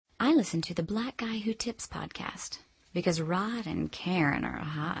I listen to the Black Guy Who Tips podcast because Rod and Karen are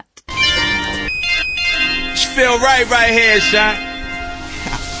hot. She feel right here, son.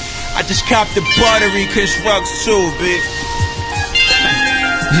 I just copped the buttery Chris Ruggs too, bitch.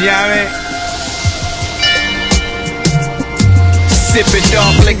 You know what I mean? Sipping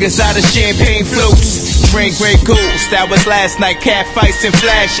dark liquors out of champagne flutes. Drink Grey Goose, that was last night. Cat fights and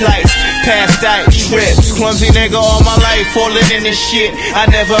flashlights. Past out trips. Clumsy nigga all my life, falling in this shit. I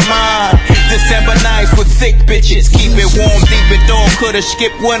never mind. December nights with thick bitches. Keep it warm, deep it door. Could've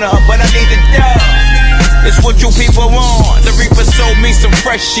skipped winter, but I need the dub. It's what you people want. The Reaper sold me some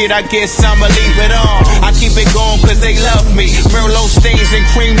fresh shit. I guess I'ma leave it on. I keep it going cause they love me. Merlot stains and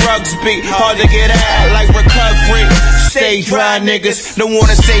cream rugs be hard to get out like recovery. Stay dry niggas. Don't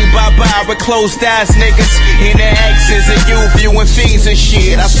wanna say bye-bye with closed eyes niggas. In the X's and you viewing fiends and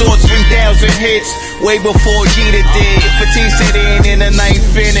shit. I saw 3,000 hits way before Jeter did. Fatigue set in the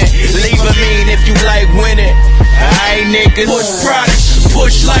ninth inning. Leave a mean if you like winning. Aight niggas. Push products,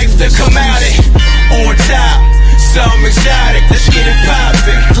 push life to come out it. On top, some exotic, let's get it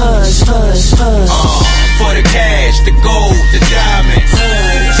poppin'. Push, push, push. For the cash, the gold, the diamonds.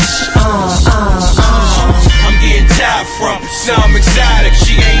 Push, I'm getting top from some exotic,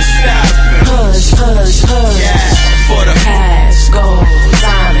 she ain't stopping. Push, push, push. Yeah, for the cash, gold,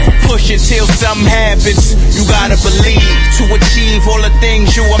 diamonds. Push until something happens. You gotta believe to achieve all the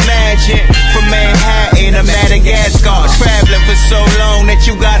things you imagine. From Manhattan to Madagascar, traveling for so long that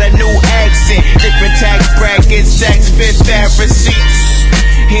you got a new accent. Different tax brackets, tax Fifth Avenue receipts.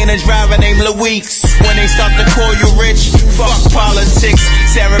 And a driver named Louise. When they start to call you rich, fuck politics.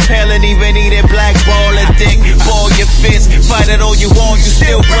 Sarah Palin even eating black ball and dick. Ball your fist, fight it all you want. You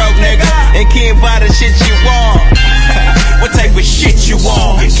still broke, nigga, and can't buy the shit you want. What type of shit you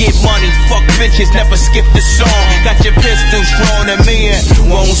want? Get money, fuck bitches, never skip the song. Got your pistols drawn at me and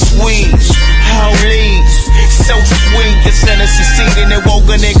won't squeeze. Howlies, so sweet. The sentence succeeding and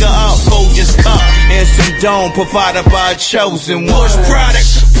woke a nigga up. Gorgeous cup and some dome provided by a chosen one. Push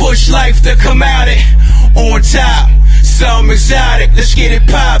products, push life to come out it. On top, some exotic, let's get it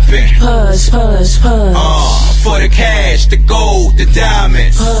poppin'. Push, push, push. For the cash, the gold, the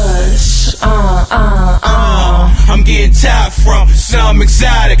diamonds. Push, I'm getting top from some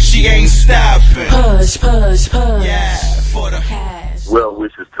exotic, she ain't stopping. Push, push, push. Yeah, for the cash. Well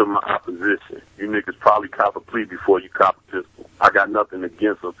wishes to my opposition. You niggas probably cop a plea before you cop a pistol. I got nothing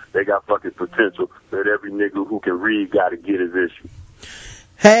against them. They got fucking potential, but every nigga who can read gotta get his issue.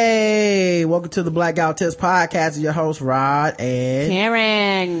 Hey, welcome to the Black Guy Who Tips podcast. Your host Rod and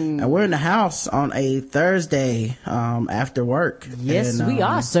Karen, and we're in the house on a Thursday after work. Yes, and, we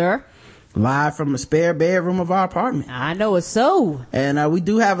are, sir. Live from the spare bedroom of our apartment. I know it's so. And we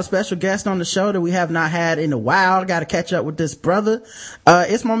do have a special guest on the show that we have not had in a while. Got to catch up with this brother.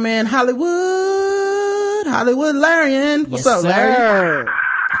 It's my man Hollywood Larian. What's up, Larry?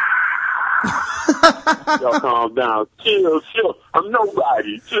 Y'all calm down. Chill. I'm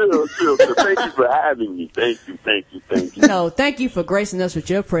nobody. Chill. So thank you for having me. Thank you. No, thank you for gracing us with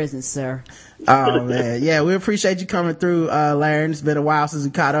your presence, sir. Oh man, yeah, we appreciate you coming through, Larry. It's been a while since we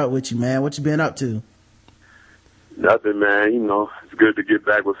caught up with you, man. What you been up to? Nothing, man. You know, it's good to get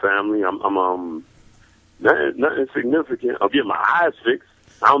back with family. I'm nothing significant. I'll get my eyes fixed.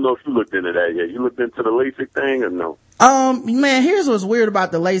 I don't know if you looked into that yet. You looked into the LASIK thing or no? Man, here's what's weird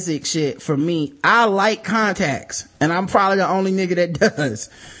about the LASIK shit for me. I like contacts, and I'm probably the only nigga that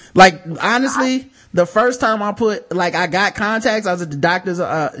does. Like, honestly, the first time I got contacts, I was at the doctor's, the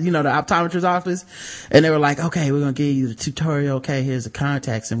optometrist's office, and they were like, okay, we're gonna give you the tutorial. Okay, here's the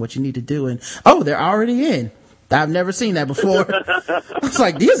contacts and what you need to do. And, they're already in. I've never seen that before. I was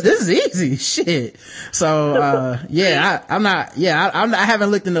like, this is easy shit. So, I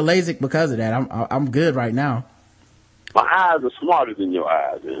haven't looked into LASIK because of that. I'm good right now. My eyes are smarter than your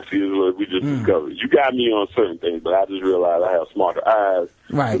eyes, man. See, this is what we just discovered. You got me on certain things, but I just realized I have smarter eyes.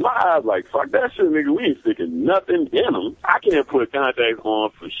 Right. My eyes like, fuck that shit, nigga. We ain't sticking nothing in them. I can't put contacts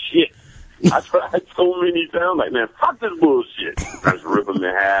on for shit. I tried so many times, like, man, fuck this bullshit. I just rip them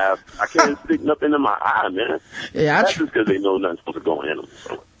in half. I can't stick nothing in my eye, man. Yeah, that's just because they know nothing's supposed to go in them.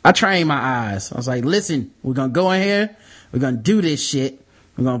 So. I trained my eyes. I was like, listen, we're gonna go in here. We're gonna do this shit.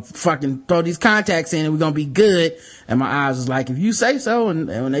 We're gonna fucking throw these contacts in and we're gonna be good. And my eyes was like, if you say so. And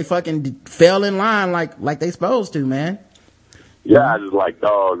when they fucking fell in line like they supposed to, man. Yeah, I just like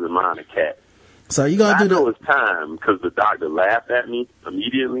dogs and mine a cat. So you gonna do know it's time because the doctor laughed at me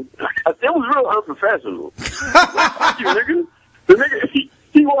immediately. It was real unprofessional. Fuck you, nigga. The nigga,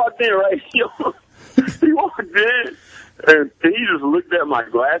 he walked in, right? He walked in And he just looked at my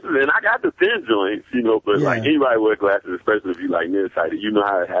glasses, and I got the thin joints, you know, but like anybody wear glasses, especially if you like nearsighted, you know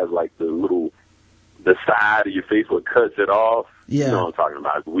how it has like the side of your face what cuts it off. Yeah. You know what I'm talking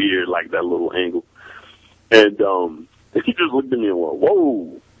about? It's weird, like that little angle. And he just looked at me and went,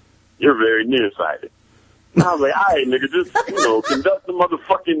 "Whoa, you're very nearsighted." And I was like, "All right, nigga, just, you know, conduct the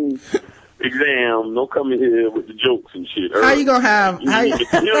motherfucking exam. Don't come in here with the jokes and shit." How you gonna have? You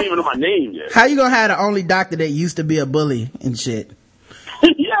don't even know my name yet. How you gonna have the only doctor that used to be a bully and shit?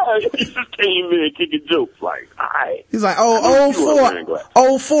 Yeah, he just came in kicking jokes like, all right. He's like,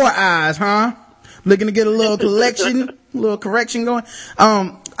 oh, four eyes, huh? Looking to get a little correction going.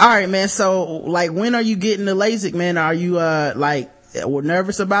 All right, man. So, like, when are you getting the LASIK, man? Are you,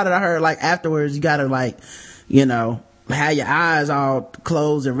 nervous about it? I heard, like, afterwards you gotta, like, you know, have your eyes all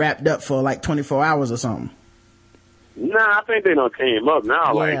closed and wrapped up for, like, 24 hours or something. Nah, I think they done came up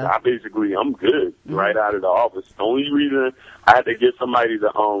now. Like, I'm good right out of the office. The only reason I had to get somebody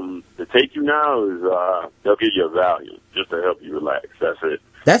to take you now is, they'll give you a Valium just to help you relax. That's it.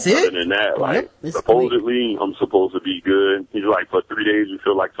 That's it? Other than that, like, supposedly I'm supposed to be good. He's like, for 3 days you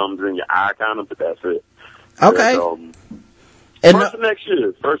feel like something's in your eye kind of, but that's it. Okay. And first of next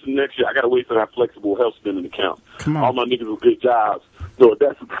year, I gotta wait for that flexible health spending account. Come on. All my niggas with good jobs know what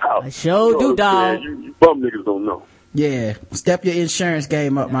that's about. I sure do, dog. You bum niggas don't know. Yeah, step your insurance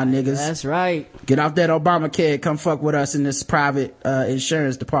game up, my niggas. That's right. Get off that Obamacare. Come fuck with us in this private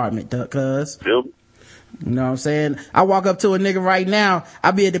insurance department, cuz. Yep. You know what I'm saying? I walk up to a nigga right now.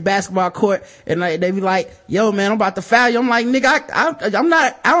 I be at the basketball court, and they be like, "Yo, man, I'm about to foul you." I'm like, "Nigga, I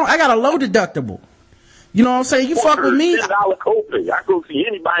got a low deductible." You know what I'm saying? You fuck with me. $10 copay. I go see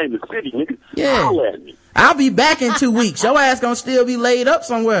anybody in the city, nigga. Yeah. Holler at me. I'll be back in 2 weeks. Your ass gonna still be laid up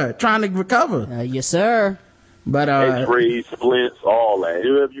somewhere trying to recover. Yes, sir. But X-rays, splints, all that.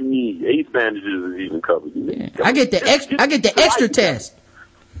 Whatever you need. Ace bandages is even covered. Yeah. I get the extra test.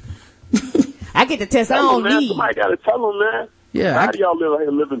 I get the test I don't need. Somebody gotta tell them, man. Yeah. How do y'all live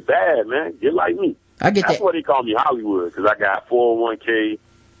here living bad, man? Get like me. That's why they call me Hollywood, because I got 401k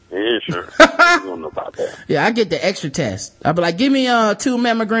and insurance. I don't know about that. Yeah, I get the extra test. I be like, give me 2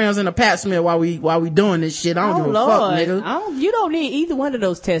 mammograms and a pap smear while we doing this shit. I don't give a fuck, nigga. You don't need either one of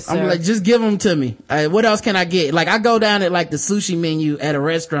those tests, sir. I'm like, just give them to me. What else can I get? Like, I go down at like the sushi menu at a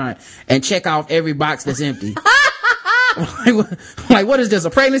restaurant and check off every box that's empty. like, what is this? A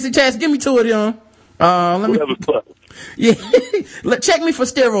pregnancy test? Give me 2 of them. Let me. Yeah, check me for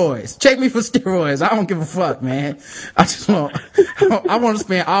steroids. I don't give a fuck, man. I want to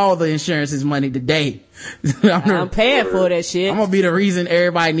spend all the insurance's money today. I'm paying for that shit. I'm gonna be the reason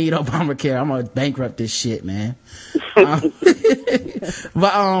everybody need Obamacare. I'm gonna bankrupt this shit, man.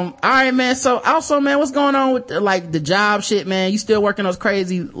 But all right, man. So also, man, what's going on with like the job shit, man? You still working those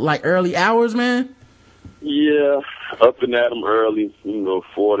crazy like early hours, man? Yeah, up and at them early.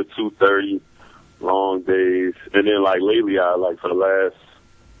 4 to 2:30. Long days. And then like lately, for the last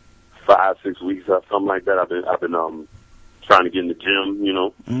 5-6 weeks or something like that, I've been trying to get in the gym,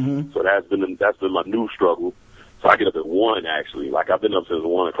 Mm-hmm. So that's been my new struggle. So I get up at 1 actually. Like I've been up since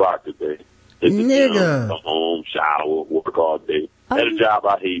 1 o'clock today. Hit the gym, come home, shower, work all day. At a job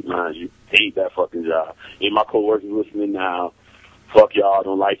I hate, mind you. Hate that fucking job. And my coworkers listening now. Fuck y'all,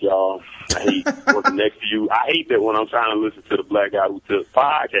 don't like y'all. I hate working next to you. I hate that when I'm trying to listen to the Black Guy Who Tips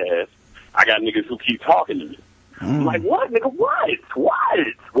podcast, I got niggas who keep talking to me. I'm like, what, nigga? What?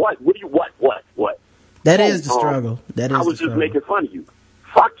 What? That is the struggle. I was just making fun of you.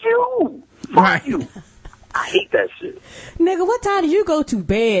 Fuck you. Fuck you. I hate that shit. Nigga, what time do you go to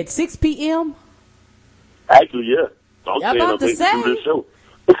bed? 6 p.m.? Actually, yeah. I'm saying I'm waiting to do this show.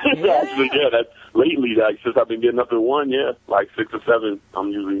 Actually, yeah. That's lately, like since I've been getting up at 1, yeah, like 6 or 7, I'm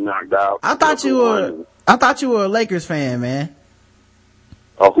usually knocked out. I thought you were a Lakers fan, man.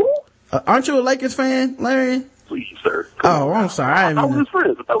 Who? Aren't you a Lakers fan, Larry? Please, sir. I'm sorry. I was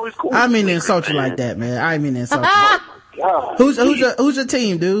friends. I thought it was cool. I mean to insult you like that, man. I mean to insult you. God. Who's your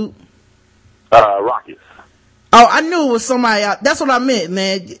team, dude? Rockets. Oh, I knew it was somebody out. That's what I meant,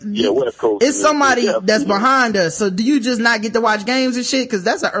 man. Yeah, West Coast. It's somebody that's behind us. So do you just not get to watch games and shit? Cause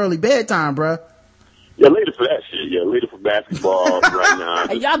that's an early bedtime, bro. Yeah, later for that shit. Yeah, later for basketball right now.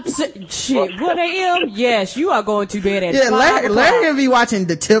 Shit, 1 a.m.? Yes, you are going to bed at 5 o'clock. Larry will be watching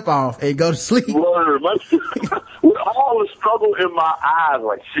the tip off and go to sleep. Word. with all the struggle in my eyes,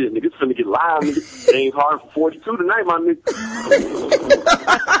 like, shit, nigga, it's finna get live, nigga. James Harden for 42 tonight, my nigga.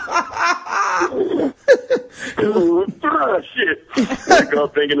 Shit. Wake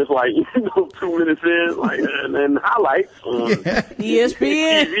up thinking it's like, 2 minutes in, like, and then highlights on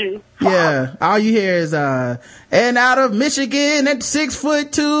ESPN. TV. Yeah, all you hear is and out of Michigan at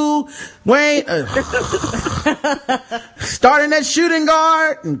 6'2", Wayne starting at shooting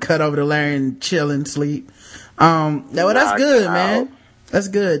guard and cut over to Larry and chill and sleep. That's good, man. That's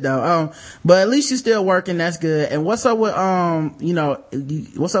good though. But at least you're still working. That's good. And what's up with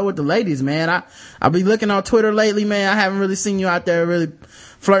what's up with the ladies, man? I've been looking on Twitter lately, man. I haven't really seen you out there really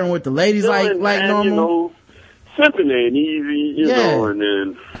flirting with the ladies like normal. Simping ain't easy, you know, and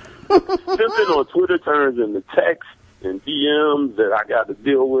then simping on Twitter turns into text and DMs that I got to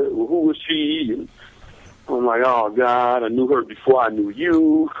deal with. Well, who was she? And I'm like, oh God, I knew her before I knew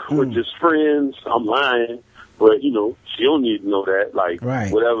you. We're just friends. I'm lying. But, she don't need to know that. Like,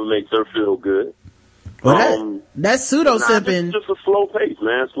 whatever makes her feel good. Well, that's pseudo simping. Just a slow pace,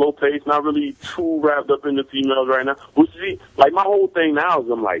 man. Slow pace. Not really too wrapped up in the females right now. Which, like, my whole thing now is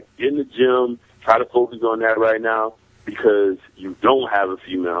I'm like, get in the gym, try to focus on that right now, because you don't have a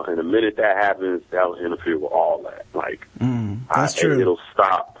female, and the minute that happens, that'll interfere with all that. Like, that's true. It'll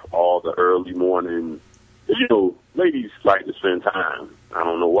stop all the early morning. Ladies like to spend time. I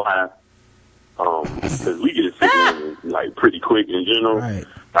don't know why. Because we get sick like pretty quick in general. Right.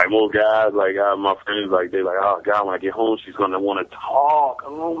 Like most guys, like my friends, like they're like, oh God, when I get home, she's gonna want to talk.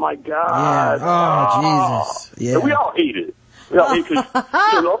 Oh my God. Yeah. Oh Jesus. Yeah. And we all hate it. We all hate it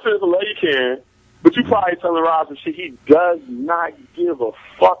because no offense to Lady Karen, but you probably telling Rob some shit. He does not give a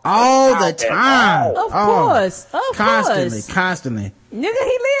fuck all the time. Of course. Constantly. Nigga,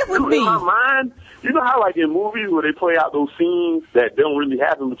 he lived with me. In my mind, you know how like in movies where they play out those scenes that don't really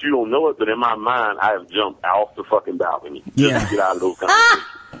happen, but you don't know it. But in my mind, I have jumped off the fucking balcony. Just to get out of those conversations.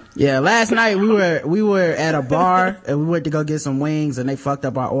 Yeah, last night we were at a bar and we went to go get some wings and they fucked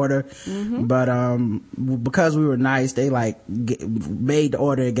up our order. But because we were nice, they made the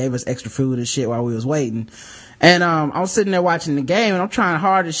order and gave us extra food and shit while we was waiting. And I was sitting there watching the game and I'm trying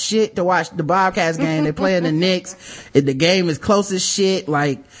hard as shit to watch the Bobcats game. They're playing the Knicks. The game is close as shit.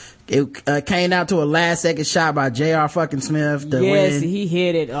 Like it came down to a last second shot by J.R. fucking Smith to win. Yes, he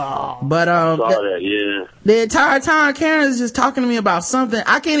hit it. Oh. But I saw that, yeah. The entire time Karen is just talking to me about something.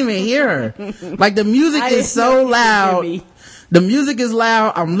 I can't even hear her. Like the music is so loud. The music is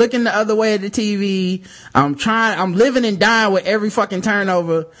loud. I'm looking the other way at the TV. I'm living and dying with every fucking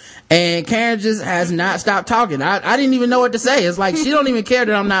turnover. And Karen just has not stopped talking. I didn't even know what to say. It's like she don't even care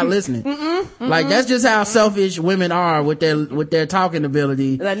that I'm not listening. Like that's just how selfish women are with their talking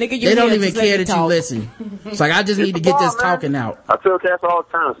ability. Like, nigga, they don't even care that you listen. It's like I just need to get this talking out. I tell cats all the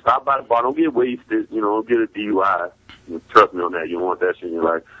time, stop by the bar, don't get wasted, don't get a DUI. Trust me on that. You don't want that shit in your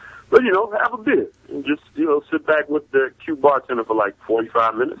life. But, have a beer and just, sit back with the cute bartender for like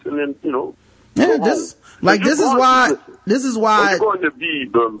 45 minutes and then, yeah, this is why you're going to be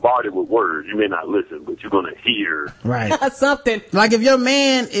bombarded with words. You may not listen, but you're going to hear. Right. Something. Like if your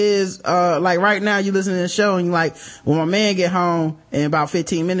man is, like right now you listen to the show and you're like, when my man get home in about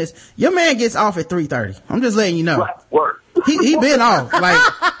 15 minutes, your man gets off at 3:30. I'm just letting you know. Word. He been off. Like,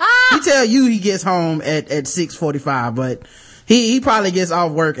 he tell you he gets home at 6:45, but he probably gets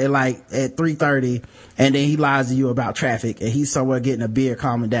off work at 3:30 and then he lies to you about traffic and he's somewhere getting a beer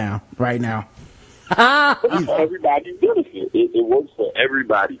calming down right now. Everybody's benefit. It works for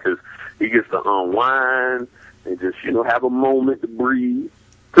everybody because he gets to unwind and just, have a moment to breathe.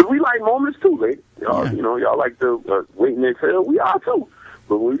 Because we like moments too, lady. Y'all, y'all like to wait and exhale. We are too.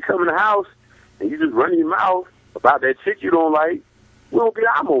 But when we come in the house and you just run your mouth about that chick you don't like, we don't get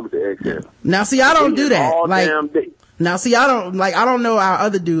our moment to exhale. Now, see, I don't do that. All damn day. Now, see, I don't know how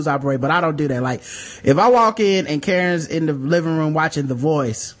other dudes operate, but I don't do that. Like, if I walk in and Karen's in the living room watching The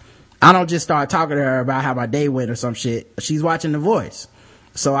Voice, I don't just start talking to her about how my day went or some shit. She's watching The Voice.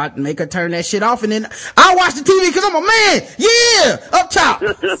 So I make her turn that shit off and then I watch the TV because I'm a man. Yeah! Up top!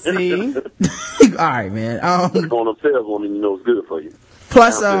 See? Alright, man. What's going upstairs woman, it's good for you.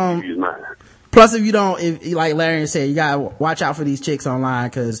 Plus, if you don't, if like Larry said, you gotta watch out for these chicks online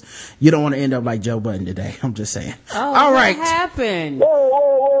because you don't want to end up like Joe Budden today. I'm just saying. Oh, all right. What happened?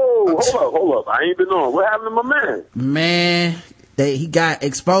 Whoa. Hold up. I ain't been on. What happened to my man? Man, he got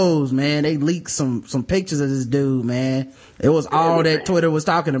exposed, man. They leaked some pictures of this dude, man. It was all that Twitter was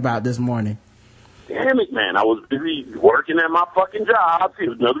talking about this morning. Damn it, man. I was busy working at my fucking job. See,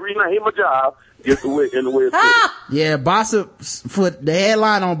 another reason I hate my job. Gets in the way of Yeah, the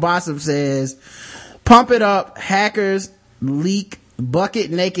headline on Bossip says, pump it up, hackers leak bucket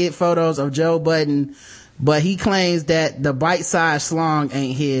naked photos of Joe Budden but he claims that the bite-sized slong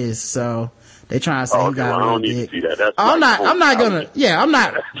ain't his, so they trying to say he got a I real don't need dick. to see that. That's I'm not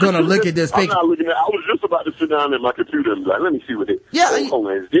gonna look at this I'm picture. not looking at, I was just about to sit down at my computer and be like, let me see what it,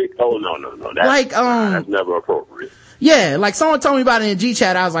 his dick. Oh, no. That's never appropriate. Yeah, like someone told me about it in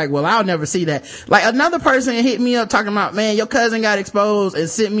G-Chat. I was like, well, I'll never see that. Like another person hit me up talking about, man, your cousin got exposed and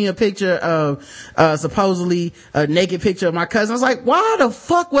sent me a picture of, supposedly a naked picture of my cousin. I was like, why the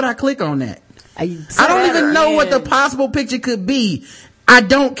fuck would I click on that? I don't even know what the possible picture could be. I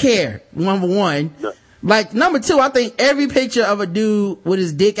don't care. Number one. No. Like number two, I think every picture of a dude with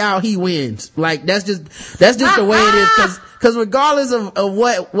his dick out, he wins. Like that's just the way it is. Cause regardless of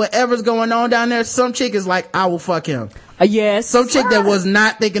whatever's going on down there, some chick is like, I will fuck him. Yes. Some chick that was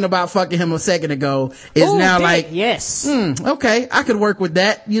not thinking about fucking him a second ago is now dick. Like, yes. Okay, I could work with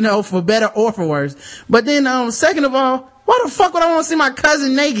that, for better or for worse. But then, second of all, why the fuck would I want to see my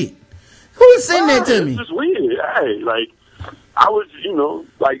cousin naked? Who is sending that to me? It's just weird. Hey, like, I was,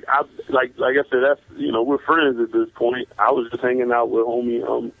 like I said, that's, we're friends at this point. I was just hanging out with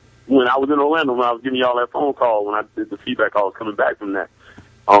homie, when I was in Orlando, when I was giving y'all that phone call, when I did the feedback call coming back from that,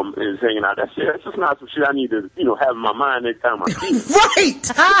 and hanging out. That shit, that's just not some shit I need to, have in my mind next time I see it. Right!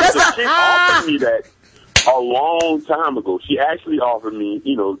 The chick offered me that a long time ago. She actually offered me,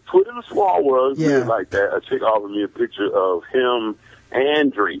 Twitter the small world, weird like that. A chick offered me a picture of him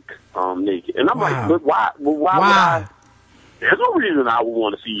and Drake, naked. And I'm like, but why? Well, why would I? There's no reason I would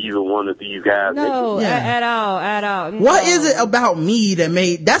want to see either one of these guys. No, at all. No. What is it about me that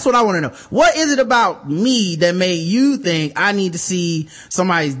that's what I want to know. What is it about me that made you think I need to see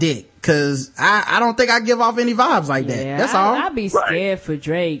somebody's dick? Cause I don't think I give off any vibes like that. That's all. I'd be scared for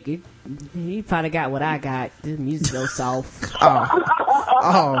Drake. He probably got what I got. This music so soft.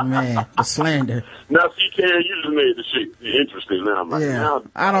 Oh man, the slander. Now, see, Karen, you just made the shit interesting. Now, I'm like,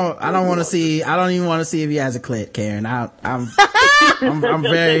 I don't want to see. I don't even want to see if he has a clit, Karen. I'm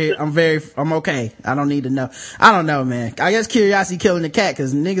okay. I don't need to know. I don't know, man. I guess curiosity killing the cat,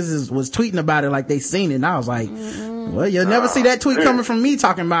 because niggas was tweeting about it like they seen it, and I was like, well, you'll never see that tweet coming from me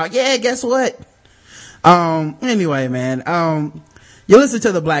talking about, guess what? Anyway, man, you listen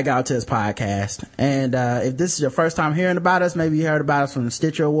to the Black Guy Who Tips podcast, and if this is your first time hearing about us, maybe you heard about us from the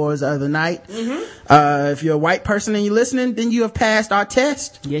Stitcher Awards the other night. If you're a white person and you're listening, then you have passed our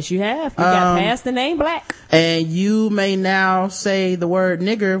test. Yes, you have. You got past the name Black. And you may now say the word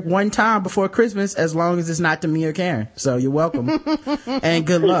nigger one time before Christmas, as long as it's not to me or Karen. So you're welcome. And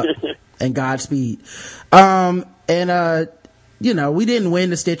good luck. And Godspeed. We didn't win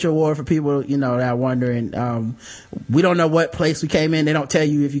the Stitcher Award for people, that are wondering. We don't know what place we came in. They don't tell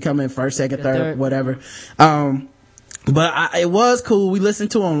you if you come in first, second, third, whatever. But it was cool. We listened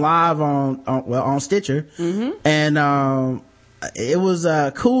to them live on Stitcher. And, it was,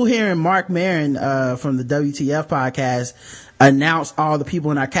 cool hearing Mark Maron, from the WTF podcast announce all the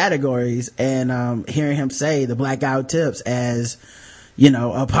people in our categories, and, hearing him say the Black Guy Who Tips as,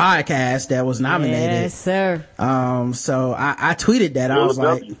 a podcast that was nominated. Yes, sir. So I tweeted that. I was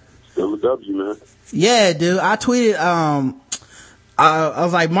like, still a W, man. Yeah, dude. I tweeted, I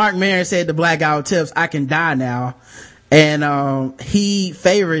was like, Mark Maron said the Black Guy Who Tips, I can die now. And, he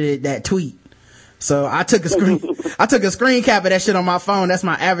favorited that tweet. So I took a screen cap of that shit on my phone. That's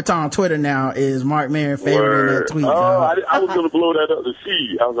my avatar on Twitter now, is Mark Maron favoriting that tweet. I was gonna blow that up to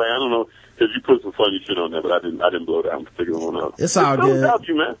see. I was like, I don't know, because you put some funny shit on there, but I didn't blow that particular one up. It's all good. Without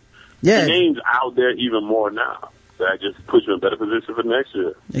you, man. Yeah. The name's out there even more now. So that just puts you in a better position for next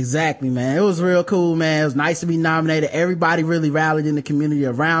year. Exactly, man. It was real cool, man. It was nice to be nominated. Everybody really rallied in the community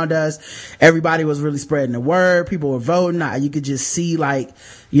around us. Everybody was really spreading the word. People were voting. You could just see, our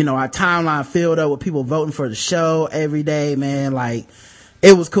timeline filled up with people voting for the show every day, man.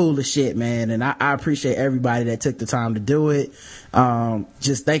 It was cool as shit, man. And I appreciate everybody that took the time to do it.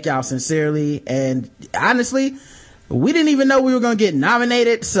 Just thank y'all sincerely. And honestly, we didn't even know we were gonna get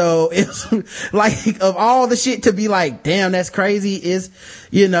nominated, so it's of all the shit to be like, damn, that's crazy, is,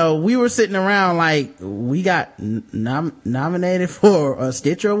 we were sitting around we got nominated for a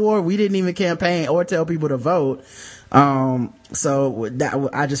Stitcher Award. We didn't even campaign or tell people to vote. So that,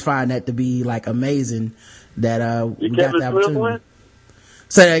 I just find that to be amazing that we got the opportunity. Win?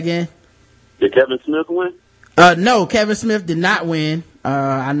 Say that again. Did Kevin Smith win? No, Kevin Smith did not win.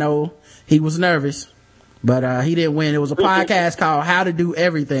 I know he was nervous, but he didn't win. It was a podcast called How to Do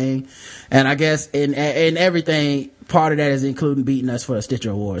Everything, and I guess in everything, part of that is including beating us for a Stitcher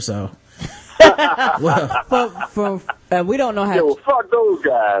Award. So, we don't know how. Yeah, well, fuck those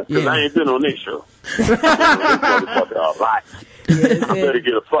guys, because I ain't been on this show. I better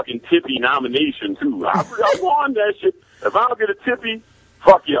get a fucking Tippy nomination too. I won that shit. If I don't get a Tippy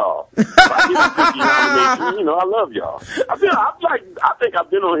Fuck y'all. If I get a 50 nomination, you know, I love y'all. I think I've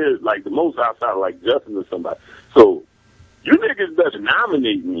been on here like the most outside of like Justin or somebody. So you niggas better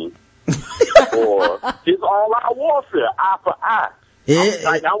nominate me or it's all out warfare, eye for eye.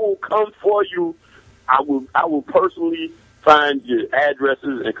 I won't come for you. I will personally find your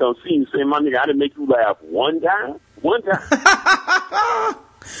addresses and come see you. Say, my nigga, I didn't make you laugh one time.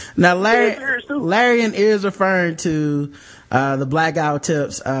 Now, Larian is referring to the Blackout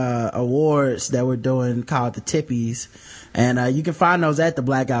Tips awards that we're doing called the Tippies, and you can find those at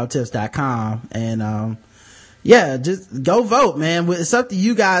theblackouttips.com. And yeah, just go vote, man. It's up to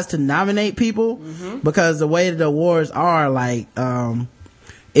you guys to nominate people, because the way the awards are, like,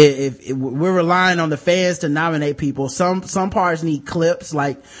 if we're relying on the fans to nominate people, some parts need clips,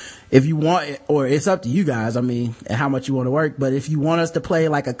 like, if you want, or it's up to you guys, I mean, and how much you want to work, but if you want us to play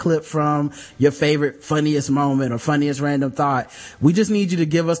like a clip from your favorite funniest moment or funniest random thought, we just need you to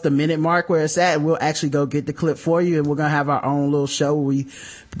give us the minute mark where it's at, and we'll actually go get the clip for you, and we're gonna have our own little show where we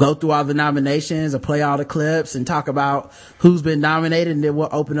go through all the nominations and play all the clips and talk about who's been nominated, and then we'll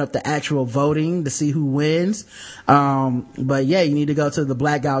open up the actual voting to see who wins. But yeah, you need to go to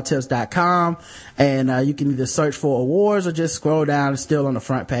theblackouttips.com, and you can either search for awards or just scroll down. It's still on the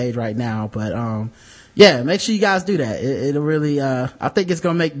front page right now, but yeah, make sure you guys do that. It'll really I think it's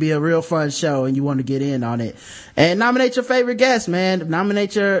gonna be a real fun show, and you want to get in on it. And nominate your favorite guest, man.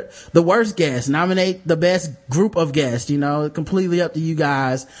 Nominate the worst guest. Nominate the best group of guests. You know, completely up to you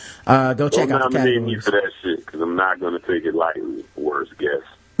guys. Go check out the categories. Don't nominate me for that shit, because I'm not gonna take it lightly. Worst guest.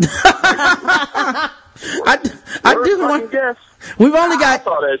 I do want guess. We've only got. I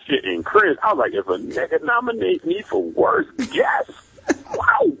saw that shit in Chris. I was like, if a nigga nominate me for worst guest,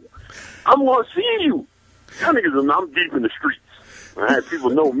 wow, I'm gonna see you. Y'all niggas, I'm deep in the streets. All right, people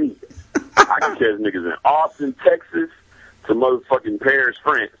know me. I can catch niggas in Austin, Texas, to motherfucking Paris,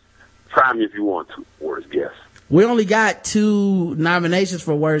 France. Try me if you want to. Worst guest. We only got 2 nominations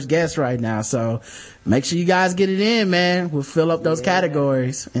for worst guest right now, so make sure you guys get it in, man. We'll fill up those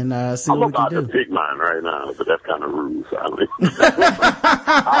categories and see what we can do. I'm about to pick mine right now, but that's kind of rude, so I'll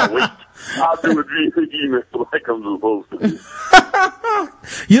wait. I'll do a email like I'm supposed to do.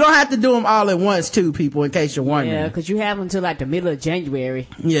 You don't have to do them all at once, too, people, in case you're wondering. Yeah, because you have them until like the middle of January.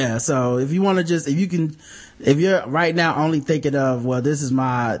 Yeah, so if you want to if you're right now only thinking of, well, this is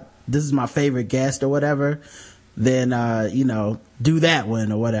my favorite guest or whatever, then you know, do that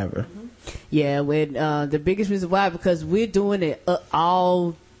one or whatever. Yeah, when the biggest reason why, because we're doing it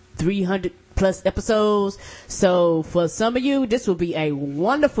all 300 plus episodes, so for some of you this will be a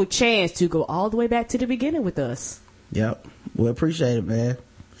wonderful chance to go all the way back to the beginning with us. Yep, we appreciate it, man.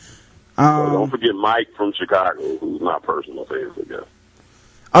 Don't forget Mike from Chicago, who's my personal favorite guest.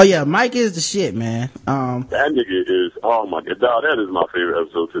 Oh yeah, Mike is the shit, man. That nigga is, oh my god, dog, that is my favorite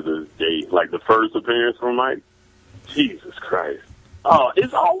episode to this day. Like the first appearance from Mike. Jesus Christ. Oh,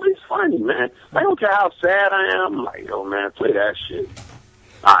 it's always funny, man. I don't care how sad I am. I'm like, yo, man, play that shit.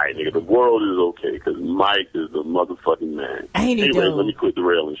 All right, nigga, the world is okay, because Mike is the motherfucking man. Anyway, let me quit the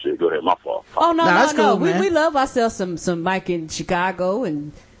rail and shit. Go ahead, my fault. Oh, no. Cool, we love ourselves some Mike in Chicago,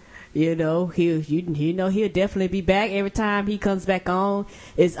 and you know, he'll definitely be back. Every time he comes back on,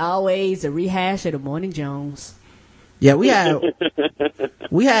 it's always a rehash of the Morning Jones. Yeah, we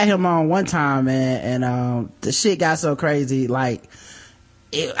had him on one time, man, and the shit got so crazy. Like,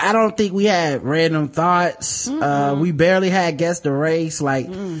 I don't think we had random thoughts. We barely had guess the race. Like,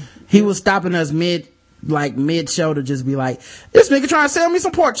 he was stopping us mid show to just be like, this nigga trying to sell me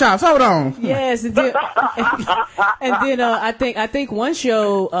some pork chops. Hold on. Yes, and then I think one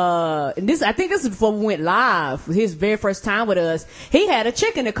show, I think this is before we went live. His very first time with us, he had a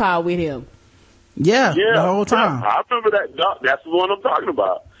chick in the car with him. Yeah, the whole time. I remember that. That's the one I'm talking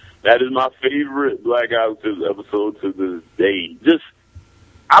about. That is my favorite Blackout episode to this day.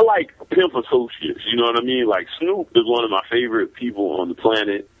 I like pimp associates, you know what I mean? Like, Snoop is one of my favorite people on the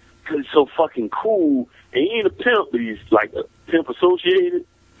planet because he's so fucking cool. And he ain't a pimp, but he's like a pimp associated.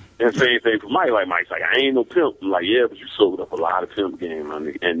 And same thing for Mike. Like, Mike's like, I ain't no pimp. I'm like, yeah, but you sold up a lot of pimp game, my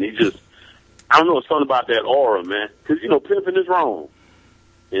nigga. And he just, I don't know, it's something about that aura, man. Because, you know, pimping is wrong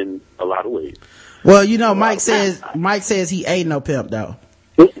in a lot of ways. Well, you know, Mike says he ain't no pimp, though.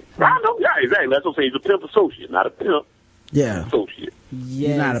 I know, yeah, exactly. That's what I'm saying. He's a pimp associate, not a pimp. Yeah. Associate.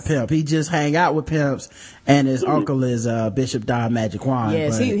 He's not a pimp. He just hang out with pimps, and his uncle is Bishop Don Magic Wand.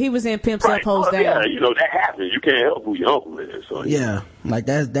 Yes, he was in Pimps Up, Hoes Down. Yeah, that happens. You can't help who your uncle is. So, yeah, like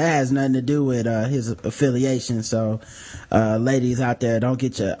that has nothing to do with his affiliation. So, ladies out there, don't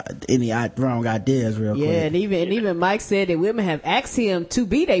get any wrong ideas real quick. Yeah, and even Mike said that women have asked him to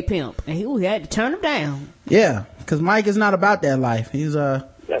be their pimp, and he had to turn them down. Yeah, because Mike is not about that life. He's that's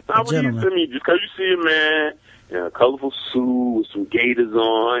not what gentleman. you to me. Just because you see a man in a colorful suit with some gaiters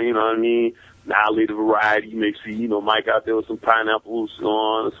on, you know what I mean? Now later variety, you may see, Mike out there with some pineapples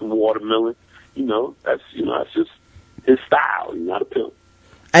on or some watermelon. That's just his style. He's not a pimp.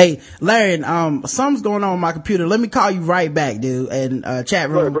 Hey, Larry, something's going on with my computer. Let me call you right back, dude. And chat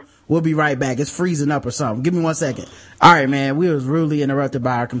room, we'll be right back. It's freezing up or something. Give me 1 second. All right, man. We was rudely interrupted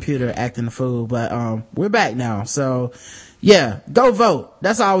by our computer acting a fool, but we're back now. So, yeah, go vote.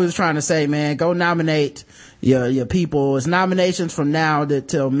 That's all we was trying to say, man. Go nominate your people. It's nominations from now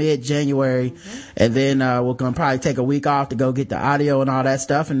till mid-January, and then we're gonna probably take a week off to go get the audio and all that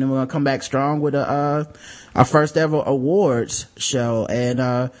stuff, and then we're gonna come back strong with our first ever awards show.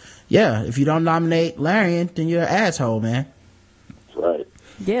 And yeah, if you don't nominate Larian, then you're an asshole, man. That's right.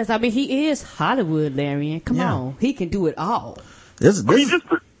 Yes, I mean, he is Hollywood, Larian. Come on, he can do it all. Just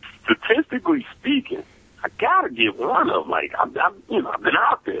statistically speaking, I gotta give one of them. Like I've been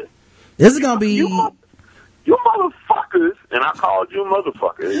out there. This is gonna be you motherfuckers, and I called you a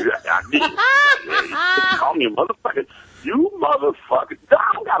motherfucker. I did. You call me a motherfucker. You motherfuckers.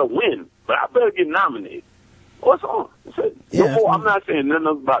 I don't gotta win, but I better get nominated. What's on? I'm not saying nothing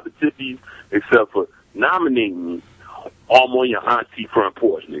about the tippies except for nominating me. I'm on your auntie front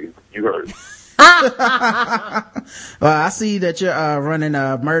porch, nigga. You heard it. Well, I see that you're running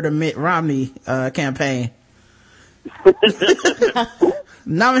a Murder Mitt Romney campaign.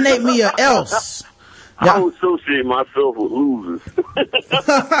 Nominate me or else. I don't associate myself with losers.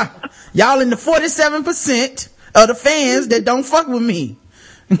 Y'all in the 47% of the fans that don't fuck with me.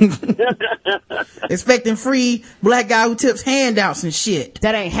 Expecting free black guy who tips handouts and shit.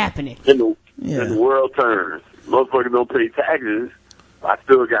 That ain't happening. And the world turns. Motherfuckers don't pay taxes. I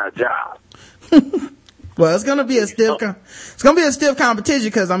still got a job. Well, it's gonna be a stiff competition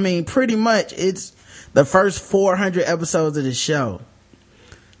because I mean, pretty much it's the first 400 episodes of the show.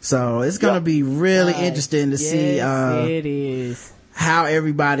 So it's gonna be really interesting to see it is how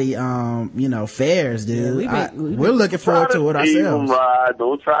everybody fares, dude. We're looking forward to it ourselves.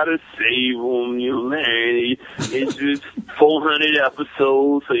 Don't try to save them, it's just 400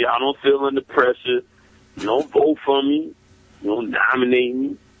 episodes, so y'all don't feel under pressure. Don't vote for me. Don't nominate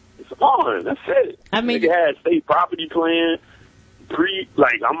me. It's on. That's it. I mean, nigga had state property plan.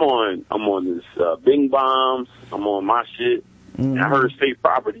 I'm on this Bing Bombs. I'm on my shit. I heard state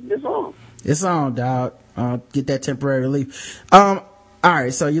property. It's on. It's on, dog. Get that temporary relief. All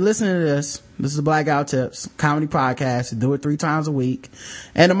right. So you're listening to this. This is the Blackout Tips comedy podcast. We do it 3 times a week.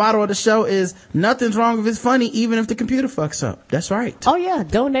 And the motto of the show is nothing's wrong if it's funny, even if the computer fucks up. That's right. Oh yeah.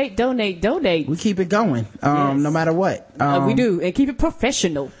 Donate. We keep it going. No matter what. We do. And keep it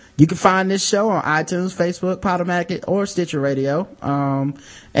professional. You can find this show on iTunes, Facebook, Podomatic, or Stitcher Radio.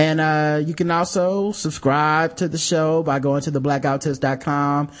 And you can also subscribe to the show by going to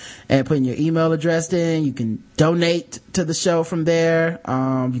theblackouttips.com and putting your email address in. You can donate to the show from there.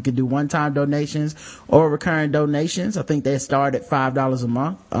 You can do one-time donations or recurring donations. I think they start at $5 a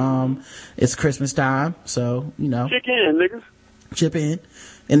month. It's Christmas time, so, Chip in, niggas. Chip in.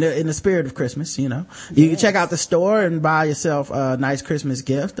 In the spirit of Christmas, you can check out the store and buy yourself a nice Christmas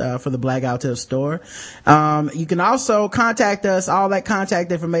gift, for the Blackout Tips store. You can also contact us. All that contact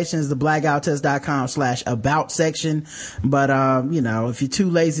information is the blackouttips.com/about section. But, if you're too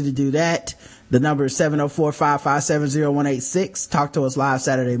lazy to do that, the number is 704-557-0186. Talk to us live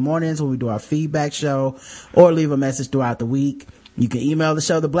Saturday mornings when we do our feedback show, or leave a message throughout the week. You can email the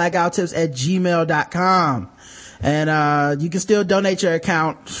show, theblackouttips@gmail.com. And you can still donate your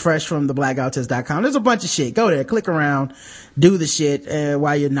account fresh from theblackouttips.com. There's a bunch of shit. Go there, click around, do the shit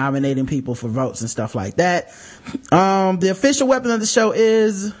while you're nominating people for votes and stuff like that. The official weapon of the show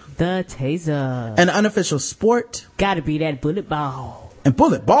is the taser. An unofficial sport. Gotta be that bullet ball. And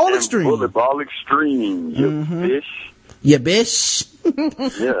bullet ball extreme. Bullet ball extreme. You bish.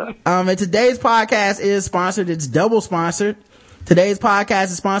 Yeah. And today's podcast is sponsored. It's double sponsored. Today's podcast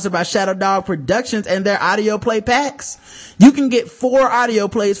is sponsored by Shadow Dog Productions and their audio play packs. You can get 4 audio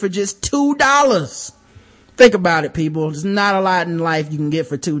plays for just $2. Think about it, people. There's not a lot in life you can get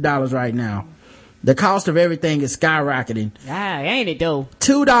for $2 right now. The cost of everything is skyrocketing. Ain't it though?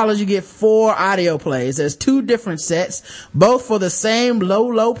 $2 you get 4 audio plays. There's 2 different sets, both for the same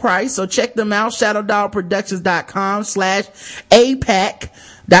low price. So check them out.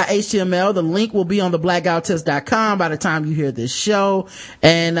 ShadowDogProductions.com/APAC.html. The link will be on theblackguywhotips.com by the time you hear this show.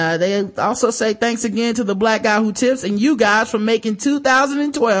 And they also say thanks again to the Black Guy Who Tips and you guys for making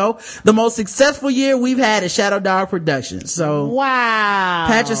 2012 the most successful year we've had at Shadow Dog Productions. So wow,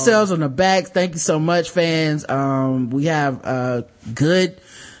 pat yourselves on the back. Thank you so much, fans. We have a good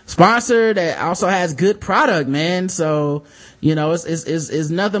sponsor that also has good product, man. So it's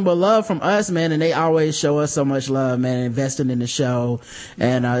nothing but love from us, man, and they always show us so much love, man, investing in the show,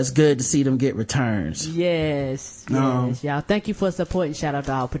 and it's good to see them get returns. Yes, y'all. Thank you for supporting Shadow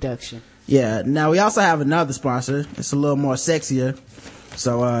Dog Production. Yeah. Now we also have another sponsor. It's a little more sexier.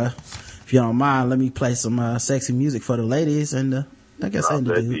 So if you don't mind, let me play some sexy music for the ladies and I guess and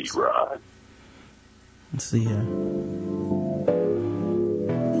the dudes. Let's see here.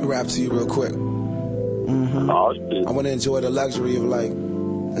 Rap to you real quick. Mm-hmm. I want to enjoy the luxury of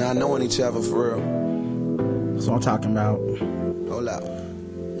not knowing each other for real. That's what I'm talking about. Hold up.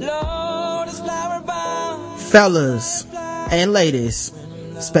 Fellas and ladies,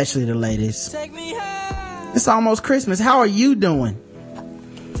 especially the ladies. It's almost Christmas. How are you doing?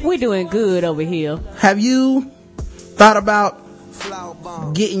 We're doing good over here. Have you thought about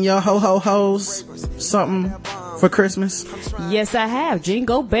getting your ho-ho-hos something for Christmas? Yes, I have.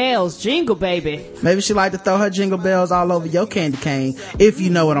 Jingle bells, jingle baby. Maybe she like to throw her jingle bells all over your candy cane, if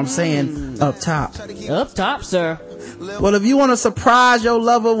you know what I'm saying, up top. Up top, sir. Well, if you want to surprise your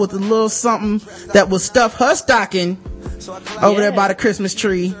lover with a little something that will stuff her stocking over there by the Christmas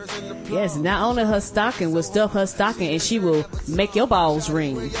tree. Yes, not only her stocking will stuff her stocking, and she will make your balls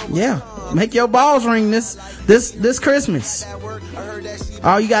ring. Yeah, make your balls ring this Christmas.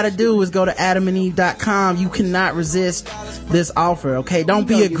 All you gotta do is go to adamandeve.com. You cannot resist this offer, okay? Don't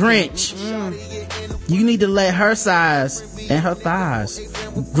be a Grinch. You need to let her size and her thighs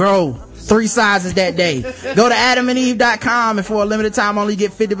grow 3 sizes that day. Go to adamandeve.com and for a limited time only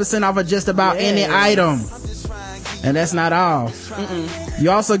get 50% off of just about any item. And that's not all.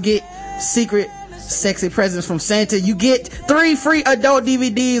 You also get secret sexy presents from Santa. You get 3 free adult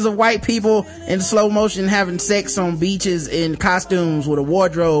DVDs of white people in slow motion having sex on beaches in costumes with a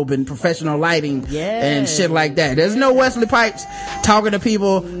wardrobe and professional lighting and shit like that. There's no Wesley Pipes talking to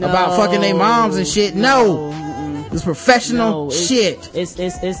people about fucking their moms and shit. No. It's professional shit.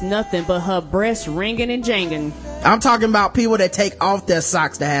 It's nothing but her breasts ringing and janging. I'm talking about people that take off their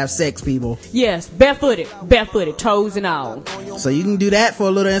socks to have sex, people. Yes, barefooted, toes and all. So you can do that for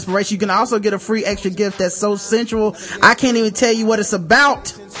a little inspiration. You can also get a free extra gift that's so sensual, I can't even tell you what it's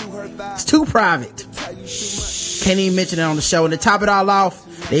about. It's too private. Can't even mention it on the show. And to top it all off,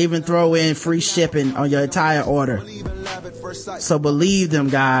 they even throw in free shipping on your entire order. So believe them,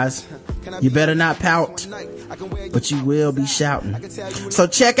 guys. You better not pout, but you will be shouting. So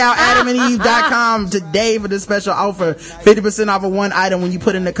check out adamandeve.com today for this special offer. 50% off of one item when you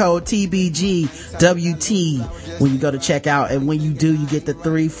put in the code TBGWT when you go to checkout. And when you do, you get the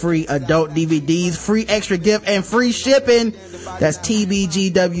 3 free adult DVDs, free extra gift, and free shipping. That's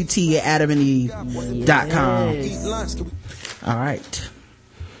TBGWT at adamandeve.com. Yes. All right.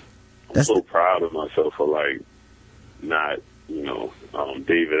 I'm so proud of myself for not,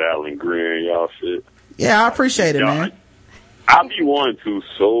 David Allen Greer and y'all shit. Yeah, I appreciate it, man. I be wanting to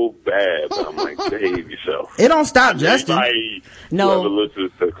so bad, but I'm like, behave yourself. It don't stop, Justin. Whoever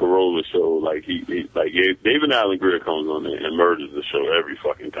listens to Corolla show, David Allen Greer comes on there and murders the show every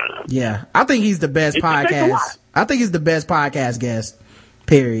fucking time. Yeah, I think he's the best podcast. I think he's the best podcast guest,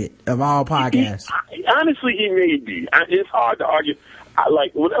 period, of all podcasts. Honestly, he may be. It's hard to argue.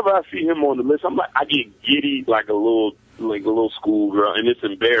 Whenever I see him on the list, I'm like, I get giddy like a little schoolgirl, and it's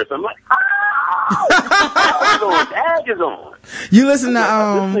embarrassing. I'm like, Dag is on. You listen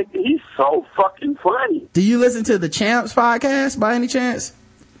to he's so fucking funny. Do you listen to the Champs podcast by any chance?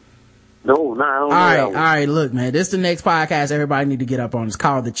 No, I don't know. All right, look, man, this is the next podcast everybody need to get up on. It's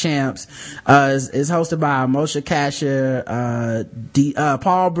called The Champs. It's hosted by Moshe Kasher,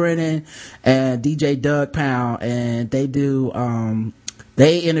 Paul Brennan, and DJ Doug Pound, and they do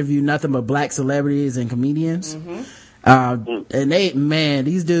they interview nothing but black celebrities and comedians. And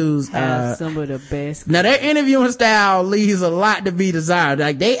these dudes, some of the best. Now their interviewing style leaves a lot to be desired.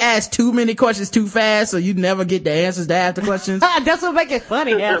 Like they ask too many questions too fast, so you never get the answers to half the questions. That's what makes it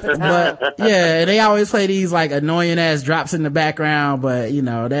funny half the time. But yeah, they always play these like annoying ass drops in the background, but you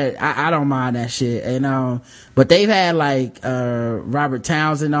know, that, I don't mind that shit. And, but they've had like, Robert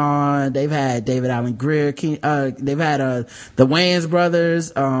Townsend on, they've had David Allen Greer, they've had, the Wayans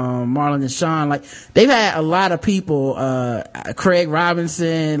brothers, Marlon and Sean, like, they've had a lot of people, Craig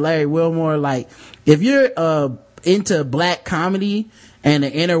Robinson, Larry Wilmore, like, if you're, into black comedy and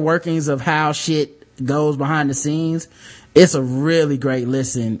the inner workings of how shit goes behind the scenes, it's a really great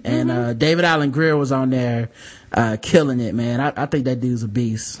listen. And, David Allen Greer was on there, killing it, man. I think that dude's a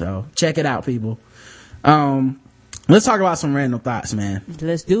beast. So check it out, people. Let's talk about some random thoughts, man.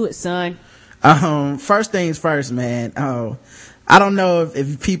 Let's do it, son. First things first, man. I don't know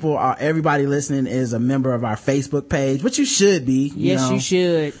if everybody listening is a member of our Facebook page, but you should be. You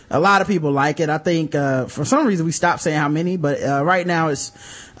should. A lot of people like it. I think, for some reason we stopped saying how many, but, right now it's,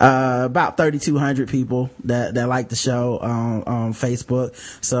 about 3,200 people that like the show on Facebook.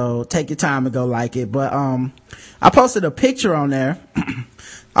 So take your time and go like it. But, I posted a picture on there.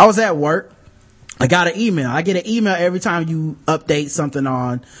 I was at work. I got an email. I get an email every time you update something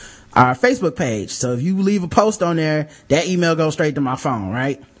on our Facebook page. So if you leave a post on there, that email goes straight to my phone,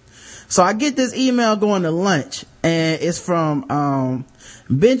 right? So I get this email going to lunch, and it's from,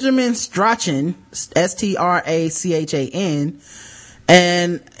 Benjamin Strachan, Strachan,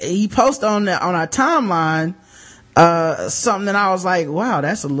 and he posted on our timeline, something that I was like, wow,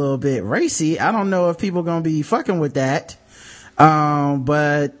 that's a little bit racy. I don't know if people gonna be fucking with that.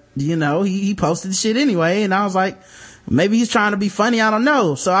 But, you know, he posted the shit anyway, and I was like, maybe he's trying to be funny, I don't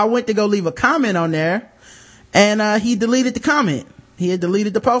know. So I went to go leave a comment on there, and he deleted the comment. He had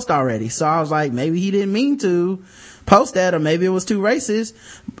deleted the post already. So I was like, maybe he didn't mean to post that, or maybe it was too racist.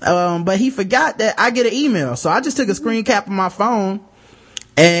 But he forgot that I get an email. So I just took a screen cap of my phone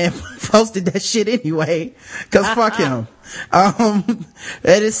and posted that shit anyway, cause fuck him. And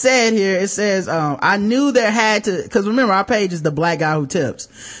it said here, it says, I knew there had to, cause remember our page is the Black Guy Who Tips.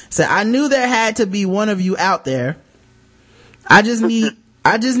 So I knew there had to be one of you out there. I just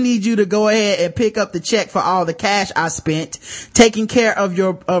need you to go ahead and pick up the check for all the cash I spent taking care of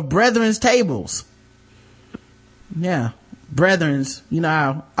of brethren's tables. Yeah. Brethren's, you know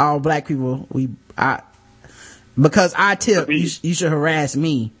how all black people, because I tip, you should harass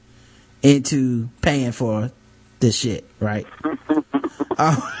me into paying for this shit, right?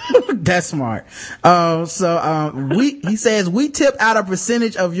 That's smart. He says, we tip out a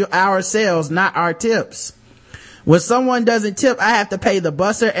percentage of our sales, not our tips. When someone doesn't tip, I have to pay the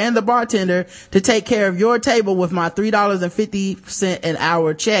busser and the bartender to take care of your table with my $3.50 an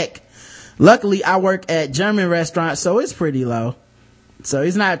hour check. Luckily, I work at German restaurants, so it's pretty low. So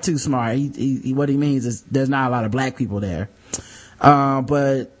he's not too smart. What he means is there's not a lot of black people there.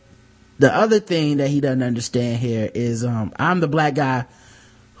 But the other thing that he doesn't understand here is, I'm the black guy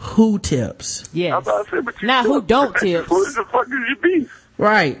who tips. Yes. Now who don't tip. What the fuck is your beef?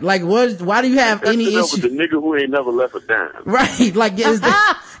 Right. Like, why do you have any issue? With the nigga who ain't never left a dime. Right. Like,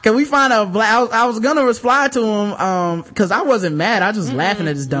 can we find a black, I was gonna reply to him, cause I wasn't mad. I was just laughing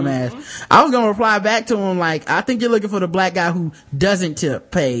at his dumb ass. I was gonna reply back to him like, I think you're looking for the black guy who doesn't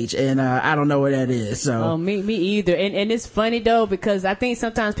tip page, and, I don't know where that is, so. Oh, me either. And it's funny though, because I think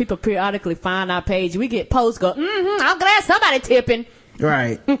sometimes people periodically find our page. We get posts go, I'm glad somebody tipping.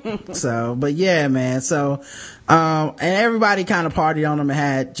 Right. So, but yeah, man. So, and everybody kind of partied on them and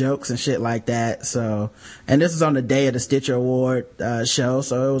had jokes and shit like that. So, and this is on the day of the Stitcher Award, show.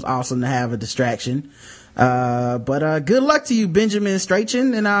 So it was awesome to have a distraction. But good luck to you, Benjamin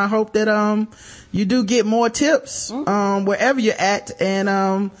Strachan. And I hope that, you do get more tips, wherever you're at. And,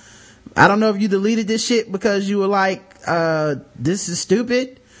 I don't know if you deleted this shit because you were like, this is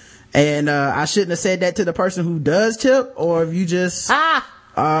stupid. And, I shouldn't have said that to the person who does tip, or if you just, are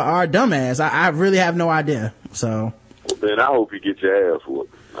a dumbass. I really have no idea. So. Well, then I hope you get your ass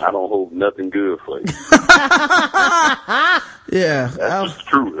whooped. I don't hope nothing good for you. Yeah. That's just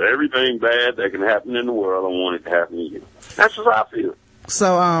true. Everything bad that can happen in the world, I don't want it to happen to you. That's just how I feel.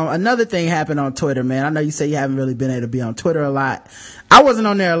 So, another thing happened on Twitter, man. I know you say you haven't really been able to be on Twitter a lot. I wasn't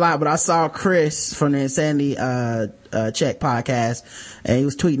on there a lot, but I saw Chris from the Insanity, Check podcast, and he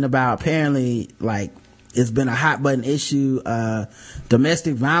was tweeting about apparently, like, it's been a hot button issue,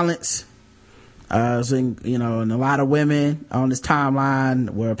 domestic violence, So, you know, and a lot of women on this timeline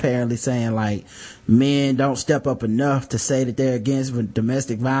were apparently saying like men don't step up enough to say that they're against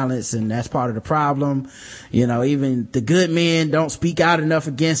domestic violence, and that's part of the problem. You know, even the good men don't speak out enough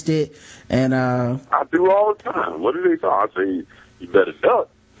against it. And I do all the time. What do they call? I say you better duck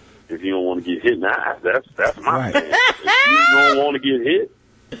if you don't want to get hit in the eye. That's my Right. stance. If you don't want to get hit,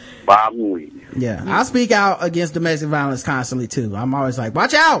 bob and weave. yeah, I speak out against domestic violence constantly too. I'm always like,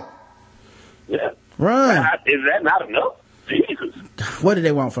 watch out, Yeah. run. Is that not enough? Jesus. What do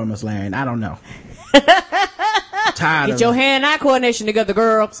they want from us, Larry? I don't know. Tired Get of your it. hand-eye coordination together,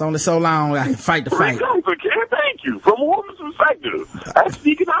 girl. It's only so long I can fight the fight. Thank you. From a woman's perspective, I'm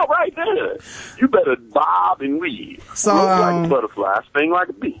speaking out right there. You better bob and weave. So, Look like a butterfly, sting like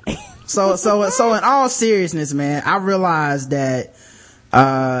a bee. So in all seriousness, man, I realize that,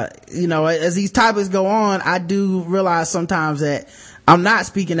 you know, as these topics go on, I do realize sometimes that I'm not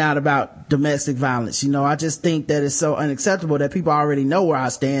speaking out about domestic violence. You know, I just think that it's so unacceptable that people already know where I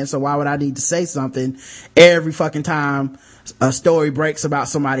stand. So why would I need to say something every fucking time a story breaks about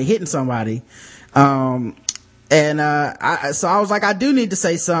somebody hitting somebody? So I was like, I do need to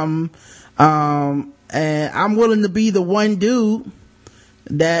say something. And I'm willing to be the one dude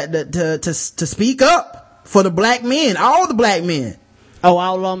that to speak up for the black men, all the black men. Oh,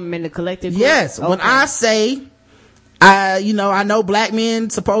 all of them in the collective? Yes. Okay. When I say, I know black men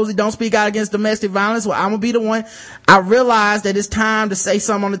supposedly don't speak out against domestic violence. Well, I'm gonna be the one. I realize that it's time to say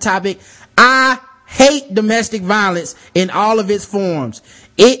something on the topic. I hate domestic violence in all of its forms.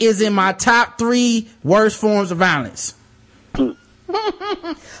 It is in my top 3 worst forms of violence.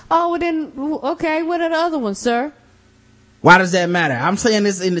 Oh, well then, okay, what are the other ones, sir? Why does that matter? I'm saying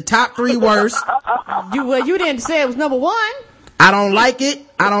it's in the top 3 worst. You didn't say it was number 1. I don't like it.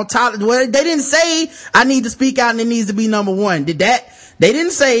 I don't tolerate. Well, they didn't say I need to speak out and it needs to be number 1. Did that? They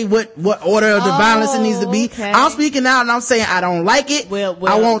didn't say what order of the violence it needs to be. Okay. I'm speaking out and I'm saying I don't like it. Well,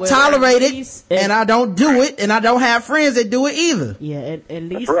 I won't tolerate at it, least- and I don't do it, and I don't have friends that do it either. Yeah, at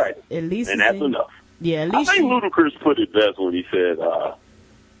least. That's right. At least. And that's enough. Yeah, at I least. think Ludacris put it best when he said,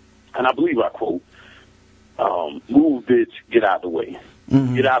 and I believe I quote, move, bitch, get out the way.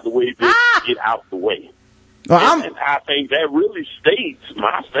 Mm-hmm. Get out the way, bitch, get out the way. Well, And I think that really states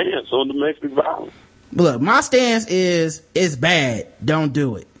my stance on domestic violence. look, my stance is it's bad. Don't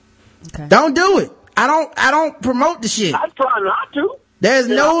do it. Okay. Don't do it. I don't promote the shit. I try not to. There's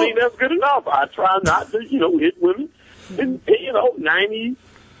And no. I think that's good enough. I try not to, hit women. And, 90,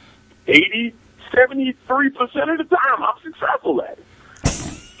 80, 73% of the time, I'm successful at it.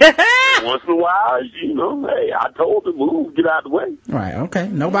 Once in a while, hey, I told them, move, get out of the way. Right. Okay.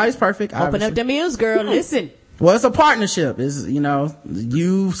 Nobody's perfect. Open obviously. up them ears, girl. Listen. Well, it's a partnership. It's,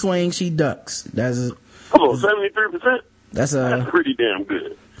 you swing, she ducks. Come on, 73%? That's That's pretty damn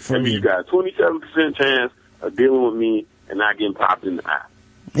good. For I mean, you. you got a 27% chance of dealing with me and not getting popped in the eye.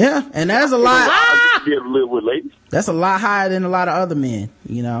 yeah. And that's a lot. I'll just be able to live with ladies. That's a lot higher than a lot of other men,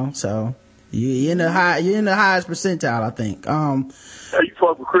 so you're in the highest percentile, I think. Hey, you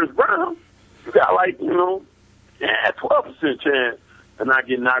fuck with Chris Brown, you got 12% chance of not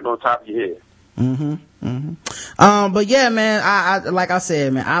getting knocked on top of your head. But yeah, man, I like I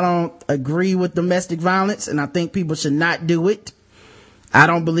said, man, I don't agree with domestic violence, and I think people should not do it. I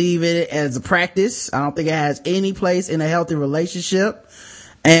don't believe in it as a practice. I don't think it has any place in a healthy relationship.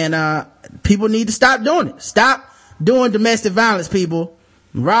 And, people need to stop doing it. Stop doing domestic violence, people.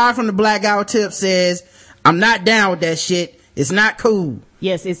 Rod from the Black Hour Tip says, I'm not down with that shit. It's not cool.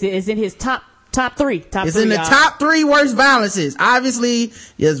 Yes, it's in his top 3. It's in the top 3 worst violences. Obviously,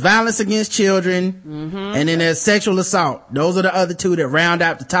 there's violence against children, and then there's sexual assault. Those are the other 2 that round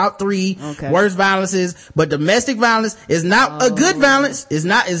out the top 3 worst violences. But domestic violence is not a good violence. It's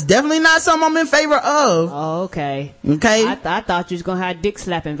definitely not something I'm in favor of. Oh, okay. Okay. I thought you was gonna have dick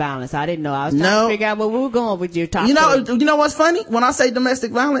slapping violence. I didn't know. I was trying No. to figure out where we were going with your top. You know 3. what's funny? When I say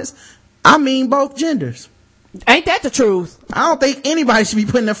domestic violence, I mean both genders. Ain't that the truth? I don't think anybody should be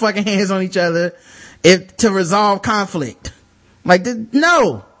putting their fucking hands on each other to resolve conflict.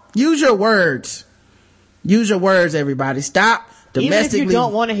 No. Use your words. Use your words, everybody. Stop domestically. Even if you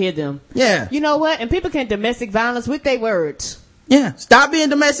don't want to hear them. Yeah. You know what? And people can domestic violence with their words. Yeah. Stop being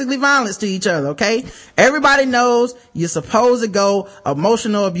domestically violent to each other, okay? Everybody knows you're supposed to go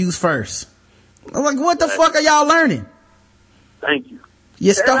emotional abuse first. What the fuck are y'all learning? Thank you.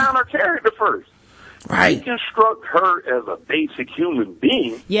 You Tear down our character first. Right. Deconstruct her as a basic human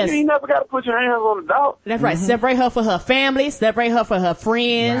being. Yes. You ain't never got to put your hands on the dog. That's right. Separate her for her family. Separate her for her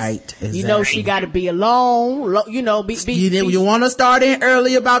friends. Right, You know, she got to be alone. You know, You want to start in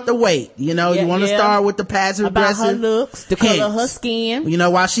early about the weight. You know, you want to start with the passive about aggressive. her looks, the color of her skin. You know,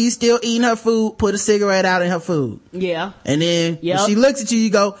 while she's still eating her food, put a cigarette out in her food. Yeah. And then when she looks at you,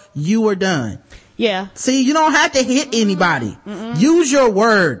 you go, you were done. Yeah. See, you don't have to hit anybody. Use your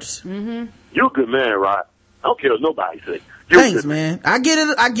words. You a good man, Rod. I don't care what nobody say. Thanks, man. I get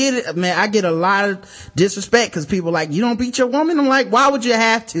it, man. I get a lot of disrespect because people like, you don't beat your woman? I'm like, why would you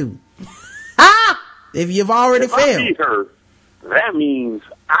have to? If you've already failed. If I beat her, that means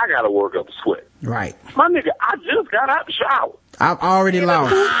I gotta work up a sweat. Right. My nigga, I just got out the shower. I've already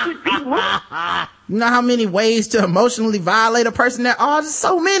lost. You know how many ways to emotionally violate a person there are? There's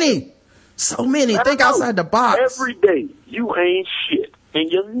so many. So many. Think outside the box. Every day, you ain't shit. And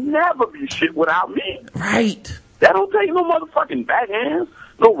you'll never be shit without me. Right. That don't take no motherfucking backhands,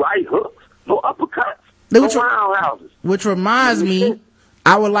 no right hooks, no uppercuts, no roundhouses. Which reminds me,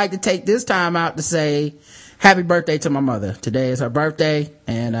 I would like to take this time out to say happy birthday to my mother. Today is her birthday,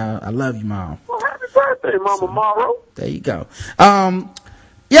 and I love you, Mom. Well, happy birthday, Mama Morrow. There you go.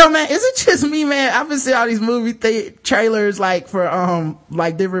 Yo, man, is it just me, man? I've been seeing all these movie trailers, like, for,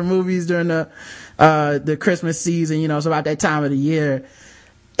 like, different movies during the Christmas season, you know, it's about that time of the year.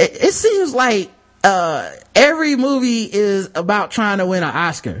 It seems like, every movie is about trying to win an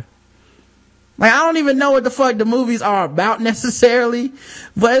Oscar. Like, I don't even know what the fuck the movies are about necessarily,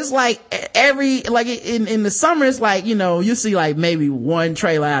 but it's like in the summer, it's like, you know, you see like maybe one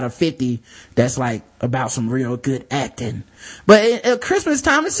trailer out of 50 that's like about some real good acting. But at Christmas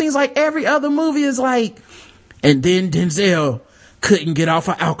time, it seems like every other movie is like, and then Denzel couldn't get off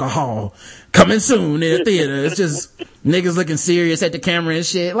of alcohol. Coming soon in the theater. It's just niggas looking serious at the camera and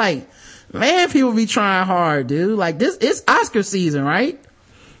shit. Like, man, people be trying hard, dude. Like, this, it's Oscar season, right?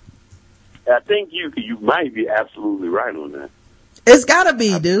 I think you might be absolutely right on that. It's gotta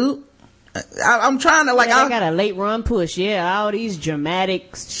be, dude. I'm trying to, like, I got a late run push. Yeah, all these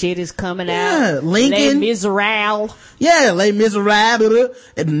dramatic shit is coming out. Lincoln. Les Miserables. Yeah, Les Miserables.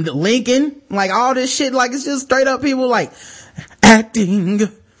 And Lincoln. Like, all this shit, like, it's just straight up people, like, acting.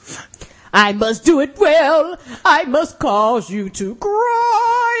 I must do it well. I must cause you to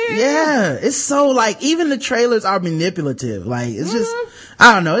cry. Yeah, it's so, like, even the trailers are manipulative. Like, it's just,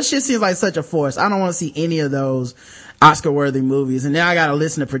 I don't know. It just seems like such a force. I don't want to see any of those Oscar-worthy movies. And now I gotta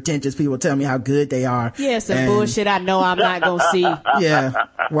listen to pretentious people tell me how good they are. Yeah, some bullshit I know I'm not gonna see. Yeah.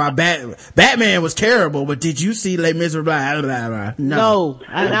 Why Batman was terrible, but did you see Les Miserables? No,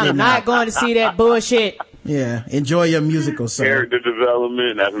 I'm not going to see that bullshit. Yeah, enjoy your musical song. Character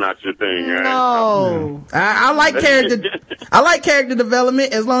development, that's not your thing, right? No. I like character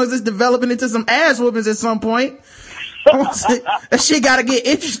development as long as it's developing into some ass whoopings at some point. That shit gotta get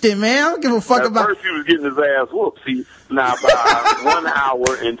interesting, man. I don't give a fuck about. First he was getting his ass whooped. See, now by 1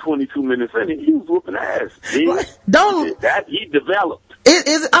 hour and 22 minutes in, he was whooping ass. He developed.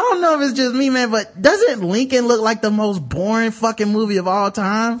 I don't know if it's just me, man, but doesn't Lincoln look like the most boring fucking movie of all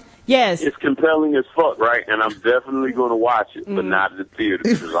time? Yes. It's compelling as fuck, right? And I'm definitely going to watch it, but not in the theater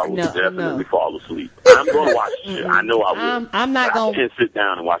because I will definitely fall asleep. I'm going to watch it. I know I will. I'm not going to. I can't sit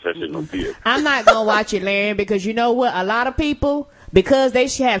down and watch that shit in the theater. I'm not going to watch it, Larry, because you know what? A lot of people, because they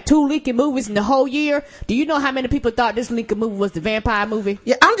should have 2 Lincoln movies in the whole year. Do you know how many people thought this Lincoln movie was the vampire movie?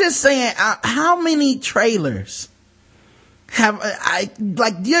 Yeah, I'm just saying, how many trailers have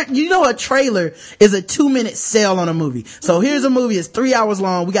you know, a trailer is a 2-minute sell on a movie. So here's a movie, it's 3 hours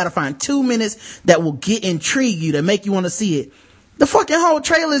long. We got to find 2 minutes that will intrigue you, to make you want to see it. The fucking whole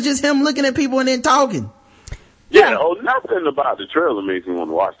trailer is just him looking at people and then talking. Yeah, nothing about the trailer makes me want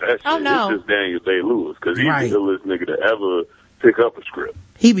to watch that shit. Oh, no. It's just Daniel Day-Lewis, because he's the illest nigga to ever pick up a script.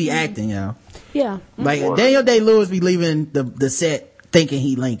 He be acting, yo. Yeah. Like, Daniel Day-Lewis be leaving the set thinking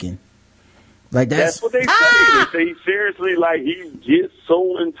he Lincoln. Like, that's what they say. They say seriously, like, he gets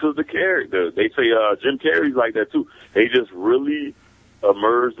so into the character. They say Jim Carrey's like that too. They just really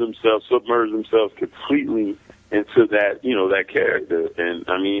submerge themselves completely into that, you know, that character. And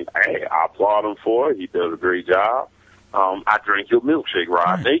I mean, hey, I applaud him for it. He does a great job. I drank your milkshake,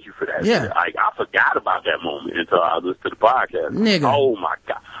 Rod. Thank you for that. Yeah. Shit. I forgot about that moment until I listened to the podcast. Nigga. Oh my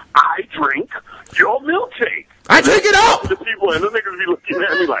God. I drink your milkshake. I drink it up! The people and the niggas be looking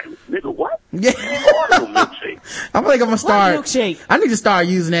at me like, nigga, what? Yeah. Milkshake. I'm gonna start. What milkshake? I need to start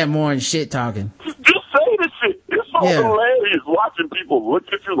using that more in shit talking. Just say the shit. It's so hilarious watching people look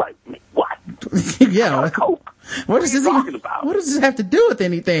at you like, what? Yeah. Coke. What is this talking about? What does this have to do with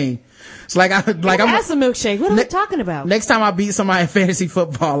anything? It's like I'm That's a milkshake. What are we talking about? Next time I beat somebody in fantasy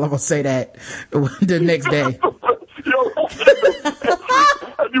football, I'm gonna say that the next day. Yo,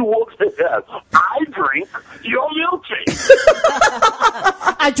 you walk in there, I drink your milkshake.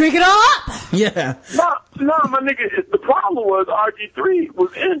 I drink it all up. Yeah. No, my nigga, the problem was RG3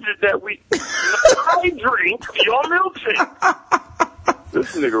 was injured that week. I drink your milkshake.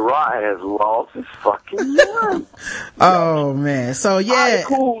 This nigga Rod has lost his fucking mind. Oh man. So yeah. Right,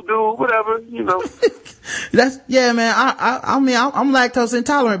 cool, dude. Whatever, you know. Man. I mean, I'm lactose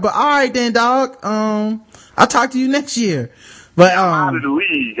intolerant, but all right then, dog. I'll talk to you next year. But I'm out of the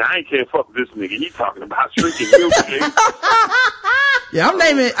league. I ain't fuck this nigga. He talking about drinking milkshake. Yeah,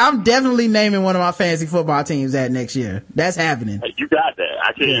 I'm definitely naming one of my fantasy football teams that next year. That's happening. Hey, you got that.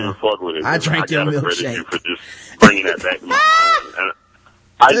 I can't even fuck with it. I drank your gotta credit milkshake. you for just bringing that back to my mind. And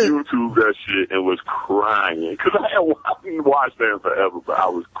I YouTubed that shit and was crying. Cause I hadn't watched that forever, but I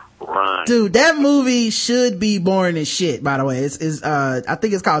was crying. Dude, that movie should be boring as shit, by the way. It's I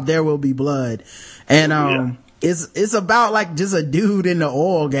think it's called There Will Be Blood. And, it's about like just a dude in the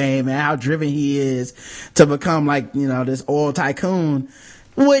oil game and how driven he is to become like, you know, this oil tycoon,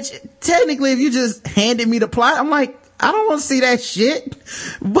 which technically if you just handed me the plot, I'm like, I don't want to see that shit.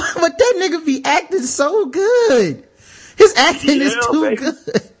 But that nigga be acting so good. His acting is too good.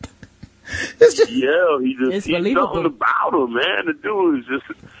 It's just, he's something about him, man. The dude is just,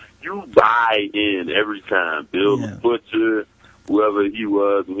 you buy in every time. Bill the Butcher, whoever he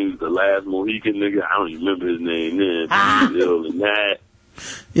was, and he was the last Mohican nigga. I don't even remember his name then. He was ill in that.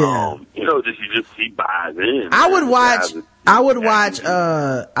 Yeah. You know, he buys in. I would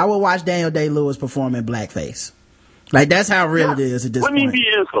watch Daniel Day-Lewis perform in blackface. Like, that's how real it is at this point. Wouldn't he be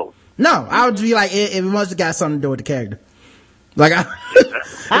insult? No, I would be like, it must have got something to do with the character. Like,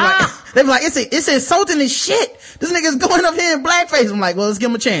 they'd be like, it's insulting as shit. This nigga's going up here in blackface. I'm like, well, let's give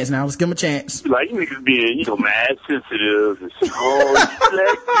him a chance now. Let's give him a chance. Like, you niggas being, you know, mad sensitive and so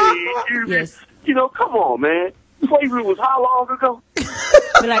Yes. You know, come on, man. Slavery was how long ago?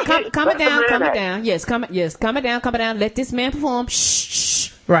 Be like, calm it down. Yes, calm it down. Let this man perform.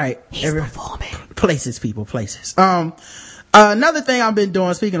 Shh. Right. He's performing. Places. Another thing I've been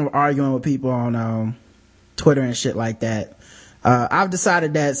doing, speaking of arguing with people on, Twitter and shit like that, I've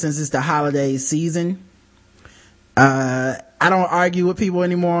decided that since it's the holiday season, I don't argue with people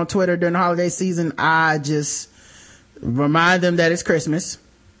anymore on Twitter during the holiday season. I just remind them that it's Christmas.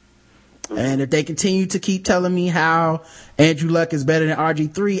 And if they continue to keep telling me how Andrew Luck is better than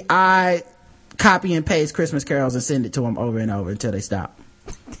RG3, I copy and paste Christmas carols and send it to them over and over until they stop.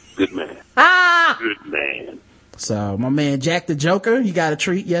 Good man. Good man. So my man Jack the Joker, he got a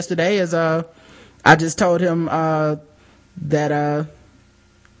treat yesterday as I just told him that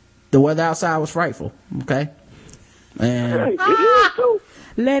the weather outside was frightful. Okay. And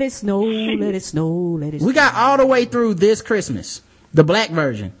let it snow. We got all the way through this Christmas, the black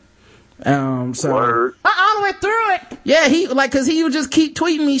version. So Word. All the way through it. Yeah, cause he would just keep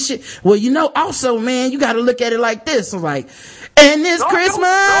tweeting me shit. Well, you know, also, man, you gotta look at it like this. I'm like, and this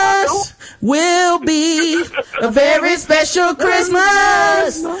Christmas will be a very special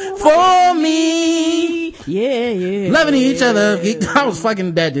Christmas for me. Yeah. Loving each other. I was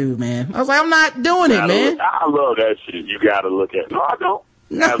fucking that dude, man. I was like, I'm not doing it, man. I love that shit. You gotta look at. No, I don't.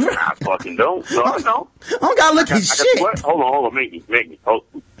 I fucking don't. No, I don't. I don't gotta look at shit. What? Hold on. Make me. Hold.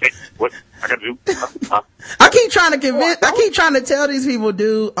 Hey, what? I gotta do. I keep trying to tell these people,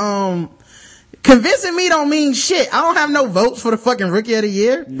 dude, convincing me don't mean shit. I don't have no votes for the fucking Rookie of the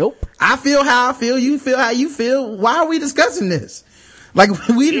Year. Nope. I feel how I feel. You feel how you feel. Why are we discussing this? Like,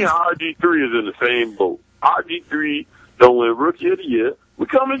 me and RG3 is in the same boat. RG3 don't win Rookie of the Year. We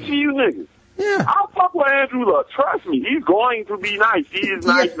coming to you niggas. Yeah. I'll fuck with Andrew Luck. Trust me. He's going to be nice. He is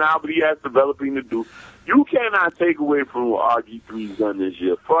nice now, but he has developing to do. You cannot take away from what RG3's done this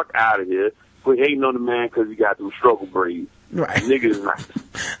year. Fuck out of here. Quit hating on the man because he got them struggle braids. Right. Nigga is nice.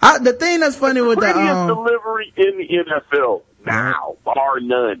 The thing that's funny with the prettiest delivery in the NFL now, bar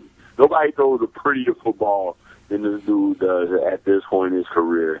none. Nobody throws a prettier football than this dude does at this point in his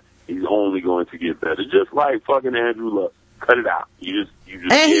career. He's only going to get better. Just like fucking Andrew Luck. Cut it out. You just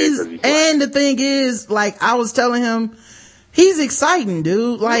and the thing is, like, I was telling him, he's exciting,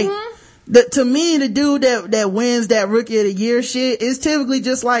 dude. Like, to me, the dude that wins that Rookie of the Year shit is typically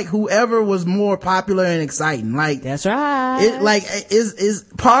just like whoever was more popular and exciting. Like, that's right. Is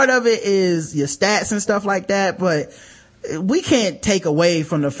part of it is your stats and stuff like that, but we can't take away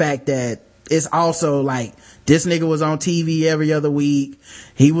from the fact that it's also like, this nigga was on TV every other week.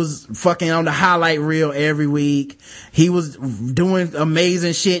 He was fucking on the highlight reel every week. He was doing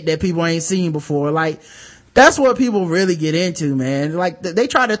amazing shit that people ain't seen before. Like, That's what people really get into, man. Like, they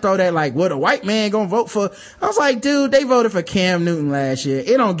try to throw that, like, what a white man gonna vote for. I was like, dude, they voted for Cam Newton last year.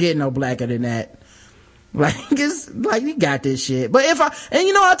 It don't get no blacker than that. Like, it's like, you got this shit. But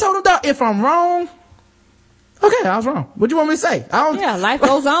I told him, dog, if I'm wrong, okay, I was wrong. What do you want me to say? Life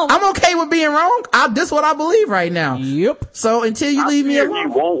goes on. I'm okay with being wrong. This is what I believe right now. Yep. So until you leave me alone.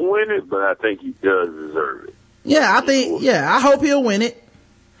 He won't win it, but I think he does deserve it. Yeah, I hope he'll win it.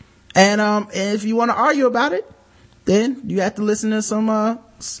 And if you want to argue about it, then you have to listen to some of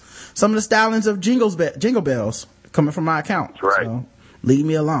the stylings of jingle bells coming from my account. That's right. So leave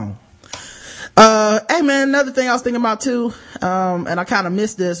me alone. Hey man, another thing I was thinking about too, and I kind of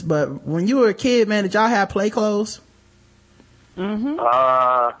missed this, but when you were a kid, man, did y'all have play clothes? Mm-hmm.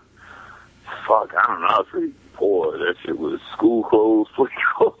 Fuck, I don't know. I was pretty poor. That shit was school clothes, play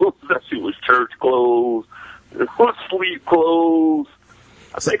clothes. That shit was church clothes. It was sleep clothes.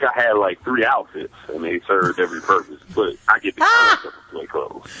 I think I had like 3 outfits, and they served every purpose. But I get the concept of play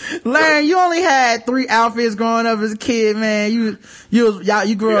clothes. Larry, you only had 3 outfits growing up as a kid, man. You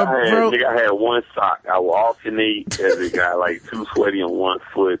grew up broke. I had 1 sock. I would alternate as it got like too sweaty on one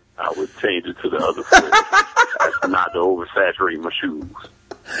foot. I would change it to the other foot. That's not to oversaturate my shoes.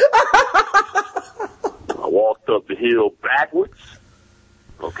 I walked up the hill backwards.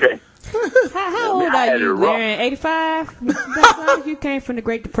 Okay. How old are you, Larry? 85? You came from the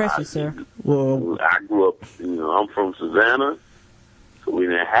Great Depression, sir. Well, I grew up, I'm from Savannah, so we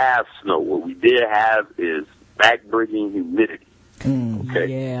didn't have snow. What we did have is backbreaking humidity. Okay?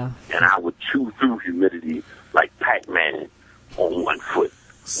 Yeah. And I would chew through humidity like Pac-Man on 1 foot.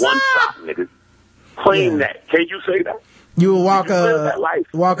 1 sock, nigga. Claim that. Can you say that? You would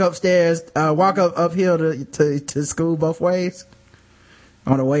walk upstairs, walk uphill to school both ways?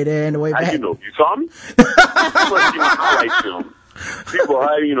 On the way there and the way back. How you know? You saw me? Highlight film. People,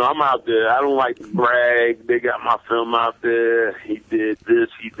 I'm out there. I don't like to brag. They got my film out there. He did this.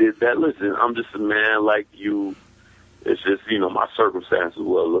 He did that. Listen, I'm just a man like you. It's just, my circumstances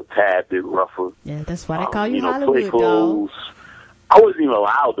were a little tad bit rougher. Yeah, that's why they call you play Hollywood, clothes. dog. I wasn't even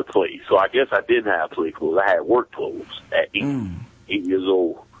allowed to play, so I guess I didn't have play clothes. I had work clothes at 8 years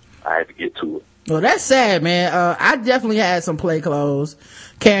old. I had to get to it. Well, that's sad, man. I definitely had some play clothes.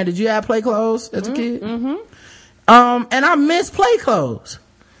 Karen, did you have play clothes as a kid? Mm-hmm. And I miss play clothes.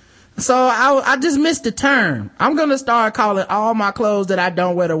 So I just missed the term. I'm gonna start calling all my clothes that I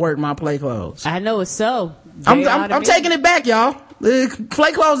don't wear to work my play clothes. I know it's so. I'm taking it back, y'all.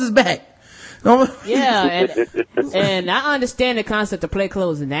 Play clothes is back. Yeah, and I understand the concept of play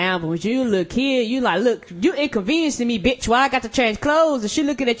clothes now, but when you look kid, you like, look, you inconveniencing me, bitch. Why I got to change clothes? And she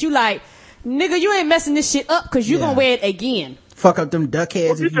looking at you like, nigga, you ain't messing this shit up because you gonna wear it again. Fuck up them duck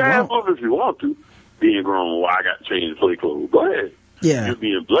heads if you want. If you want to. Being grown, why I got to change play clothes? Go ahead. Yeah. You're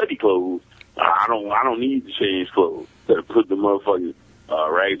being bloody clothes. I don't need to change clothes. Better put the motherfucking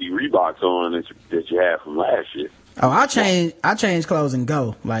raggedy Reeboks on that you had from last year. Oh, I change clothes and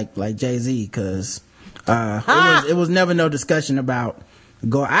go like Jay-Z, cause it was never no discussion about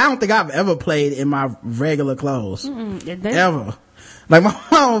go. I don't think I've ever played in my regular clothes. Ever. Like my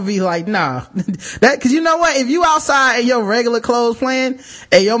mom would be like, nah, cause you know what? If you outside in your regular clothes playing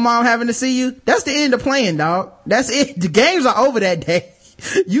and your mom having to see you, that's the end of playing, dog. That's it. The games are over that day.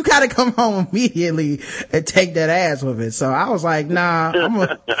 You gotta come home immediately and take that ass with it. So I was like, nah, I'm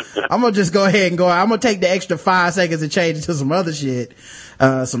gonna just go ahead and go. I'm gonna take the extra 5 seconds and change it to some other shit.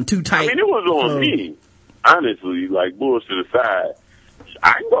 Some too tight. I mean, it was on me. Honestly, like bullshit aside.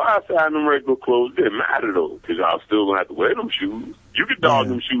 I can go outside in them regular clothes. It didn't matter though, cause I was still gonna have to wear them shoes. You can dog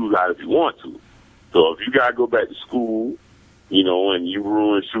them shoes out if you want to. So if you gotta go back to school, and you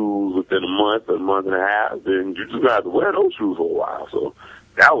ruin shoes within a month and a half, then you just gonna have to wear those shoes for a while. So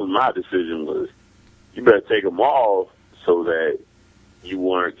that was my decision, was you better take them off so that you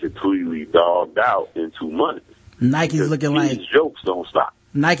weren't completely dogged out in 2 months. Nike's looking like jokes don't stop.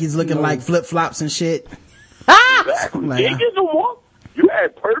 Nike's looking like flip flops and shit. Exactly. You can't get no more. You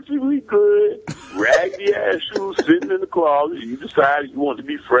had perfectly good, raggedy ass shoes sitting in the closet. You decided you wanted to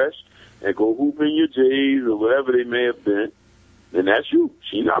be fresh and go hoop in your J's or whatever they may have been. Then that's you.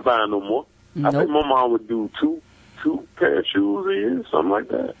 She not buying no more. Nope. I think my mom would do two pair of shoes a year, something like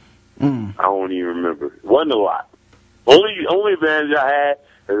that. I don't even remember. It wasn't a lot. Only advantage I had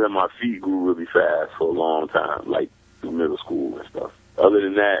is that my feet grew really fast for a long time, like through middle school and stuff. Other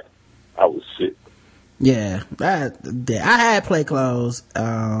than that, I was sick. Yeah, I had play clothes,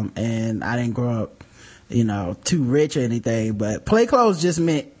 and I didn't grow up, too rich or anything, but play clothes just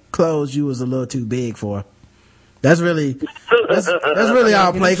meant clothes you was a little too big for. That's really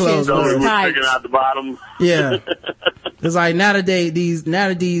all play clothes was. Sticking out the bottom. Yeah. It's like nowadays these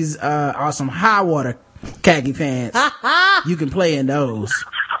are some high water khaki pants. You can play in those.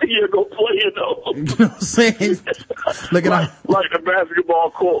 Yeah, go play in those. You know what I'm saying? Looking all Like the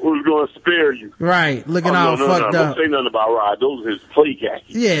basketball court was going to spare you. right, looking all fucked Don't up. say nothing about Rod. Those are his play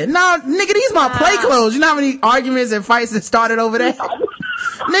khakis. Yeah, no, nigga, these my play clothes. You know how many arguments and fights that started over that?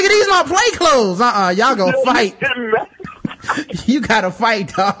 Nigga, these my play clothes. Y'all gonna fight. You gotta fight,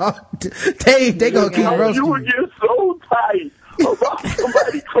 dog. They gonna keep roasting. You would get so tight about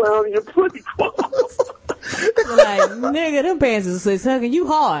somebody clowning your play clothes. Like, nigga, them pants is hugging you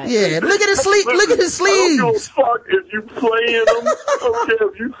hard. Yeah, look at his sleeve. Look at his I don't give a sleeves. fuck if you play in them. I don't care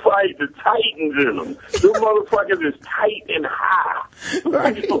if you fight the Titans in them. Them motherfuckers is tight and high.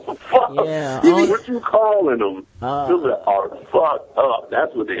 Right. Fuck. Yeah. What you calling them? Them are fucked up.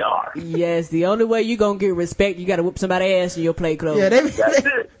 That's what they are. Yes, the only way you gonna get respect, you gotta whoop somebody's ass in your play clothes. Yeah, That's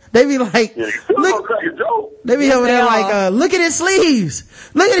it. they be like, Yeah, look, crack a joke. they be Yes, over they there are. like, look at his sleeves.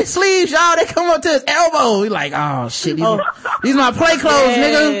 Look at his sleeves, y'all. They come up to his elbow. He like, oh shit, these my play clothes,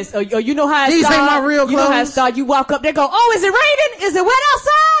 nigga. Yes. Or you know how it These ain't start? my real You know how it clothes. start? You walk up, they go, oh, is it raining? Is it wet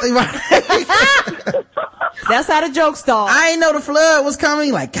outside? That's how the joke starts. I ain't know the flood was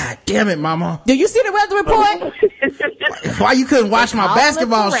coming. Like, god damn it, mama. Do you see the weather report? Why you couldn't wash my All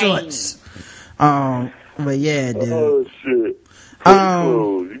basketball the rain. shorts? But yeah, dude. Oh shit.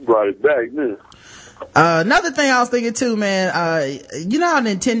 You brought it back, man. Another thing I was thinking too, man, you know how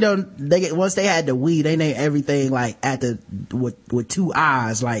Nintendo, once they had the Wii, they named everything like with two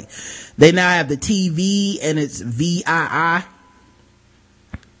eyes. Like, they now have the TV and it's VII.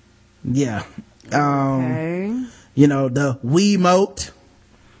 Yeah. Okay. You know, the Wiimote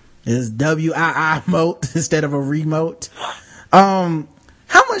is WII mote instead of a remote.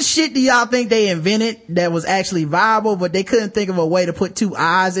 How much shit do y'all think they invented that was actually viable, but they couldn't think of a way to put two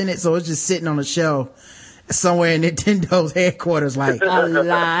eyes in it, so it's just sitting on the shelf somewhere in Nintendo's headquarters? Like, A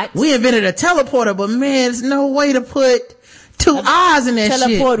lot. we invented a teleporter, but man, there's no way to put two eyes in that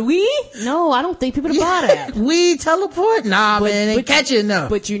Teleport No, I don't think people buy that. shit. We teleport? Nah, man, ain't catchy enough.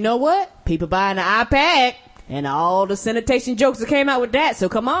 But you know what? People buying the iPad and all the sanitation jokes that came out with that, so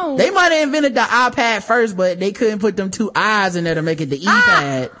come on. They might have invented the iPad first, but they couldn't put them two eyes in there to make it the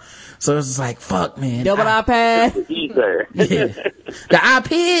iPad. So it's just like, fuck, man. Double iPad. He's there. Yeah. The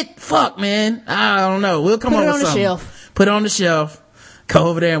iPad? Fuck, man. I don't know. We'll come Put up it with on the something. shelf. Put it on the shelf. Go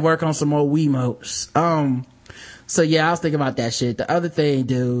over there and work on some more Wiimotes. So yeah, I was thinking about that shit. The other thing,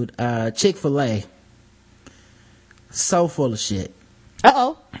 dude, Chick-fil-A. So full of shit.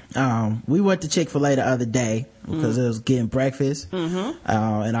 Uh-oh. We went to Chick-fil-A the other day because it was getting breakfast. And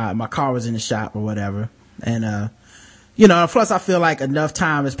my car was in the shop or whatever. And, you know, plus I feel like enough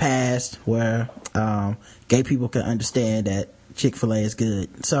time has passed where, gay people can understand that Chick-fil-A is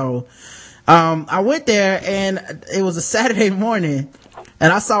good. So, I went there and it was a Saturday morning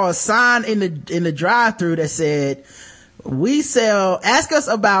and I saw a sign in the drive-thru that said, ask us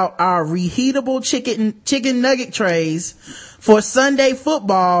about our reheatable chicken nugget trays for Sunday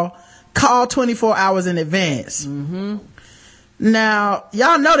football. Call 24 hours in advance. Now,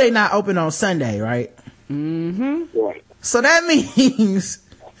 y'all know they not open on Sunday, right? Right. So that means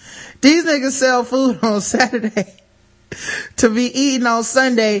these niggas sell food on Saturday to be eaten on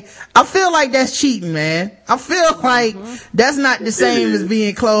Sunday. I feel like that's cheating, man. I feel like that's not the same as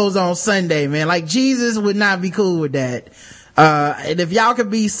being closed on Sunday, man. Like, Jesus would not be cool with that. And if y'all could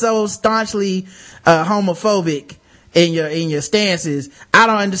be so staunchly homophobic in your stances, I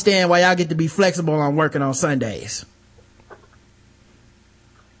don't understand why y'all get to be flexible on working on Sundays.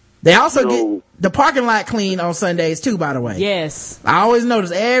 They also get the parking lot clean on Sundays too, by the way. Yes. I always notice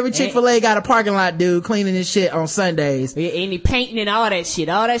every Chick-fil-A got a parking lot dude cleaning his shit on Sundays. Any painting and all that shit.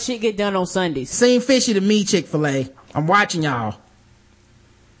 All that shit get done on Sundays. Seem fishy to me, Chick-fil-A. I'm watching y'all.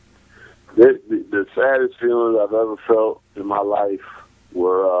 The saddest feelings I've ever felt in my life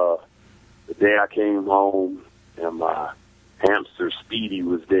were the day I came home and my hamster Speedy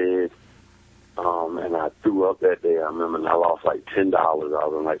was dead. And I threw up that day. I remember and I lost like $10. I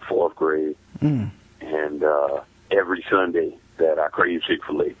was in like 4th grade. And every Sunday that I crave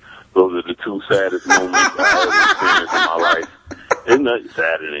Chick-fil-A. Those are the two saddest moments I ever experienced in my life. It's not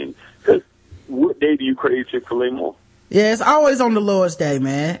sad. Because what day do you crave Chick-fil-A more? Yeah, it's always on the Lord's Day,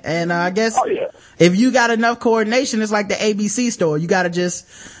 man. And I guess if you got enough coordination, it's like the ABC store. You got to just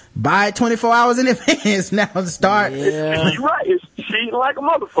buy it 24 hours in advance now to start. Yeah. You're right. It's cheating like a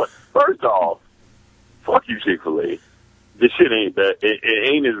motherfucker. First off, fuck you, Chick-fil-A. This shit ain't that. It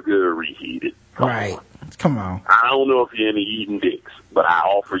ain't as good reheated. Right. Come on. I don't know if you're into eating dicks, but I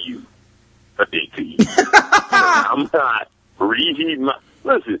offer you a dick to eat. I'm not reheating my...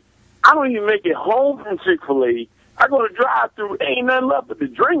 Listen, I don't even make it home from Chick-fil-A I go to drive through, ain't nothing left but the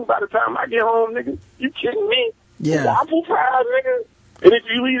drink by the time I get home, nigga. You kidding me? Yeah. Waffle fries, nigga. And if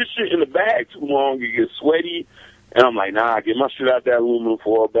you leave the shit in the bag too long, it gets sweaty. And I'm like, nah, get my shit out that aluminum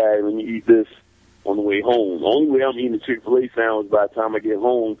foil bag. Let me eat this on the way home. The only way I'm eating a Chick-fil-A sandwich by the time I get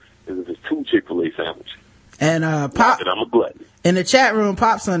home is if it's 2 Chick-fil-A sandwiches. And Pop, I'm a glutton. in the chat room,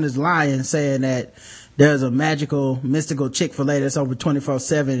 Popson is lying, saying that there's a mystical Chick-fil-A that's over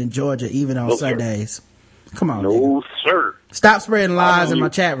 24/7 in Georgia, even on Sundays. Come on, no, nigga. sir. Stop spreading lies in my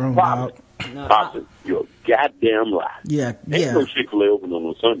chat room, dog. Popson, you're a goddamn lie. Yeah, Ain't no Chick-fil-A open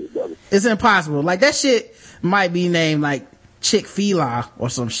on Sunday, brother. It's impossible. Like, that shit might be named, like, Chick-fil-A or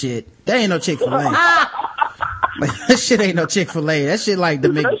some shit. That ain't no Chick-fil-A. Like, that shit ain't no Chick-fil-A. That shit like the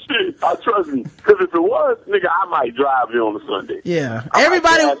That shit, trust me, because if it was, nigga, I might drive here on a Sunday. Yeah.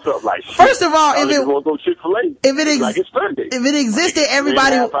 Everybody, like, first of all, if it go Chick-fil-A, like it's Sunday. If it existed,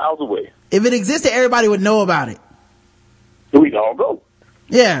 everybody, 3.5 hours away. If it existed, everybody would know about it. We'd all go.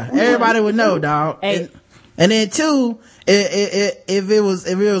 Yeah, everybody would know, dog. Hey. And then 2, if it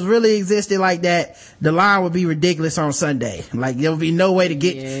was really existed like that, the line would be ridiculous on Sunday. Like, there would be no way to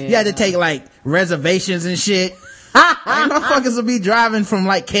get, you had to take like reservations and shit. Like, motherfuckers would be driving from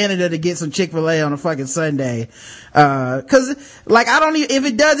like Canada to get some Chick-fil-A on a fucking Sunday. Cause like, if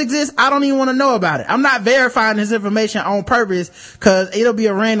it does exist, I don't even want to know about it. I'm not verifying this information on purpose, cause it'll be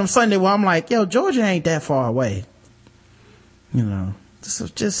a random Sunday where I'm like, yo, Georgia ain't that far away. You know. So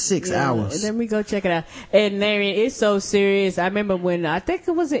just 6 hours. And then we go check it out. And Larry, it's so serious. I remember when, I think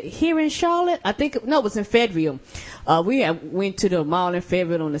it was here in Charlotte. It was in Fayetteville. We went to the mall in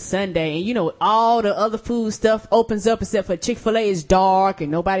Fayetteville on a Sunday, and you know, all the other food stuff opens up except for Chick-fil-A is dark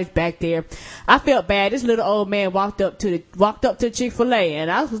and nobody's back there. I felt bad. This little old man walked up to Chick-fil-A,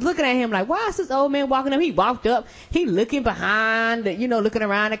 and I was looking at him like, why is this old man walking up? He walked up, he looking behind, looking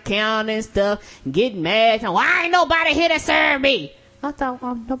around the counter and stuff, getting mad. Why ain't nobody here to serve me? I thought,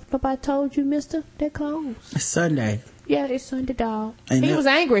 nobody told you, mister, they're closed. It's Sunday. Yeah, it's Sunday, dog. And he was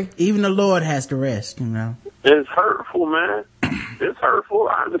angry. Even the Lord has to rest, you know. It's hurtful, man. It's hurtful.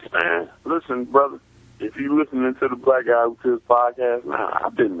 I understand. Listen, brother, if you listening to the Black Guy Who Tips podcast,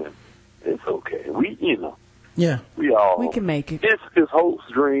 I've been there. It's okay. Yeah. We can make it. It's hopes,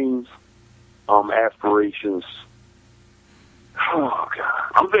 dreams, aspirations. Oh,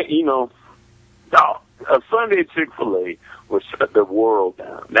 God. I'm thinking, a Sunday Chick-fil-A will shut the world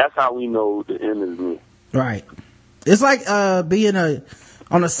down. That's how we know the end is near. Right. It's like being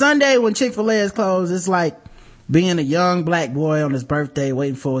on a Sunday when Chick-fil-A is closed, it's like being a young black boy on his birthday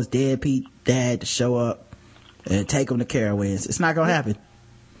waiting for his deadbeat dad to show up and take him to Carowinds. It's not gonna happen.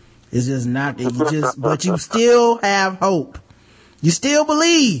 It's just not, but you still have hope. You still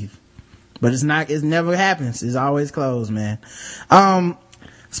believe. But it never happens. It's always closed, man.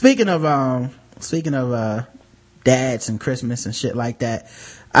 Speaking of dads and Christmas and shit like that,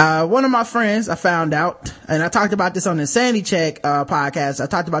 one of my friends, I found out, and I talked about this on the Sandy Check podcast, I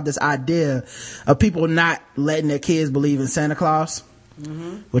talked about this idea of people not letting their kids believe in Santa Claus,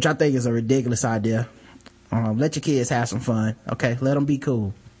 which I think is a ridiculous idea. Let your kids have some fun, okay? Let them be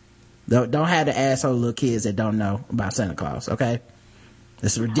cool. Don't have the asshole little kids that don't know about Santa Claus, okay?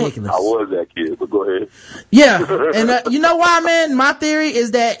 It's ridiculous. I was that kid, but go ahead. Yeah, and you know why, man? My theory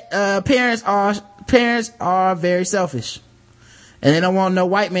is that parents are very selfish, and they don't want no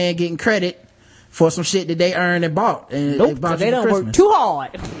white man getting credit for some shit that they earned and bought. And nope, they don't work too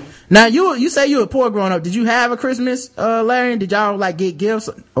hard. Now you say you were poor growing up. Did you have a Christmas, Larry? Did y'all like get gifts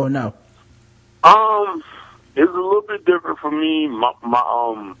or no? It's a little bit different for me.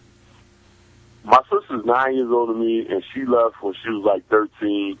 My sister's 9 years older than me, and she left when she was like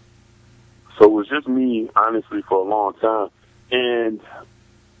 13. So it was just me, honestly, for a long time. And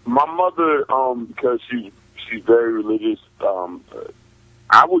my mother, because she's very religious,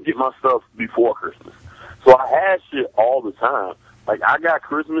 I would get my stuff before Christmas. So I had shit all the time. Like, I got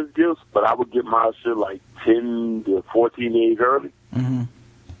Christmas gifts, but I would get my shit like 10 to 14 days early. Mm-hmm.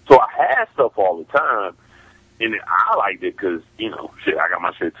 So I had stuff all the time. And I liked it because, I got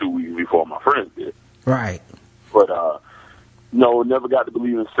my shit 2 weeks before my friends did. Right. But, no, never got to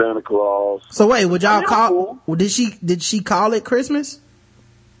believe in Santa Claus. So wait, would y'all call, did she call it Christmas?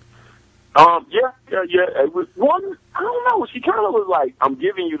 Yeah. It was one, I don't know, she kind of was like, I'm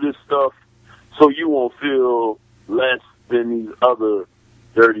giving you this stuff so you won't feel less than these other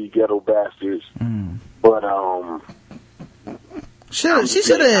dirty ghetto bastards. Mm. But, she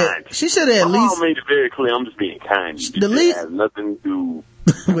should have at least. My mom made it very clear. I'm just being kind. It has nothing to do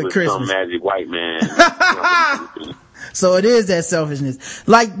with Christmas. Some magic white man. So it is that selfishness.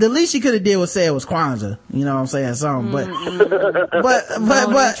 Like, the least you could have did was say it was Kwanzaa. You know what I'm saying? Something, but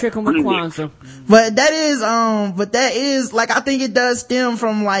trick 'em with Kwanzaa. But that is, like, I think it does stem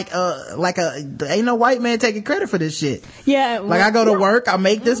from, ain't no white man taking credit for this shit. Yeah. Like, I go to work, I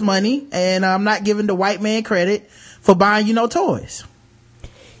make this money, and I'm not giving the white man credit for buying you no toys.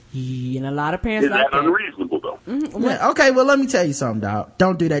 And a lot of parents Is like that unreasonable, though? Yeah, okay, well, let me tell you something, dog.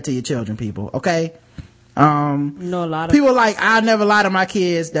 Don't do that to your children, people, okay? No, a lot of people like, I never lie to my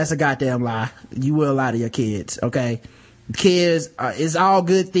kids. That's a goddamn lie. You will lie to your kids, okay? Kids, it's all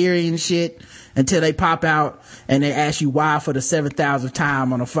good theory and shit until they pop out and they ask you why for the 7,000th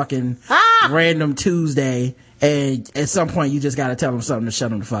time on a fucking random Tuesday, and at some point you just gotta tell them something to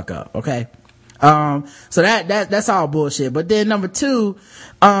shut them the fuck up, okay? So that's all bullshit. But then number two,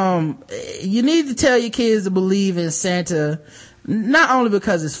 you need to tell your kids to believe in Santa, not only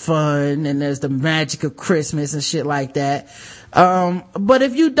because it's fun and there's the magic of Christmas and shit like that, but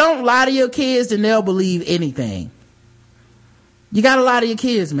if you don't lie to your kids, then they'll believe anything. You gotta lie to your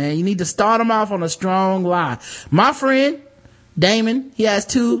kids, man. You need to start them off on a strong lie. My friend, Damon, he has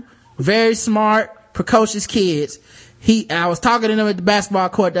two very smart, precocious kids. I was talking to them at the basketball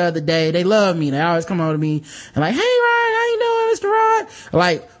court the other day. They love me. They always come over to me and like, hey Ryan, how you doing, Mr. Rod?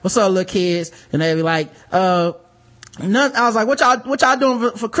 Like, what's up, little kids? And they be like, I was like, what y'all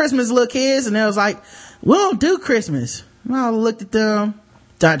doing for Christmas, little kids? And they was like, we don't do Christmas. And I looked at them.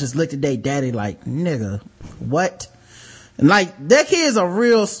 I just looked at their daddy like, nigga, what? And like, their kids are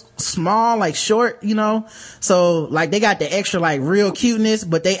real small, like short, you know? So like, they got the extra like real cuteness,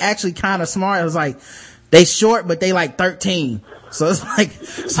 but they actually kind of smart. It was like, they short, but they like 13. So it's like,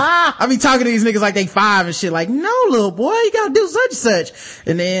 I be talking to these niggas like they 5 and shit, like, no, little boy, you gotta do such and such.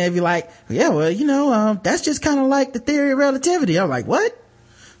 And then they be like, yeah, well, you know, that's just kind of like the theory of relativity. I'm like, what?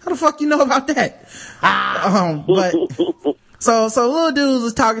 How the fuck you know about that? But, so little dudes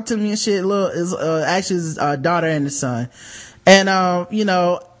was talking to me and shit. Actually his daughter and his son. And, you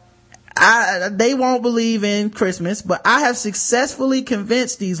know, they won't believe in Christmas, but I have successfully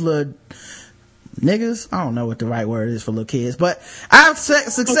convinced these little niggas, I don't know what the right word is for little kids, but I've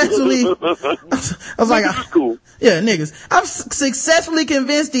successfully I was like, cool. Yeah, niggas. I've successfully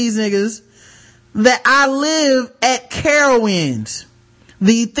convinced these niggas that I live at Carowinds,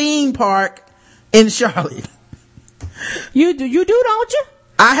 the theme park in Charlotte. You do, don't you?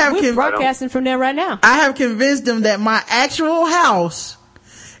 I have We're broadcasting from there right now. I have convinced them that my actual house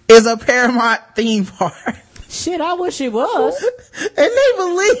is a Paramount theme park. Shit, I wish it was. And they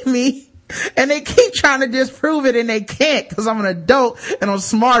believe me. And they keep trying to disprove it and they can't because I'm an adult and I'm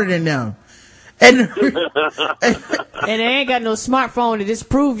smarter than them. And they ain't got no smartphone to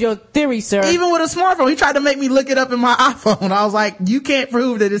disprove your theory, sir. Even with a smartphone, he tried to make me look it up in my iPhone. I was like, you can't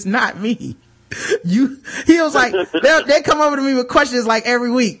prove that it's not me. He was like, they come over to me with questions like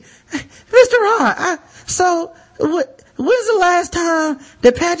every week. Mr. Rod, when's the last time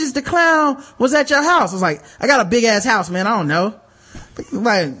that Patches the Clown was at your house? I was like, I got a big ass house, man. I don't know.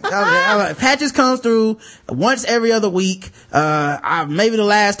 Like, Patches comes through once every other week. Maybe the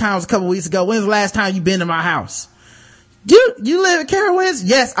last time was a couple weeks ago. When's the last time you been to my house? You live at Carowinds?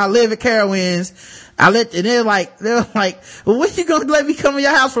 Yes, I live at Carowinds. And they're like, well, when you gonna let me come to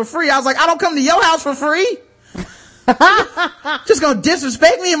your house for free? I was like, I don't come to your house for free. Just gonna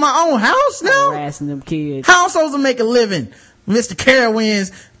disrespect me in my own house now? Harassing them kids. How am I supposed to make a living? Mr.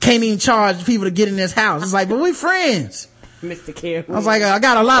 Carowinds can't even charge people to get in this house. It's like, but we friends. Mr. Carowinds. I was like, I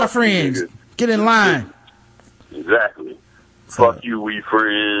got a lot of friends. Get in line. Exactly. Fuck you, we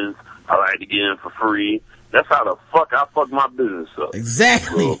friends. I like to get in for free. That's how the fuck I fuck my business up.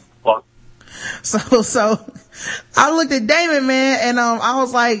 Exactly. Fuck. So I looked at Damon, man, and I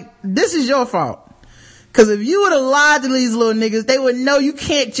was like, this is your fault. Cause if you would have lied to these little niggas, they would know you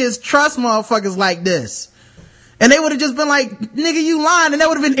can't just trust motherfuckers like this. And they would have just been like, nigga, you lying, and that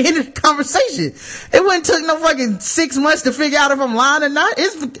would have been the end of the conversation. It wouldn't took no fucking 6 months to figure out if I'm lying or not.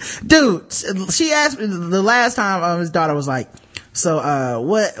 Dude, she asked me the last time, his daughter was like, so,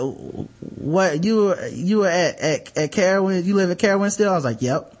 what, you were at Carowinds, you live at Carowinds still? I was like,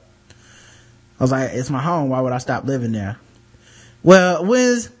 yep. I was like, it's my home, why would I stop living there? Well,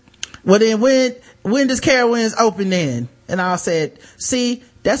 when does Carowinds open then? And I said, see,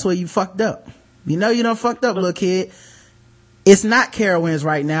 that's where you fucked up. You know you done fucked up, little kid. It's not Carowinds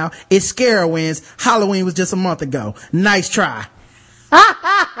right now. It's Scarowinds. Halloween was just a month ago. Nice try.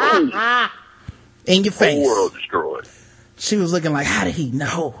 In your face. Whole world destroyed. She was looking like, how did he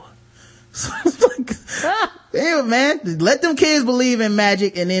know? So Yeah, man, let them kids believe in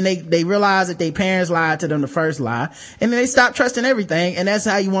magic, and then they realize that their parents lied to them the first lie, and then they stop trusting everything, and that's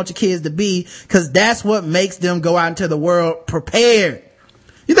how you want your kids to be, cause that's what makes them go out into the world prepared.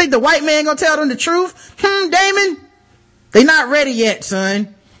 You think the white man gonna tell them the truth? Damon? They not ready yet,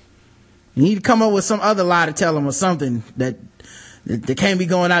 son. You need to come up with some other lie to tell them, or something that they can't be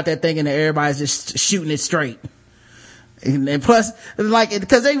going out there thinking that everybody's just shooting it straight. And plus, like,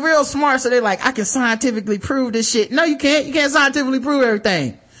 because they real smart, so they like, I can scientifically prove this shit. No, you can't. You can't scientifically prove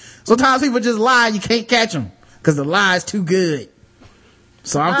everything. Sometimes people just lie, you can't catch them, because the lie is too good.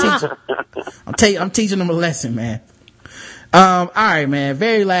 So I'm teaching them a lesson, man. Alright, man.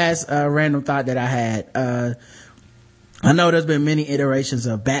 Very last, random thought that I had. I know there's been many iterations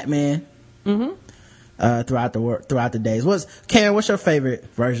of Batman. Throughout the days. Karen, what's your favorite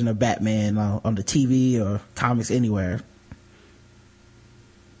version of Batman on the TV or comics anywhere?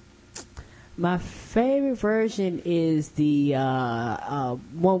 My favorite version is the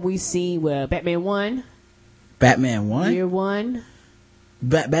one we seen where Batman 1. Batman 1? Year 1.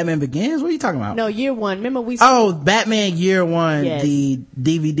 Batman Begins? What are you talking about? No, Year 1. Remember we Oh, Batman Year 1, yes. The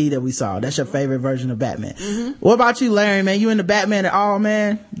DVD that we saw. That's your favorite version of Batman. What about you, Larry, man? You into Batman at all,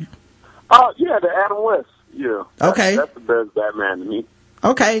 man? Oh, yeah, the Adam West. Yeah. Okay. That's the best Batman to me.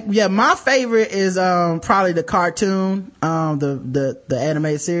 Okay. Yeah, my favorite is probably the cartoon, the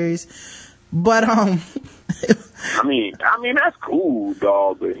animated series. But I mean that's cool,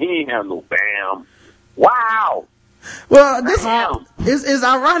 dog, but he ain't have no Bam. Wow. Well, this it's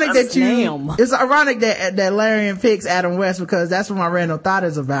ironic that Damn. it's ironic that Larry picks Adam West, because that's what my random thought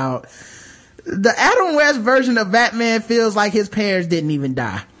is about. The Adam West version of Batman feels like his parents didn't even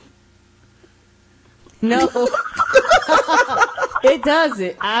die. No. It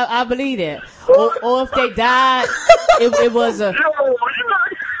doesn't. I believe that. Or if they died, it was a,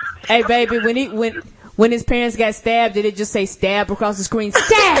 hey baby, when his parents got stabbed, did it just say stab across the screen?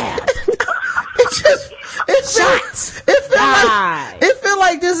 Stab! It feel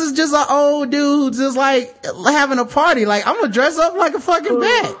like this is just an old dude just like having a party. Like, I'm gonna dress up like a fucking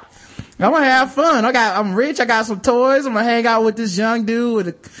bat. I'm gonna have fun. I'm rich. I got some toys. I'm gonna hang out with this young dude with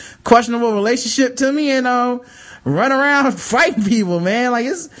a questionable relationship to me and, run around fighting people, man. Like,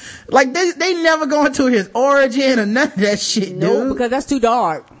 it's like they never go into his origin or none of that shit, dude. No, because that's too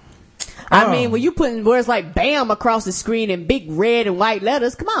dark. I mean, when you putting words like BAM across the screen in big red and white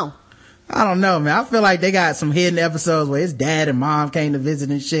letters, come on. I don't know, man. I feel like they got some hidden episodes where his dad and mom came to visit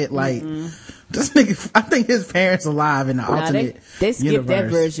and shit. Like, this nigga, I think his parents alive in the alternate they skipped universe. that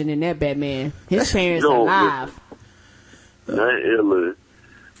version in that Batman. His parents alive. Nothing iller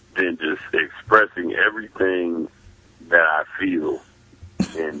than just expressing everything that I feel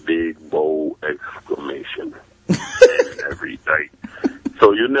in big, bold exclamation every day.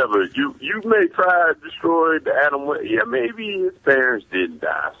 So you may try to destroy the Adam West. Yeah, maybe his parents didn't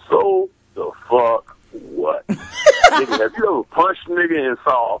die. So the fuck what? Nigga, have you ever punched a nigga and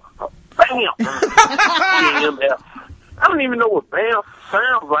saw BAM? BMF. I don't even know what BAM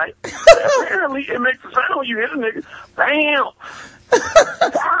sounds like. Apparently it makes a sound when you hit a nigga. BAM!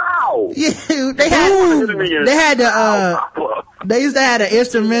 Wow! Yeah, they used to have an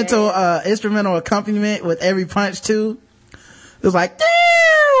instrumental accompaniment with every punch too. It was like, damn!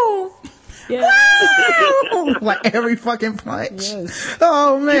 Yeah. Like every fucking punch. Yes.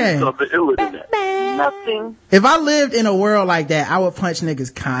 Oh man. Something iller than that. Nothing. If I lived in a world like that, I would punch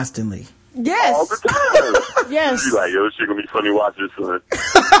niggas constantly. Yes. All the time. Yes. You like, yo, this shit gonna be funny. Watch this, son.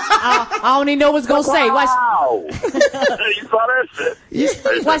 I don't even know what's gonna say. Watch. Wow. You saw that shit? Yeah.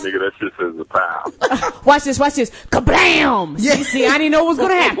 Hey, that nigga, that shit says a pow. Watch this. Kablam! Yeah. See, I didn't know what was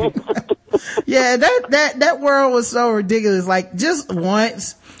gonna happen. Yeah, that world was so ridiculous. Like, just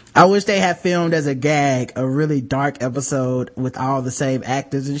once, I wish they had filmed as a gag a really dark episode with all the same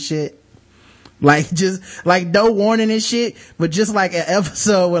actors and shit. Like, just, like, no warning and shit, but just like an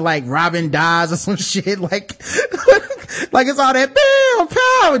episode where like Robin dies or some shit, like it's all that bam,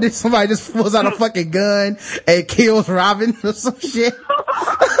 pow, and then somebody just pulls out a fucking gun and kills Robin or some shit.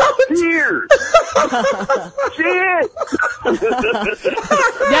 Cheers! Shit!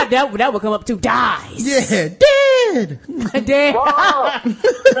 that would come up to dies. Yeah, dead! Dead.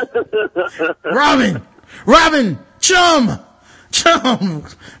 Robin! Chum!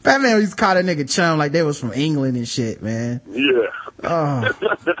 Batman used to call that nigga Chum like they was from England and shit, man. Yeah. Oh,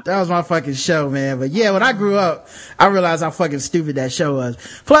 that was my fucking show, man. But yeah, when I grew up, I realized how fucking stupid that show was.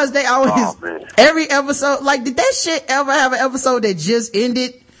 Plus, they always, every episode, like, did that shit ever have an episode that just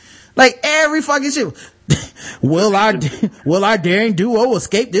ended? Like, every fucking shit. Will our daring duo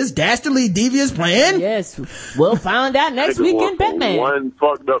escape this dastardly devious plan? Yes. We'll find out next week in Batman. One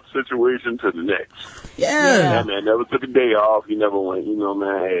fucked up situation to the next. Yeah. That man never took a day off. He never went,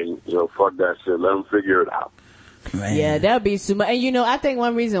 man, hey, fuck that shit. Let him figure it out. Man. Yeah, that'd be too much. And I think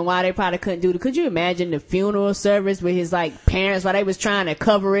one reason why they probably couldn't do it, could you imagine the funeral service with his parents while they was trying to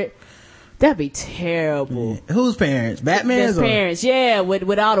cover it? That'd be terrible. Yeah. Whose parents? Batman's? His parents, yeah,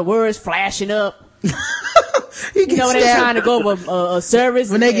 with all the words flashing up. When they're trying to go over a service.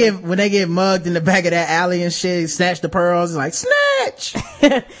 When they get mugged in the back of that alley and shit, snatch the pearls, it's like, snatch!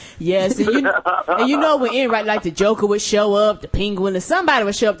 Yes, and when the Joker would show up, the Penguin, or somebody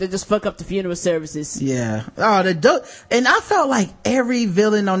would show up to just fuck up the funeral services. Yeah. Oh, and I felt like every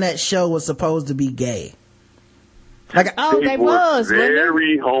villain on that show was supposed to be gay. They was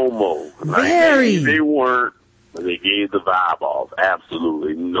very homo. Very. They weren't. They gave the vibe off.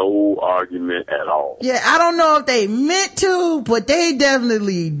 Absolutely no argument at all. Yeah, I don't know if they meant to, but they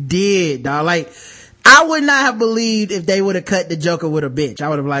definitely did, dog. I would not have believed if they would have cut the Joker with a bitch. I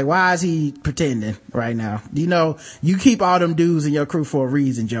would have been like, why is he pretending right now? You keep all them dudes in your crew for a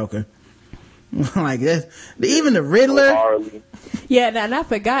reason, Joker. Like that. Even the Riddler. Yeah, and I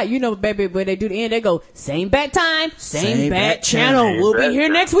forgot, baby, when they do the end, they go, same bat time, same bat channel. We'll be here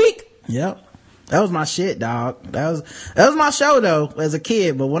next week. Yep. That was my shit, dog. That was my show though, as a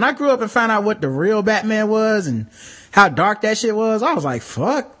kid. But when I grew up and found out what the real Batman was and how dark that shit was, I was like,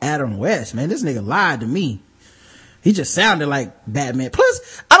 fuck Adam West, man. This nigga lied to me. He just sounded like Batman.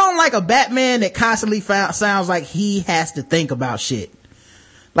 Plus, I don't like a Batman that constantly sounds like he has to think about shit.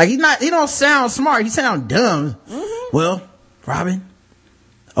 He don't sound smart. He sound dumb. Mm-hmm. Well, Robin,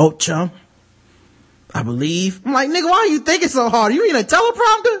 old chum, I believe. I'm like, nigga, why are you thinking so hard? You in a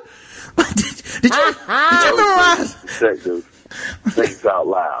teleprompter? Did you memorize? Detective thinks out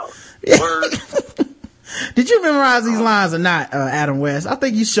loud. Did you memorize these lines or not, Adam West? I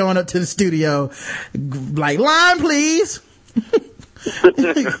think you showing up to the studio like, line please.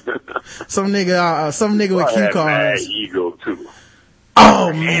 some nigga with cue cards. Mad ego too.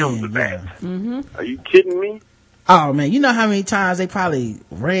 Oh man, Mm-hmm. Are you kidding me? Oh man, you know how many times they probably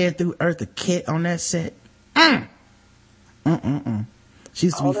ran through Eartha Kitt on that set? She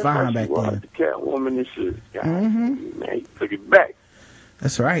used to be fine back then. The Catwoman and shit. God, Mm-hmm. man, he took it back.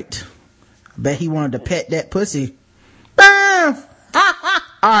 That's right. I bet he wanted to pet that pussy. All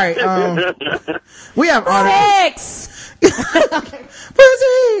right, we have articles.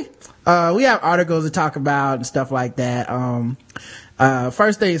 Pussy. We have articles to talk about and stuff like that.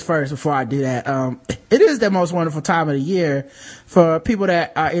 First things first, before I do that, it is the most wonderful time of the year for people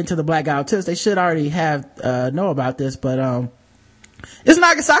that are into the Blackout Tips. They should already have know about this, but it's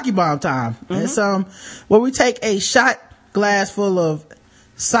Nagasaki bomb time. Mm-hmm. It's where we take a shot glass full of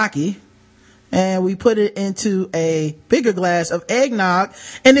sake and we put it into a bigger glass of eggnog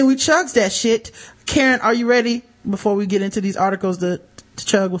and then we chugs that shit. Karen, are you ready before we get into these articles to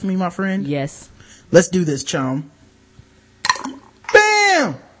chug with me, my friend? Yes. Let's do this, chum.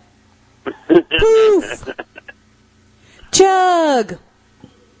 Bam! Poof! Chug!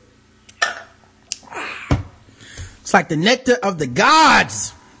 It's like the nectar of the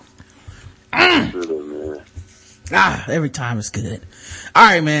gods. Every time it's good. All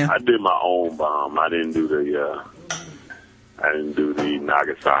right, man. I did my own bomb. I didn't do the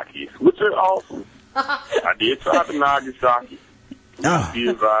Nagasaki, which are awesome. I did try the Nagasaki. Be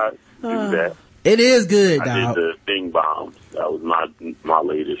advised, do that. It is good, dog. I did the Bing Bomb. That was my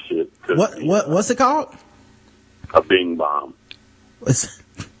latest shit. What's it called? A Bing Bomb.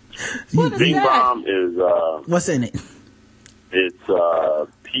 Bing Bomb is what's in it? It's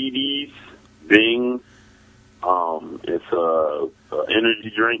PD's Bing. It's a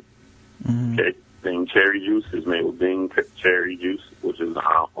energy drink. Mm-hmm. Okay, Bing cherry juice is made with Bing cherry juice, which is an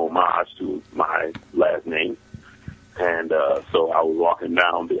homage to my last name. And so I was walking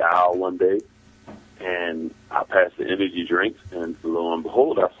down the aisle one day, and I passed the energy drinks, and lo and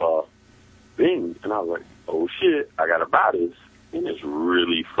behold, I saw Bing, and I was like, oh shit, I gotta buy this. And it's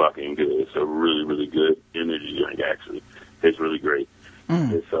really fucking good. It's a really, really good energy drink, actually. It's really great.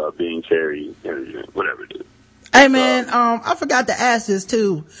 It's Bing cherry energy drink, whatever it is. Hey man, I forgot to ask this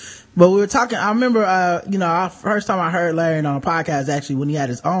too, but we were talking, I remember, first time I heard Larry on a podcast, actually, when he had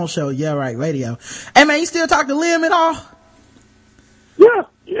his own show, Yeah Right Radio. Hey man, you still talk to Liam at all? Yeah,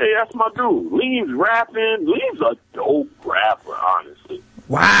 that's my dude. Liam's rapping. Liam's a dope rapper, honestly.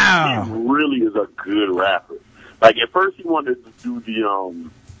 Wow. He really is a good rapper. Like, at first he wanted to do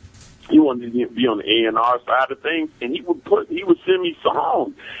he wanted to be on the A&R side of things, and he would send me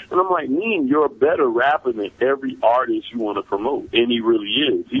songs. And I'm like, you're a better rapper than every artist you want to promote. And he really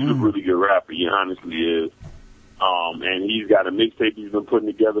is. He's a really good rapper. He honestly is. And he's got a mixtape he's been putting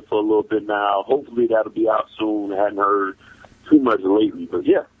together for a little bit now. Hopefully that'll be out soon. I hadn't heard too much lately. But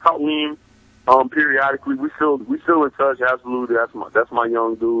yeah, caught Liam periodically. We still in touch. Absolutely. That's my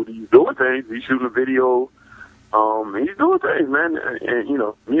young dude. He's doing things. He's shooting a video. He's doing things, man. And you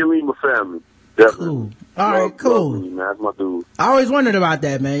know, me and Lee, my family. Definitely. Cool. All right, cool. Love me, man. That's my dude. I always wondered about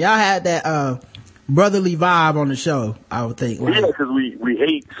that, man. Y'all had that brotherly vibe on the show, I would think. Like, yeah, because we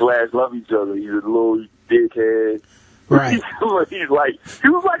hate / love each other. He's a little dickhead. Right. He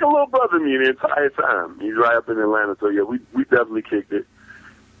was like a little brother to me the entire time. He's right up in Atlanta, so yeah, we definitely kicked it.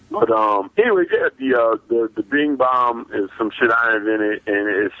 But anyway, yeah, the Bing Bomb is some shit I invented, and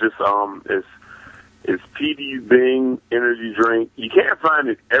it's just it's PD's Bing energy drink. You can't find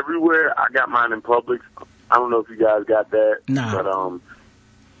it everywhere. I got mine in Publix. I don't know if you guys got that. Nah.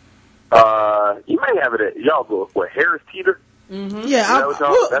 But you may have it at y'all go Harris Teeter. Mm-hmm. Yeah,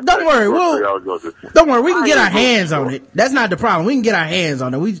 don't worry. We can get our hands on it. That's not the problem. We can get our hands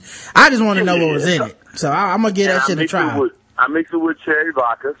on it. I just want to know what was in it. So I'm gonna get that shit a try. I mix it with cherry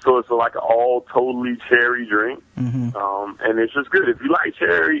vodka, so it's like an all totally cherry drink. Mm-hmm. And it's just good. If you like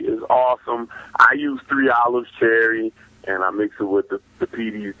cherry, it's awesome. I use 3 olives cherry, and I mix it with the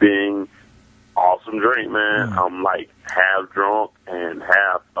PD's Bing. Awesome drink, man. Mm. I'm like half drunk and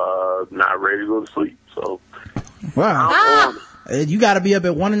half not ready to go to sleep. So wow. You got to be up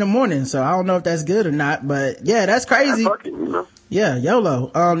at 1 a.m, so I don't know if that's good or not, but yeah, that's crazy. Yeah,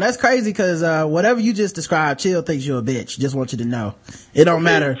 YOLO. That's crazy because whatever you just described, Chill thinks you're a bitch. Just want you to know. It don't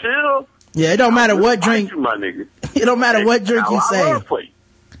matter. Chill. Yeah, it don't matter what drink. You, my nigga. It don't matter what drink you say.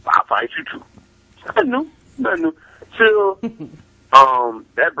 I'll fight you too. Nothing new. Chill.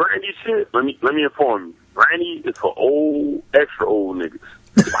 That brandy shit. Let me inform you. Brandy is for old, extra old niggas.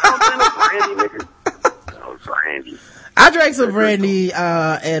 I don't drink no brandy, niggas. No, it's brandy. I drank some brandy,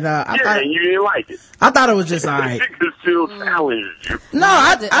 and I thought, and you didn't like it. I thought it was just alright. Because Chill challenged you. No,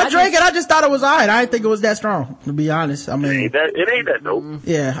 I drank it. I just thought it was alright. I didn't think it was that strong, to be honest. I mean, it ain't that dope.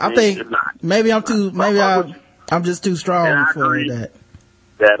 Yeah, I think maybe I'm just too strong for that.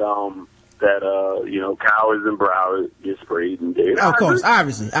 That you know, Cowards and Broward get sprayed and dead. Of course,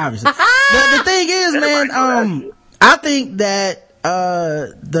 obviously. The thing is, man, I think that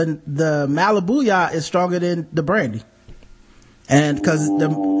the Malibu yacht is stronger than the brandy, and because the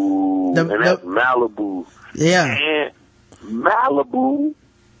that's Malibu, yeah, and Malibu.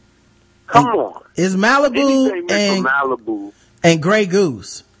 Come on, it's Malibu and Grey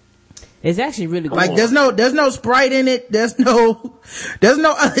Goose. It's actually really good. Like there's no Sprite in it. There's no,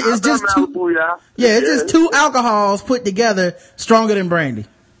 it's just Malibu, it's just two alcohols put together stronger than brandy.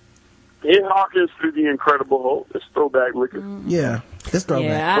 It harkens to the Incredible Hulk. It's throwback liquor. Yeah, it's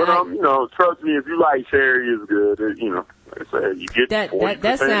throwback. Yeah, but you know, trust me, if you like cherry, it's good. You know, like I said, you get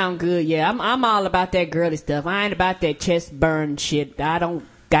that sound good. Yeah, I'm all about that girly stuff. I ain't about that chest burn shit. I don't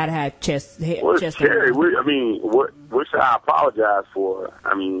gotta have chest. Cherry? What should I apologize for?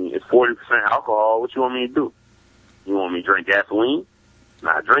 I mean, it's 40% alcohol. What you want me to do? You want me to drink gasoline?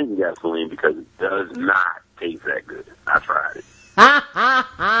 Not drinking gasoline because it does not taste that good. I tried it. All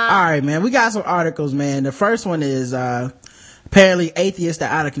right, man. We got some articles, man. The first one is apparently atheists are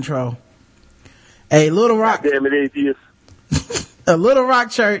out of control. A Little Rock, damn it, atheists. A Little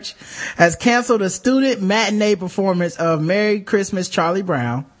Rock church has canceled a student matinee performance of Merry Christmas, Charlie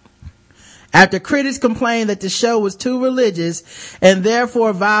Brown, after critics complained that the show was too religious and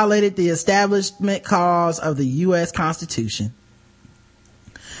therefore violated the establishment clause of the U.S. Constitution.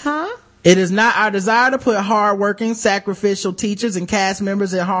 It is not our desire to put hardworking, sacrificial teachers and cast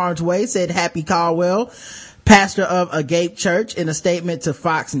members in harm's way, said Happy Caldwell, pastor of Agape Church, in a statement to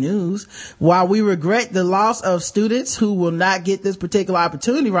Fox News. While we regret the loss of students who will not get this particular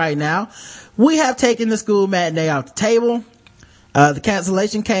opportunity right now, we have taken the school matinee off the table. The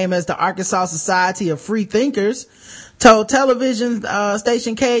cancellation came as the Arkansas Society of Free Thinkers told television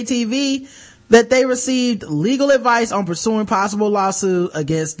station KTV that they received legal advice on pursuing possible lawsuit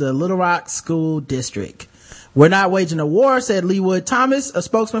against the Little Rock School District. We're not waging a war, said Leewood Thomas, a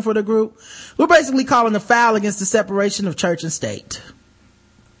spokesman for the group. We're basically calling a foul against the separation of church and state.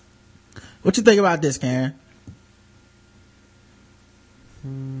 What you think about this, Karen?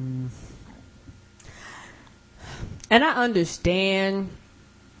 And I understand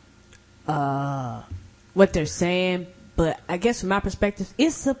what they're saying, but I guess from my perspective,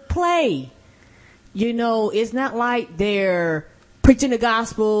 it's a play. You know, it's not like they're preaching the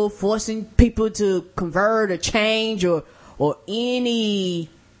gospel, forcing people to convert or change or any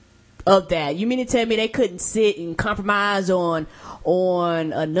of that. You mean to tell me they couldn't sit and compromise on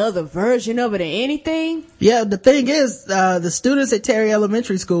another version of it or anything? Yeah, the thing is, the students at Terry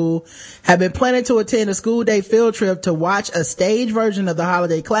Elementary School have been planning to attend a school day field trip to watch a stage version of the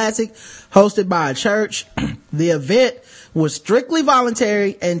Holiday Classic hosted by a church. The event was strictly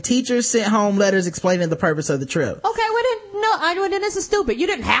voluntary and teachers sent home letters explaining the purpose of the trip. Okay, well then this is stupid. You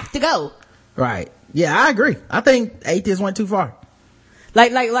didn't have to go. Right. Yeah, I agree. I think atheists went too far.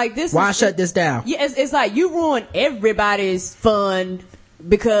 Like this. Why shut this down? Yeah, it's like you ruin everybody's fun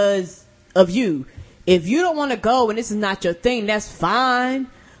because of you. If you don't want to go and this is not your thing, that's fine.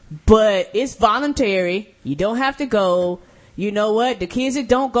 But it's voluntary. You don't have to go. You know what? The kids that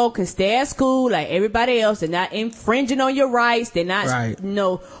don't go can stay at school like everybody else. They're not infringing on your rights. They're not,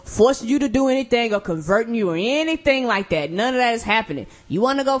 forcing you to do anything or converting you or anything like that. None of that is happening. You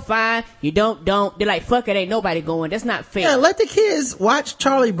want to go, fine. You don't. They're like, fuck it, ain't nobody going. That's not fair. Yeah, let the kids watch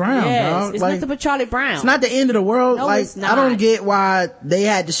Charlie Brown, dog. It's nothing but Charlie Brown. It's not the end of the world. No, like, it's not. I don't get why they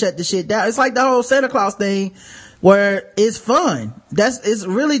had to shut the shit down. It's like the whole Santa Claus thing where it's fun. It's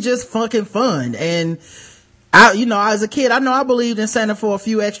really just fucking fun. And as a kid, I know I believed in Santa for a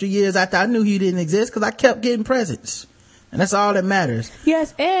few extra years after I knew he didn't exist because I kept getting presents. And that's all that matters.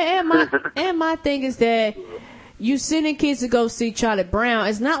 Yes, and my thing is that you sending kids to go see Charlie Brown,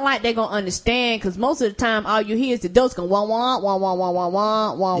 it's not like they're gonna understand because most of the time all you hear is the adults going wah wah wah wah wah wah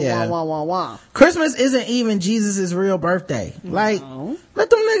wah wah wah wah wah wah. Christmas isn't even Jesus' real birthday. Like, let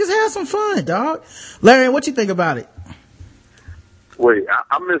them niggas have some fun, dog. Larry, what you think about it? Wait,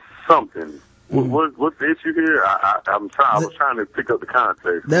 I missed something. What's the issue here? I was trying to pick up the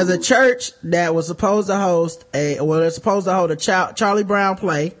context. There's a church that was supposed to host they're supposed to hold a Charlie Brown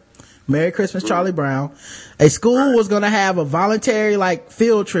play. Merry Christmas, Charlie Brown. A school was going to have a voluntary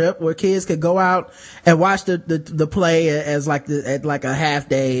field trip where kids could go out and watch the play as at a half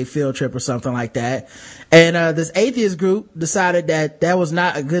day field trip or something like that. And this atheist group decided that was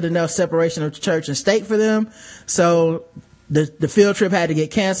not a good enough separation of church and state for them. So the field trip had to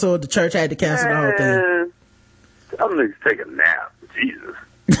get canceled. The church had to cancel the whole thing. I'm gonna take a nap. Jesus.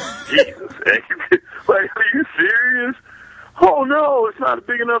 Like, are you serious? Oh no, it's not a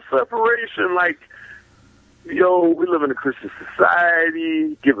big enough separation. Like, we live in a Christian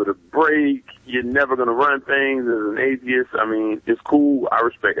society. Give it a break. You're never gonna run things as an atheist. I mean, it's cool. I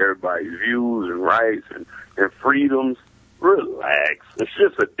respect everybody's views and rights and freedoms. Relax. It's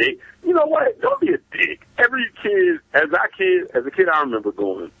just a dick. You know what? Don't be a dick. Every kid, as a kid, I remember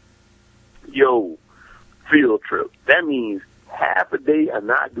going, field trip. That means half a day of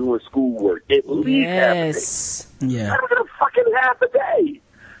not doing schoolwork. At least half a day. Yeah. I'm gonna fucking half a day.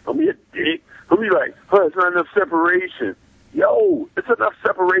 Don't be a dick. Don't be like, it's not enough separation. It's enough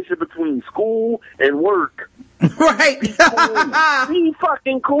separation between school and work. Right. Be cool. Be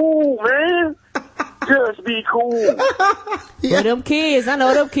fucking cool, man. Just be cool. But them kids, I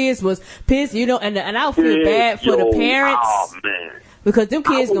know them kids was pissed, and I feel bad for the parents. Oh, man. Because them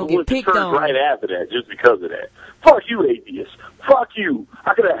kids gonna get picked on. Right after that, just because of that. Fuck you, atheists. Fuck you.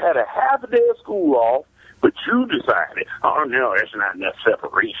 I could have had a half a day of school off, but you decided, oh no, that's not enough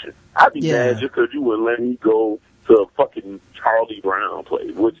separation. I'd be mad just because you wouldn't let me go to a fucking Charlie Brown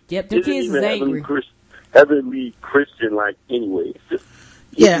play. Which them kids is angry. Heavenly Christian, anyway. It's just,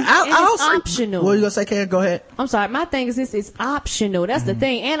 it's optional. What are you gonna say, Karen? Go ahead. I'm sorry. My thing is this: it's optional. That's the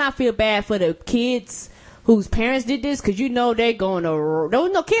thing, and I feel bad for the kids whose parents did this because they're going to.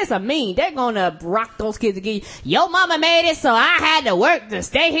 No kids are mean. They're going to rock those kids again. Your mama made it, so I had to work to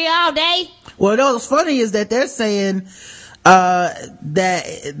stay here all day. Well, what's funny is that they're saying that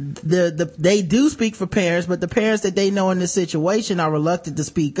they do speak for parents, but the parents that they know in this situation are reluctant to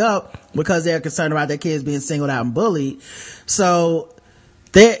speak up because they're concerned about their kids being singled out and bullied. So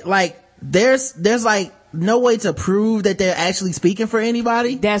there's no way to prove that they're actually speaking for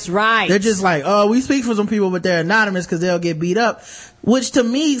anybody. That's right. They're just like, we speak for some people, but they're anonymous because they'll get beat up, which to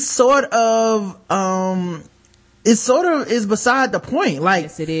me is beside the point. Like,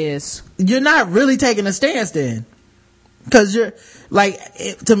 yes, it is. You're not really taking a stance then. Cause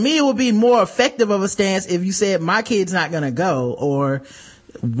to me it would be more effective of a stance if you said my kid's not gonna go, or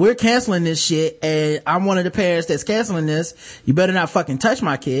we're canceling this shit and I'm one of the parents that's canceling this. You better not fucking touch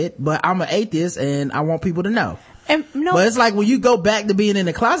my kid, but I'm an atheist and I want people to know. But it's like when you go back to being in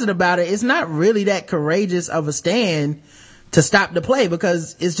the closet about it, it's not really that courageous of a stand to stop the play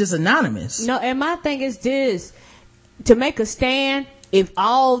because it's just anonymous. No, and my thing is this: to make a stand, if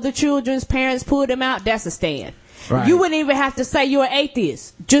all the children's parents pull them out, that's a stand. Right. You wouldn't even have to say you're an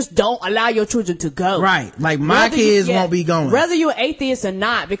atheist. Just don't allow your children to go. Right. Like my kids won't be going. Whether you're an atheist or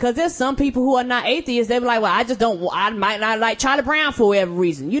not, because there's some people who are not atheists. They be like, well, I might not like Charlie Brown for whatever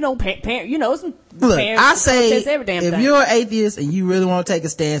reason. Some parents. Look, I say, every damn if thing. you're an atheist and you really want to take a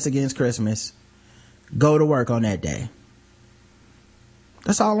stance against Christmas, go to work on that day.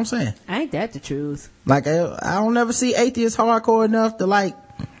 That's all I'm saying. Ain't that the truth? Like, I don't ever see atheists hardcore enough to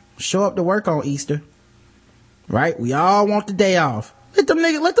show up to work on Easter. right? We all want the day off. Let them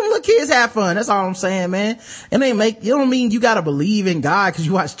little kids have fun. That's all I'm saying, man. And you don't mean you gotta believe in God because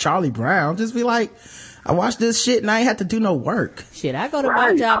you watch Charlie Brown. Just be like, I watched this shit and I ain't have to do no work. Shit, I go to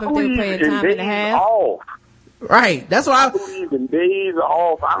my job if they're paying time and a half. Off. Right. That's why I believe in days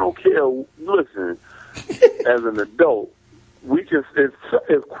off. I don't care. Listen, as an adult,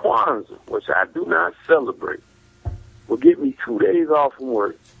 it's Kwanzaa, which I do not celebrate. Well, give me 2 days off from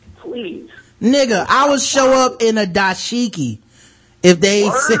work, please. Nigga, I would show up in a dashiki if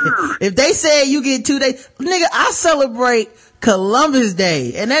they said you get 2 days. Nigga, I celebrate Columbus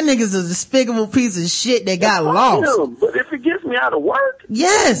Day, and that nigga's a despicable piece of shit that got lost. But if it gets me out of work,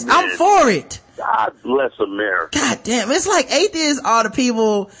 yes, man, I'm for it. God bless America. God damn, it's like atheists are the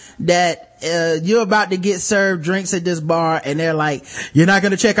people that you're about to get served drinks at this bar and they're like, you're not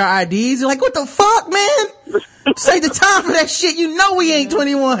gonna check our IDs? You're like, what the fuck, man? Say the time for that shit. You know we ain't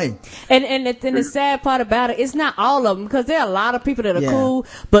 21. And the sad part about it, it's not all of them, because there are a lot of people that are cool,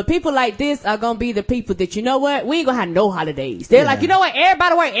 but people like this are gonna be the people that, you know what, we ain't gonna have no holidays. They're like, you know what,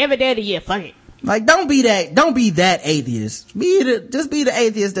 everybody work every day of the year, fuck it. Like, don't be that atheist. Just be the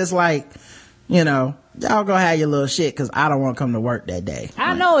atheist that's like, you know, y'all go have your little shit because I don't want to come to work that day.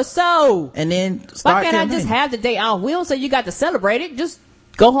 I know it's so. And then start why can't I just have the day off? We don't say you got to celebrate it. Just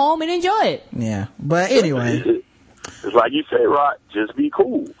go home and enjoy it. Yeah. But anyway. It's like you say, Rod, just be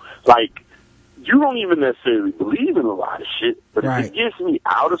cool. Like, you don't even necessarily believe in a lot of shit, but if it gets me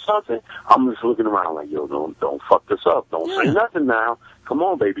out of something, I'm just looking around like, yo, don't fuck this up. Don't say nothing now. Come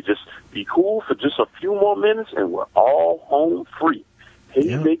on, baby. Just be cool for just a few more minutes and we're all home free.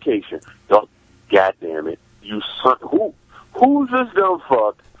 Paid vacation. Don't, God damn it. You son, who's this dumb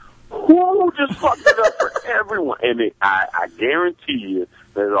fuck? Who just fucked it up for everyone? And I guarantee you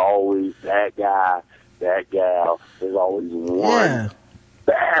there's always that guy, that gal. There's always one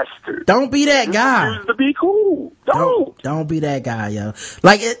bastard. Don't be that guy. Choose to be cool. Don't be that guy, yo.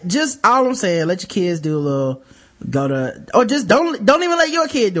 Like, just all I'm saying, let your kids do a little, or just don't even let your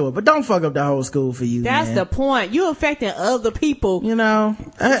kid do it, but don't fuck up the whole school for you. That's the point. You affecting other people. You know,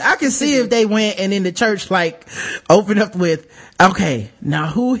 I can see if they went and in the church, like, open up with, okay, now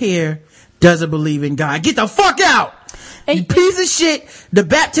who here doesn't believe in God? Get the fuck out! You piece of shit. The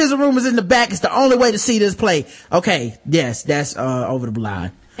baptism room is in the back. It's the only way to see this play. Okay, yes, that's over the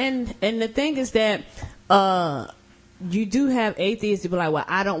line. And the thing is that you do have atheists to be like, well,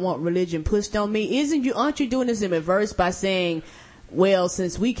 I don't want religion pushed on me. Aren't you doing this in reverse by saying, well,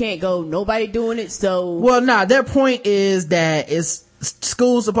 since we can't go, nobody doing it, so. Well, nah, their point is that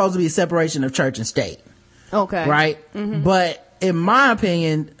school's supposed to be a separation of church and state. Okay. Right? Mm-hmm. But in my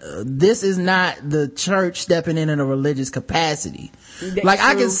opinion, this is not the church stepping in a religious capacity. That's like, true.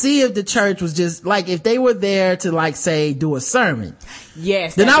 I can see if the church was just, like, if they were there to, like, say, do a sermon.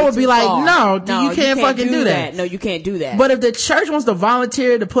 Yes. Then I would be like, far. No, you can't fucking do that. No, you can't do that. But if the church wants to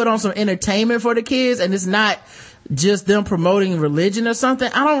volunteer to put on some entertainment for the kids and it's not just them promoting religion or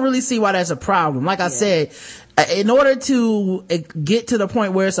something, I don't really see why that's a problem. Like I said, in order to get to the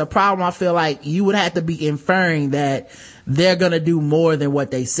point where it's a problem, I feel like you would have to be inferring that they're gonna do more than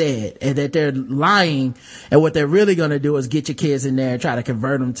what they said and that they're lying, and what they're really gonna do is get your kids in there and try to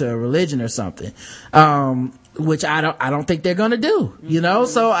convert them to a religion or something, which I don't think they're gonna do, you know.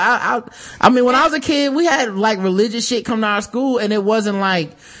 So I mean, when I was a kid, we had like religious shit come to our school and it wasn't like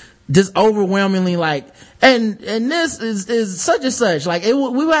just overwhelmingly like, and this is such and such, like I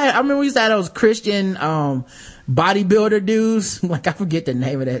remember we used to have those Christian bodybuilder dudes, like I forget the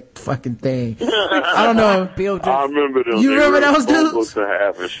name of that fucking thing. I don't know. I remember them. You remember those dudes?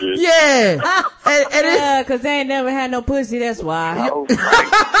 And shit. Yeah. Yeah, cause they ain't never had no pussy, that's why. Yeah,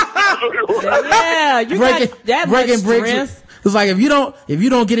 you got that much strength. It's like if you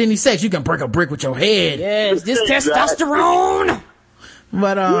don't get any sex, you can break a brick with your head. Yes, this testosterone.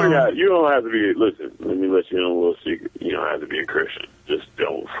 But you don't have to be. Listen, let me let you know a little secret. You don't have to be a Christian. Just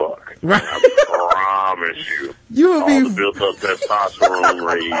don't fuck. Right. I promise you. You will be the built up testosterone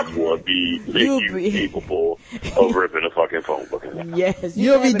rate will make you capable of ripping a fucking phone book. Yes,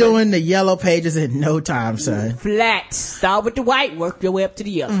 you'll be doing the yellow pages in no time, son. Flat. Start with the white, work your way up to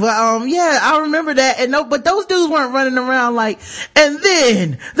the other. But yeah, I remember that. But those dudes weren't running around like, and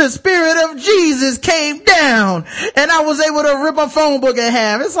then the spirit of Jesus came down and I was able to rip a phone book in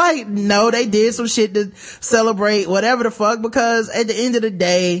half. It's like, no, they did some shit to celebrate whatever the fuck, because at the end of the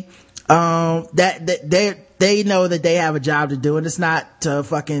day, that they know that they have a job to do, and it's not to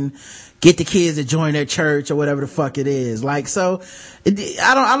fucking get the kids to join their church or whatever the fuck it is. Like, so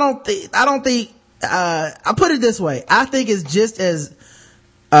I don't think I put it this way. I think it's just as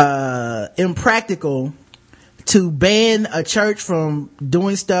impractical to ban a church from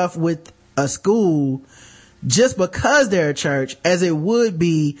doing stuff with a school just because they're a church as it would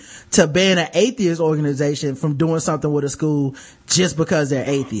be to ban an atheist organization from doing something with a school just because they're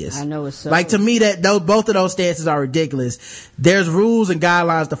atheists. I know it's so. Like, to me, both of those stances are ridiculous. There's rules and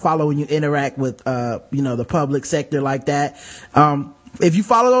guidelines to follow when you interact with, the public sector like that. If you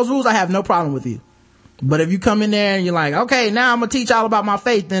follow those rules, I have no problem with you. But if you come in there and you're like, okay, now I'm gonna teach all about my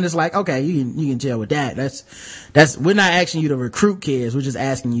faith, then it's like, okay, you can chill with that. We're not asking you to recruit kids. We're just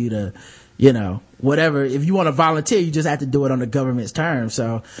asking you to, whatever. If you want to volunteer, you just have to do it on the government's terms.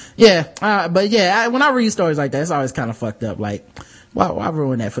 So, yeah. When I read stories like that, it's always kind of fucked up. Like, why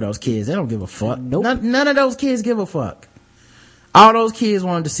ruin that for those kids? They don't give a fuck. Nope. None of those kids give a fuck. All those kids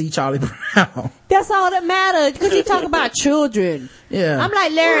wanted to see Charlie Brown. That's all that matters. Because you talk about children. Yeah. I'm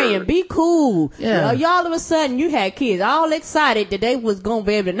like, Larry, be cool. Yeah. Y'all of a sudden, you had kids all excited that they was going to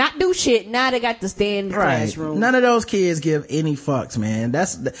be able to not do shit. Now they got to stay in the classroom. None of those kids give any fucks, man.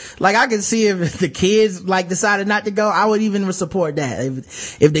 That's, like, I can see if the kids, like, decided not to go, I would even support that.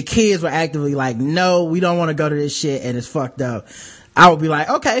 If the kids were actively like, no, we don't want to go to this shit and it's fucked up, I would be like,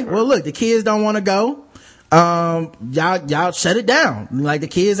 okay, well, look, the kids don't want to go. Y'all shut it down. Like, the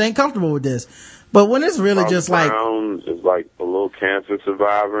kids ain't comfortable with this. But when it's really just like, Brown is like a little cancer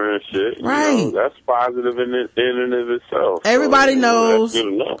survivor and shit. Right. That's positive in and of itself. Everybody so, knows. That's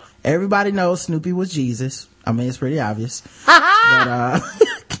good enough. Everybody knows Snoopy was Jesus. I mean, it's pretty obvious. But,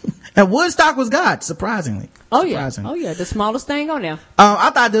 and Woodstock was God, surprisingly. Oh yeah. The smallest thing on there. I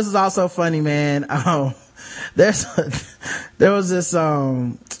thought this was also funny, man. There was this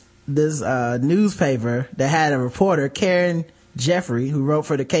newspaper that had a reporter, Karen Jeffrey, who wrote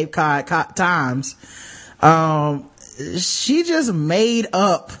for the Cape Cod Times. She just made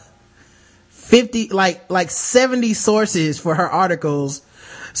up 50, like 70 sources for her articles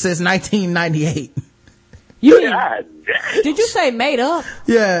since 1998. Did you say made up?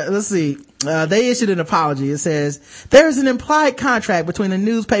 Yeah, let's see. They issued an apology. It says, there is an implied contract between the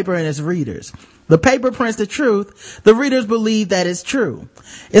newspaper and its readers. The paper prints the truth. The readers believe that it's true.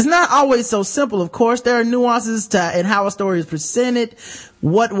 It's not always so simple, of course. There are nuances in how a story is presented,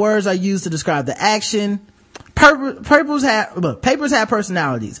 what words are used to describe the action. Papers have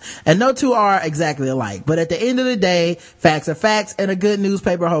personalities, and no two are exactly alike. But at the end of the day, facts are facts, and a good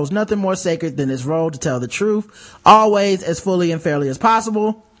newspaper holds nothing more sacred than its role to tell the truth, always as fully and fairly as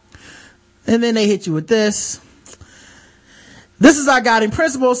possible. And then they hit you with this. This is our guiding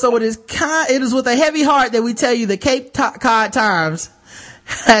principle, so it is with a heavy heart that we tell you the Cape Cod Times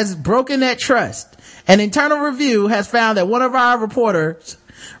has broken that trust. An internal review has found that one of our reporters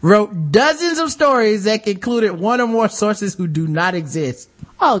wrote dozens of stories that included one or more sources who do not exist.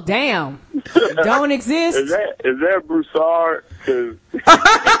 Oh, damn. Don't exist? Is that Broussard? Cause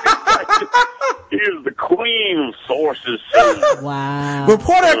he is the queen of sources. Wow.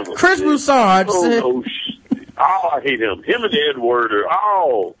 Reporter Chris Broussard said, I hate him. Him and Ed Werder.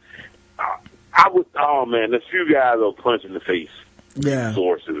 Man, the few guys will punch in the face. Yeah.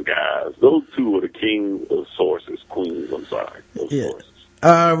 Sources, guys. Those two are the kings of sources, queens. I'm sorry. Sources.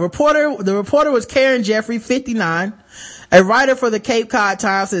 The reporter was Karen Jeffrey, 59, a writer for the Cape Cod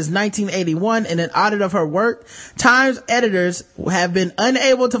Times since 1981. In an audit of her work, Times editors have been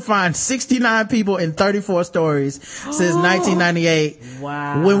unable to find 69 people in 34 stories since 1998.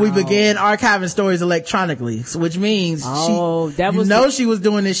 Wow. When we began archiving stories electronically, which means she was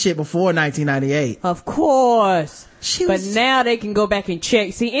doing this shit before 1998. Of course. Now they can go back and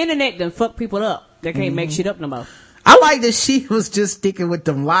check. See, internet done fuck people up. They can't make shit up no more. I like that she was just sticking with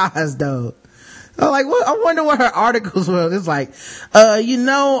them lies though. I'm like, well, I wonder what her articles were. It's like,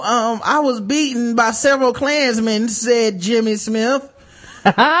 I was beaten by several Klansmen, said Jimmy Smith.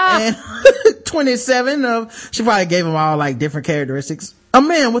 And 27 she probably gave them all like different characteristics. A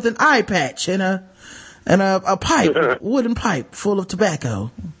man with an eye patch and a pipe, wooden pipe full of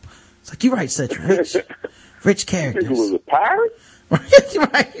tobacco. It's like, you write such rich characters. He was a pirate?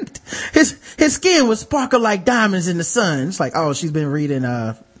 Right. His skin would sparkle like diamonds in the sun. It's like, oh, she's been reading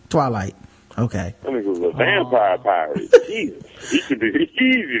Twilight. Okay. I think it was a vampire pirate. Jesus. He should be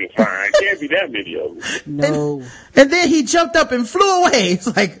easy to find. Can't be that many of them. No. And then he jumped up and flew away. It's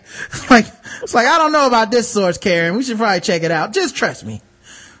like, I don't know about this source, Karen. We should probably check it out. Just trust me.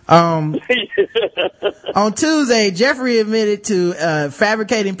 On Tuesday, Jeffrey admitted to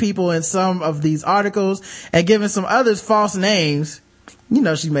fabricating people in some of these articles and giving some others false names.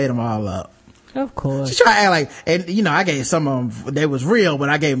 She made them all up. Of course. She tried to act like, and I gave some of them, they was real, but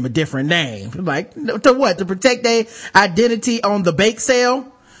I gave them a different name. Like, to what? To protect their identity on the bake sale?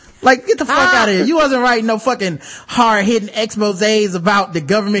 Like, get the fuck out of here. You wasn't writing no fucking hard-hitting exposés about the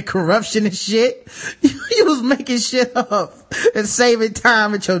government corruption and shit. You was making shit up and saving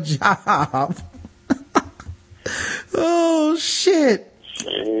time at your job. Oh shit.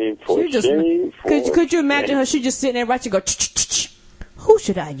 Shame for She just, shame for could you imagine shame. her? She just sitting there watching, go. Who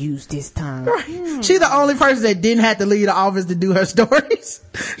should I use this time? Right. She's the only person that didn't have to leave the office to do her stories.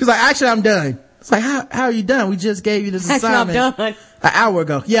 She's like, actually, I'm done. It's like, how are you done? We just gave you this assignment. Actually, I'm done. An hour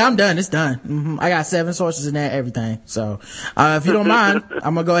ago. Yeah, I'm done. It's done. I got 7 sources in there, everything. So, if you don't mind,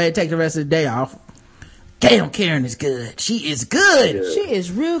 I'm gonna go ahead and take the rest of the day off. Damn, Karen is good. She is good. Yeah. She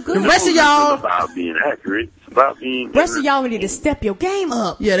is real good. The rest of y'all, It's about being accurate. It's about being. The rest of y'all need to step your game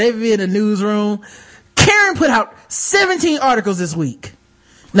up. yeah, they be in the newsroom. Karen put out 17 articles this week.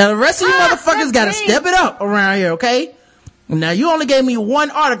 Now the rest of you motherfuckers gotta 17. step it up around here, okay? Now you only gave me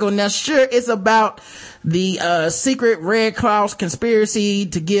one article. Now sure, it's about the secret Red Cross conspiracy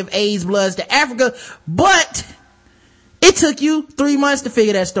to give AIDS bloods to Africa, but it took you 3 months to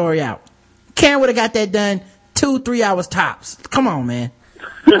figure that story out. Karen would have got that done 2-3 hours tops. Come on, man.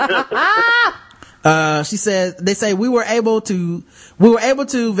 She says, they say we were able to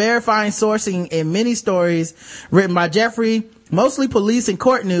verify sourcing in many stories written by Jeffrey, mostly police and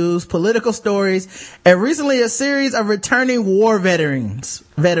court news, political stories, and recently a series of returning war veterans.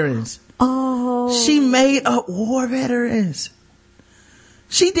 Oh. She made up war veterans.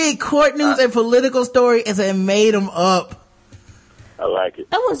 She did court news and political stories and made them up. I like it.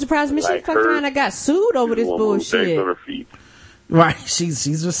 That wouldn't surprise me. She Like fucked her. around and got sued over this She's the one who thinks on bullshit. her feet. Right. She's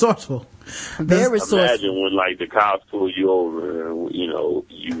resourceful. Very resourceful. Imagine when like the cops pull you over and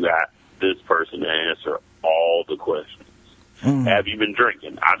you got this person to answer all the questions. Have you been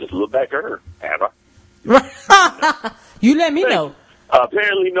drinking? I just look back at her. Have I? You let me know.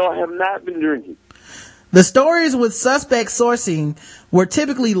 Apparently, no, I have not been drinking. The stories with suspect sourcing were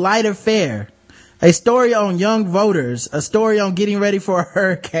typically lighter fare. A story on young voters, a story on getting ready for a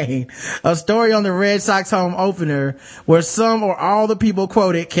hurricane, a story on the Red Sox home opener where some or all the people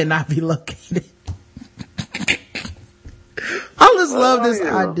quoted cannot be located. I just love this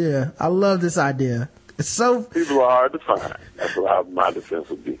idea. I love this idea. It's so, People are hard to find. That's what my defense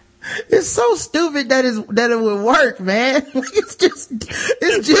would be. it's so stupid that it would work, man. It's just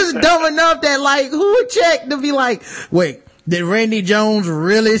dumb enough that like, who would check to be like, wait, did Randy Jones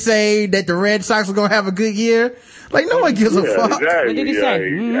really say that the Red Sox were gonna have a good year? Like, no one gives a Yeah, fuck. exactly. What did he say? I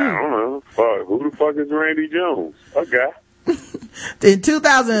don't know. Fuck. Who the fuck is Randy Jones? Okay. In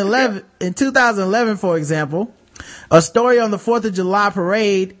 2011, for example, a story on the 4th of July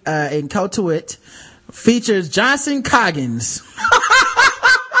parade, in Cotuit features Johnson Coggins.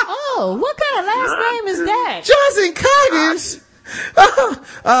 Oh, what kind of last name is that? Johnson Coggins!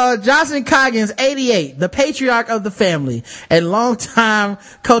 Johnson Coggins, 88, the patriarch of the family and longtime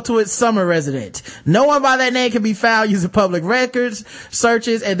Cotuit summer resident. No one by that name can be found using public records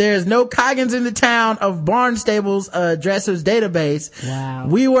searches, and there is no Coggins in the town of Barnstable's addressers database. Wow.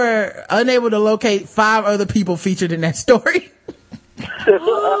 We were unable to locate 5 other people featured in that story.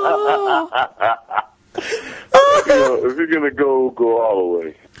 If you're gonna go all the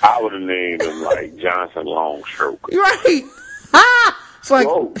way, I would have named him like Johnson Longstroke. Right. It's like,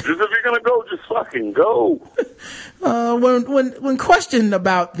 Go. Just if you're gonna go, just fucking go. when questioned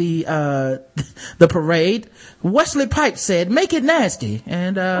about the parade, Wesley Pipes said, make it nasty.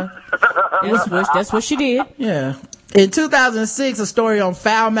 And, That's what she did. yeah. In 2006, a story on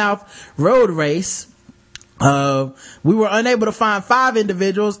Foulmouth Road Race. We were unable to find 5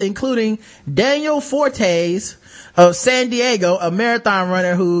 individuals, including Daniel Fortes of San Diego, a marathon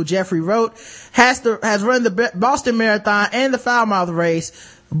runner who Jeffrey wrote has run the Boston Marathon and the Foulmouth race,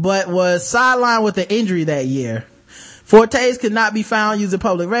 but was sidelined with an injury that year. Fortes could not be found using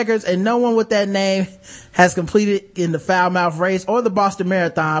public records, and no one with that name has completed in the Foulmouth race or the Boston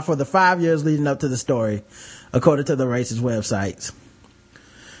Marathon for the 5 years leading up to the story, according to the race's websites.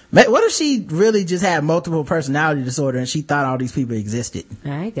 What if she really just had multiple personality disorder and she thought all these people existed?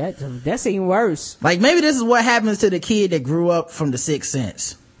 Alright, that's even worse. Like, maybe this is what happens to the kid that grew up from The Sixth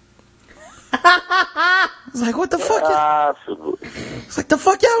Sense. It's like, what the fuck? Absolutely. It's like, the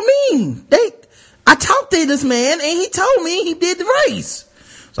fuck y'all mean? I talked to this man and he told me he did the race.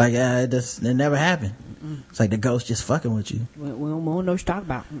 It's like, it never happened. It's like the ghost just fucking with you. We don't know what to talk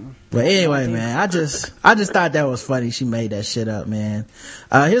about. But anyway, man, I just thought that was funny. She made that shit up, man.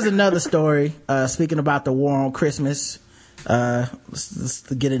 Here's another story. Speaking about the war on Christmas. Let's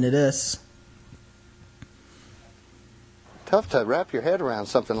get into this. Tough to wrap your head around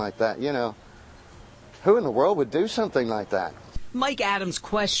something like that, you know. Who in the world would do something like that? Mike Adams'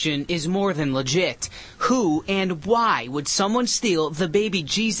 question is more than legit. Who and why would someone steal the baby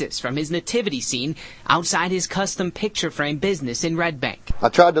Jesus from his nativity scene outside his custom picture frame business in Red Bank? I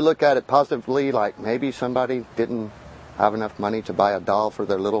tried to look at it positively, like maybe somebody didn't have enough money to buy a doll for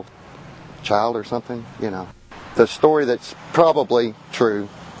their little child or something, you know. the story that's probably true,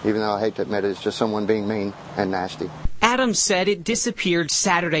 even though I hate to admit it, is just someone being mean and nasty. Adams said it disappeared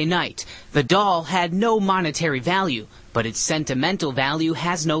Saturday night. The doll had no monetary value, but its sentimental value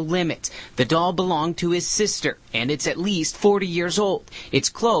has no limit. The doll belonged to his sister, and it's at least 40 years old. Its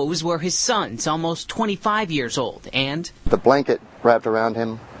clothes were his son's, almost 25 years old, and the blanket wrapped around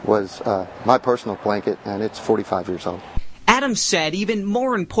him was my personal blanket, and it's 45 years old. Adams said even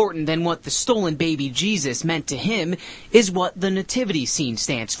more important than what the stolen baby Jesus meant to him is what the nativity scene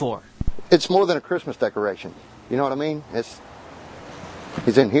stands for. It's more than a Christmas decoration. You know what I mean?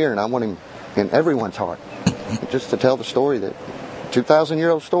 He's in here, and I want him in everyone's heart. Just to tell the story, that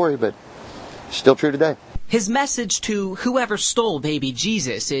 2,000-year-old story, but still true today. His message to whoever stole baby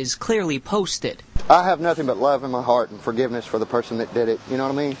Jesus is clearly posted. I have nothing but love in my heart and forgiveness for the person that did it. You know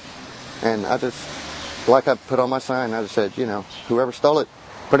what I mean? And I just, like I put on my sign, I just said, whoever stole it,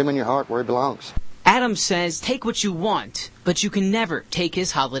 put him in your heart where he belongs. Adams says take what you want, but you can never take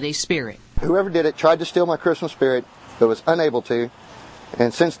his holiday spirit. Whoever did it tried to steal my Christmas spirit, but was unable to.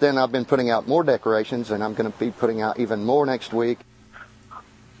 And since then, I've been putting out more decorations, and I'm going to be putting out even more next week.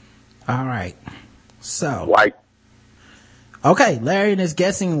 All right. So. White. Okay, Larry is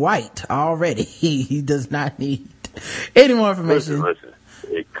guessing white already. He does not need any more information. Listen.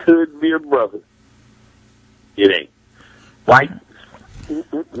 It could be a brother. It ain't. White.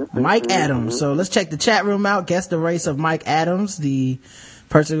 Mike Adams. So let's check the chat room out. Guess the race of Mike Adams, the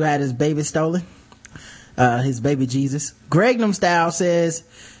person who had his baby stolen. His baby Jesus. Gregnum Style says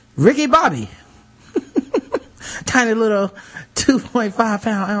Ricky Bobby. Tiny little 2.5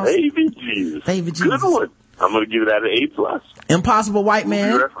 pound ounce. Baby Jesus. Baby Jesus. Good one. I'm going to give that an A+. Impossible White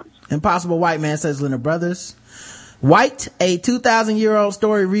Man. Impossible White Man says Leonard Brothers. White, a 2,000-year-old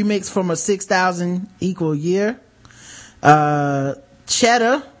story remix from a 6,000 equal year.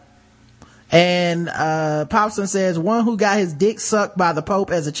 Cheddar. And Popson says one who got his dick sucked by the Pope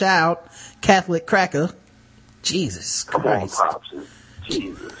as a child. Catholic cracker. Jesus Christ. Come on, Popson.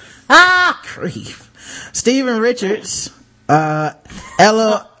 Jesus. Grief. Stephen Richards. Phil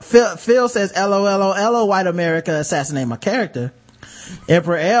says LOLOLO white America assassinate my character.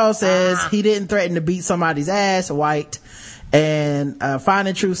 Emperor L says he didn't threaten to beat somebody's ass, white. And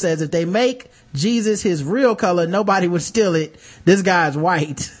Finding Truth says if they make Jesus his real color, nobody would steal it. This guy's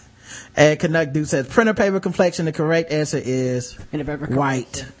white. And Canuck Dude says printer paper complexion. The correct answer is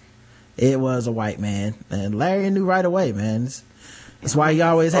white. It was a white man. And Larry knew right away, man. That's why he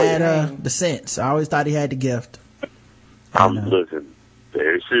always had the sense. I always thought he had the gift. Listen,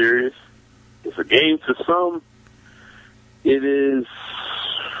 very serious. It's a game to some. It is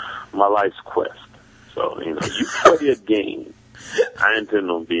my life's quest. So, you play a game. I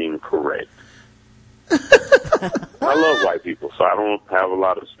intend on being correct. I love white people, so I don't have a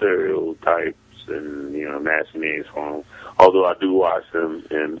lot of stereotypes and, nasty names for them. Although I do watch them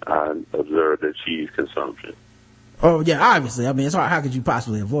and I observe their cheese consumption. Oh, yeah, obviously. I mean, it's hard. How could you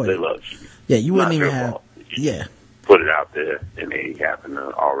possibly avoid it? They love cheese. Yeah, you wouldn't even have. Yeah. Put it out there and they happen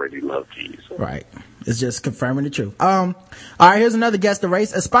to already love cheese. So. Right. It's just confirming the truth. All right, here's another guess the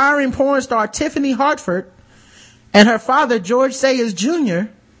race. Aspiring porn star Tiffany Hartford and her father, George Sayers Jr.,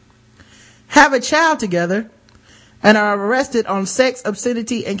 have a child together and are arrested on sex,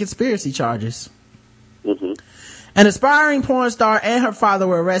 obscenity, and conspiracy charges. Mm-hmm. An aspiring porn star and her father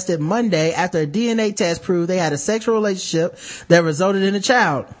were arrested Monday after a DNA test proved they had a sexual relationship that resulted in a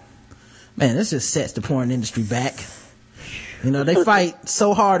child. Man, this just sets the porn industry back. They fight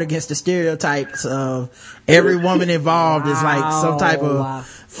so hard against the stereotypes of every woman involved is like some type of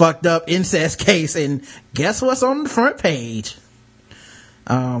fucked up incest case. And guess what's on the front page?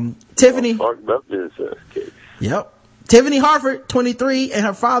 Tiffany. Fucked up incest case. Yep. Tiffany Hartford, 23, and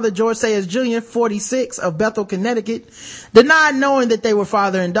her father, George Sayers Jr., 46, of Bethel, Connecticut, denied knowing that they were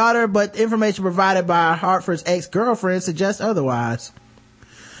father and daughter, but information provided by Hartford's ex-girlfriend suggests otherwise.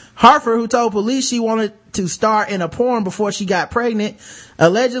 Hartford, who told police she wanted to star in a porn before she got pregnant,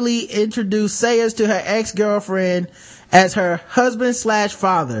 allegedly introduced Sayers to her ex-girlfriend as her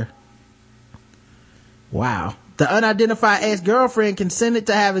husband/father. Wow. The unidentified ex-girlfriend consented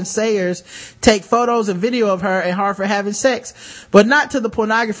to having Sayers take photos and video of her and Hartford having sex, but not to the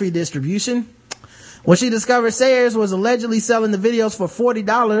pornography distribution. When she discovered Sayers was allegedly selling the videos for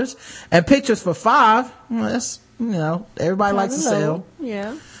 $40 and pictures for $5, well, that's, everybody likes to sell.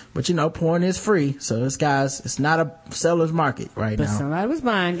 Yeah. But porn is free. So it's not a seller's market right now. But somebody was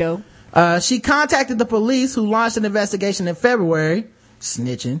buying though. She contacted the police who launched an investigation in February.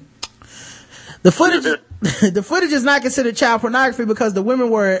 Snitching. The footage is not considered child pornography because the women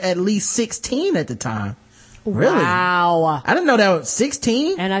were at least 16 at the time. Really? Wow. I didn't know that was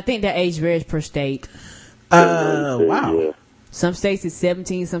 16. And I think that age varies per state. Wow. Yeah. Some states is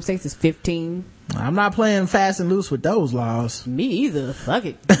 17, some states is 15. I'm not playing fast and loose with those laws. Me either. Fuck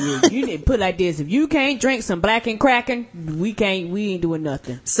it. You need to put it like this. If you can't drink some black and cracking, we ain't doing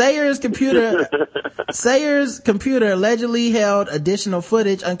nothing. Sayers' computer allegedly held additional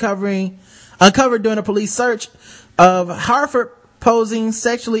footage uncovered during a police search of Harford posing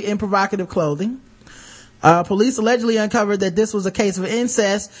sexually in provocative clothing. Police allegedly uncovered that this was a case of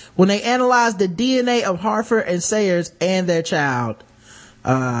incest when they analyzed the DNA of Harford and Sayers and their child,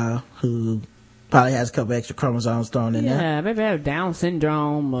 who probably has a couple extra chromosomes thrown in there. Yeah, maybe they have Down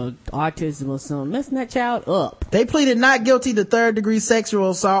syndrome or autism or something. Messing that child up. They pleaded not guilty to third-degree sexual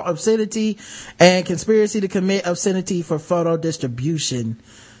assault, obscenity, and conspiracy to commit obscenity for photo distribution.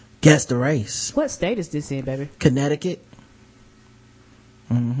 Guess the race. What state is this in, baby? Connecticut.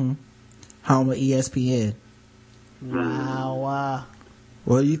 Home of ESPN. Wow.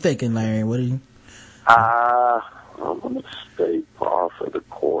 What are you thinking, Larry? What are you? I'm going to stay par for the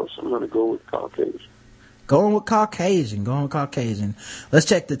course. I'm going to go with Caucasian. Going with Caucasian. Let's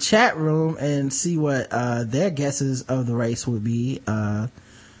check the chat room and see what their guesses of the race would be.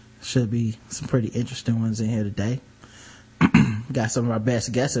 Should be some pretty interesting ones in here today. Got some of our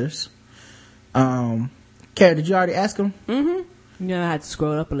best guessers. Karen, did you already ask them? Mm-hmm. Yeah, I had to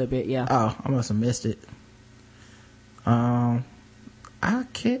scroll up a little bit, yeah. Oh, I must have missed it. I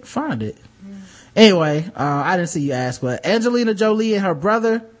can't find it. Anyway, I didn't see you ask, but Angelina Jolie and her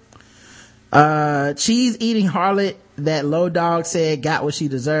brother, cheese eating harlot that Low Dog said got what she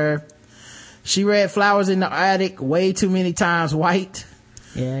deserved. She read Flowers in the Attic way too many times white.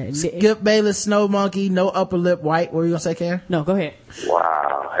 Yeah. Skip Bayless Snow Monkey, no upper lip white. What were you gonna say, Karen? No, go ahead.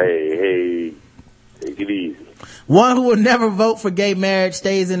 Wow. Hey, take it easy. One who will never vote for gay marriage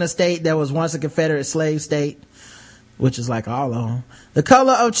stays in a state that was once a Confederate slave state, which is like all of them. The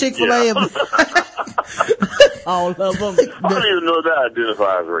color of Chick-fil-A. Yeah. All of them. I don't even know that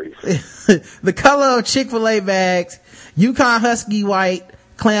identifies race. The color of Chick-fil-A bags: Yukon Husky white,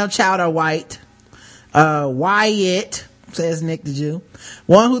 clam chowder white. Wyatt, says Nick the Jew.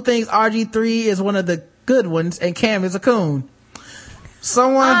 One who thinks RG3 is one of the good ones and Cam is a coon.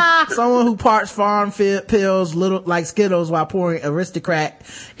 Someone who parts farm pills little like Skittles while pouring Aristocrat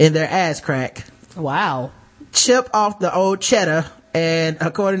in their ass crack. Wow. Chip off the old cheddar. And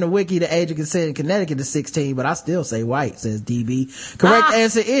according to Wiki, the age of consent in Connecticut is 16, but I still say white, says DB. Correct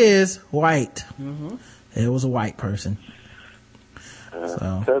answer is white. Mm-hmm. It was a white person.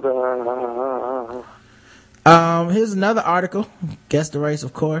 So. Here's another article. Guess the race,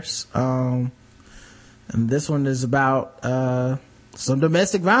 of course. And this one is about, some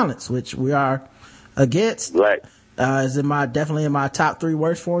domestic violence, which we are against. Black. Is definitely in my top 3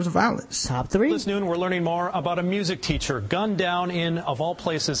 worst forms of violence. Top 3? This noon, we're learning more about a music teacher gunned down in, of all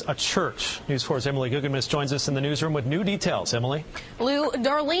places, a church. News 4's Emily Guggenmiss joins us in the newsroom with new details. Emily? Lou,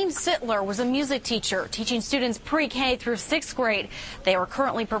 Darlene Sittler was a music teacher teaching students pre-K through 6th grade. They are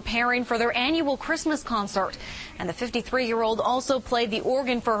currently preparing for their annual Christmas concert. And the 53-year-old also played the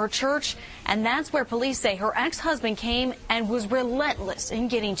organ for her church. And that's where police say her ex-husband came and was relentless in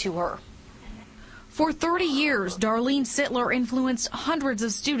getting to her. For 30 years, Darlene Sittler influenced hundreds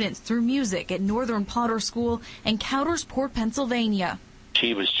of students through music at Northern Potter School in Coudersport, Pennsylvania.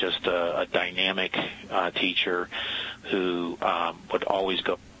 She was just a dynamic teacher who would always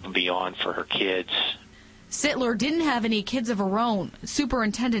go beyond for her kids. Sittler didn't have any kids of her own.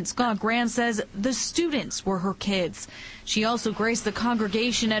 Superintendent Scott Grant says the students were her kids. She also graced the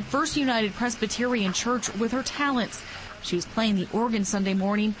congregation at First United Presbyterian Church with her talents. She was playing the organ Sunday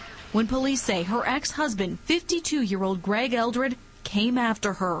morning when police say her ex-husband, 52-year-old Greg Eldred, came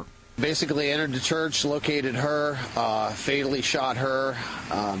after her. Basically entered the church, located her, fatally shot her,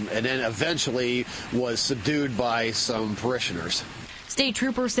 and then eventually was subdued by some parishioners. State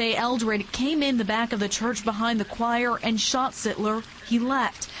troopers say Eldred came in the back of the church behind the choir and shot Sittler. He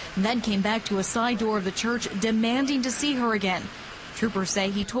left, and then came back to a side door of the church demanding to see her again. Troopers say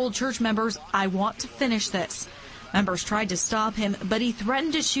he told church members, "I want to finish this." Members tried to stop him, but he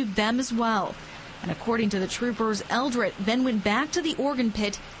threatened to shoot them as well. And according to the troopers, Eldred then went back to the organ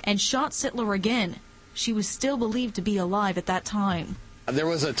pit and shot Sittler again. She was still believed to be alive at that time. There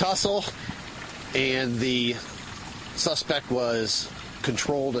was a tussle, and the suspect was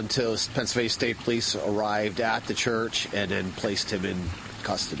controlled until Pennsylvania State Police arrived at the church and then placed him in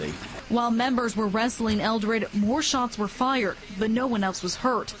custody. While members were wrestling Eldred, more shots were fired, but no one else was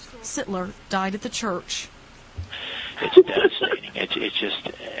hurt. Sittler died at the church. It's devastating. It's just,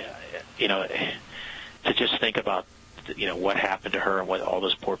 to just think about, what happened to her and what all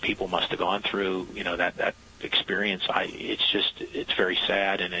those poor people must have gone through, that experience, it's very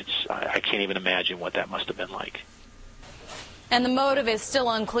sad, and I can't even imagine what that must have been like. And the motive is still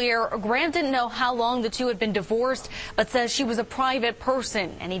unclear. Grant didn't know how long the two had been divorced, but says she was a private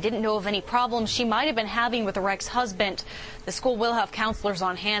person, and he didn't know of any problems she might have been having with her ex-husband. The school will have counselors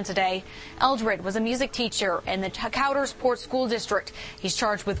on hand today. Eldred was a music teacher in the Coudersport School District. He's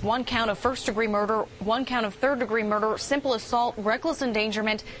charged with 1 count of first-degree murder, 1 count of third-degree murder, simple assault, reckless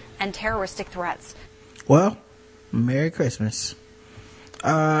endangerment, and terroristic threats. Well, Merry Christmas.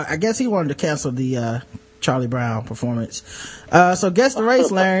 I guess he wanted to cancel the Charlie Brown performance. So guess the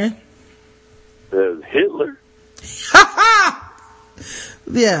race, Larry. Hitler.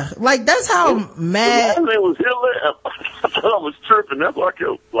 Yeah, like that's how mad. His name was Hitler. I thought I was tripping. That's why I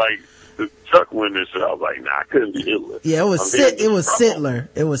kept like the chuckling and shit. I was like, nah, I couldn't be Hitler. Yeah, it was Sittler.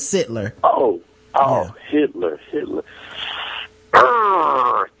 It was Sittler. Oh, yeah. Hitler.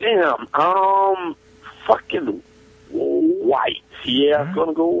 Damn. Fucking white. Yeah, I'm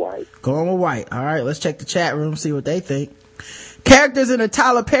gonna go white. Going with white. All right, let's check the chat room, see what they think. Characters in a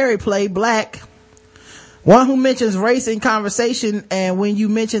Tyler Perry play, black. One who mentions race in conversation, and when you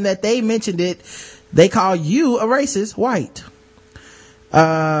mention that they mentioned it, they call you a racist, white.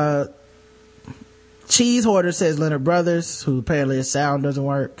 Cheese Hoarder says Leonard Brothers, who apparently his sound doesn't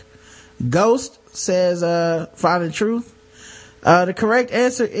work. Ghost says Finding Truth. The correct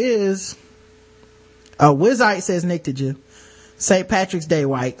answer is Wizite says Nick to you. St. Patrick's Day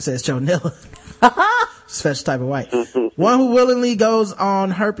white says Chonilla. Special type of white. One who willingly goes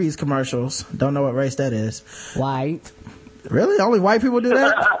on herpes commercials. Don't know what race that is. White. Really? Only white people do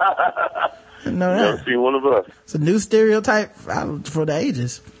that? Didn't know that. Never seen one of us. It's a new stereotype for the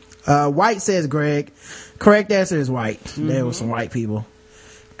ages. White says Greg. Correct answer is white. There were some white people.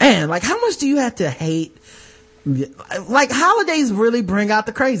 Man, like how much do you have to hate? Like holidays really bring out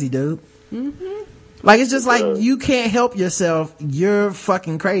the crazy, dude. Like it's just like you can't help yourself. You're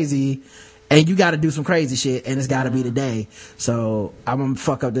fucking crazy. And you gotta do some crazy shit, and it's gotta be the day. So I'm gonna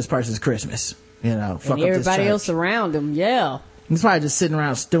fuck up this person's Christmas, you know. Fuck and up everybody this else around him, yeah. He's probably just sitting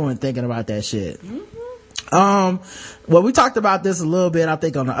around stewing, thinking about that shit. Well, we talked about this a little bit, I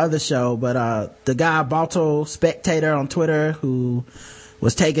think, on the other show, but the guy Balto Spectator on Twitter, who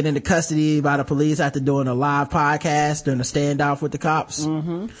was taken into custody by the police after doing a live podcast during a standoff with the cops.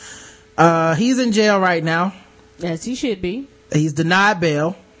 He's in jail right now. As he should be. He's denied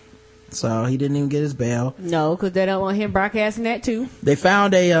bail. So he didn't even get his bail. No, because they don't want him broadcasting that too. They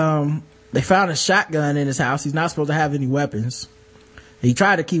found a shotgun in his house. He's not supposed to have any weapons. He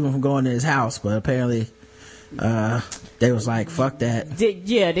tried to keep him from going to his house, but apparently they was like, fuck that.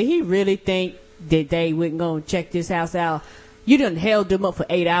 Did he really think that they wasn't gonna check this house out? You done held him up for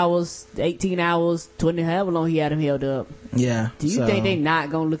 8 hours, 18 hours, 20, however long he had him held up. Yeah. Do you think they not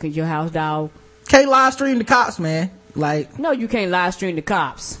gonna look at your house, dog? Can't live stream the cops, man. Like, no, you can't live stream the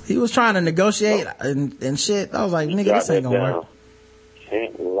cops. He was trying to negotiate and shit. I was like, nigga, this ain't gonna work.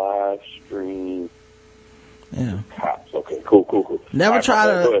 Can't live stream. Yeah. Cops. Okay, cool. Never try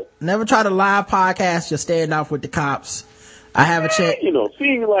to live podcast your standoff with the cops. I have a check. You know,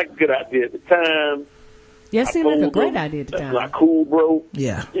 seemed like a good idea at the time. Yeah, it seemed like a great idea at the time. That's not cool, bro.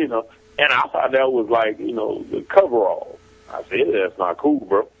 Yeah. You know, and I thought that was like, you know, the coverall. I said, that's not cool,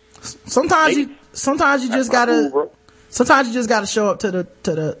 bro. Sometimes you just gotta show up to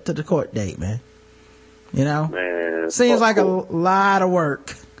the court date, man. You know? Man, seems like a lot of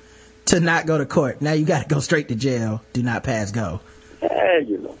work to not go to court. Now you gotta go straight to jail. Do not pass go. Yeah,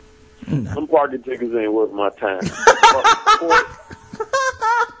 you know. Some parking tickets ain't worth my time.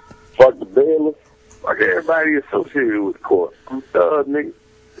 Fuck the bailiff. Fuck everybody associated with court. I'm thug, nigga.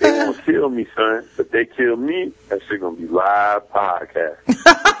 They gonna kill me, son. But they kill me, that shit gonna be live podcast.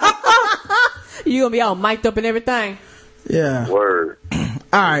 You gonna be all mic'd up and everything? Yeah. Word.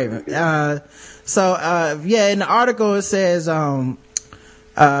 All right. So in the article it says,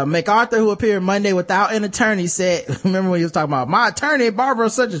 MacArthur, who appeared Monday without an attorney, said, remember when he was talking about my attorney, Barbara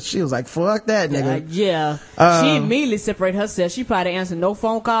such a, she was like, fuck that nigga. She immediately separated herself. She probably answered no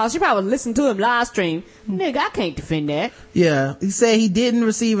phone calls. She probably listened to him live stream. Nigga, I can't defend that. Yeah. He said he didn't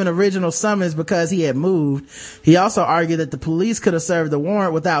receive an original summons because he had moved. He also argued that the police could have served the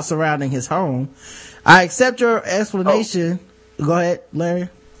warrant without surrounding his home. I accept your explanation. Go ahead, Larry.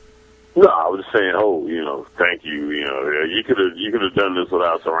 No, I was just saying, thank you. You know, you could have done this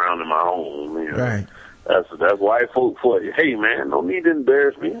without surrounding my home. You know? Right. That's white folk for you. Hey, man, no need to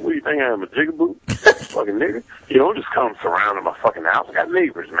embarrass me. What do you think I am, a jigaboo? Fucking nigga. You don't just come surrounding my fucking house. I got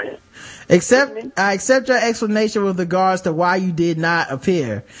neighbors, man. I accept your explanation with regards to why you did not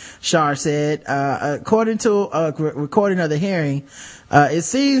appear, Shar said. According to a recording of the hearing, it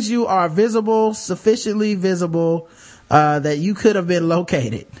seems you are visible, sufficiently visible, that you could have been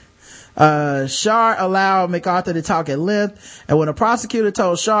located. Shar allowed MacArthur to talk at length, and when a prosecutor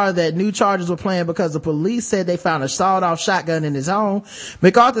told Shar that new charges were planned because the police said they found a sawed-off shotgun in his home,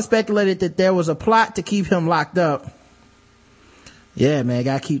 MacArthur speculated that there was a plot to keep him locked up. Yeah, man,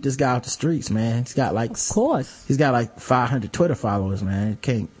 gotta keep this guy off the streets, man. He's got like, of course, he's got like 500 Twitter followers, man.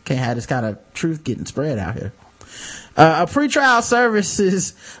 Can't have this kind of truth getting spread out here. A pretrial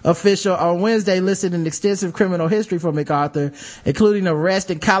services official on Wednesday listed an extensive criminal history for MacArthur, including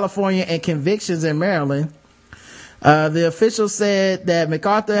arrest in California and convictions in Maryland. The official said that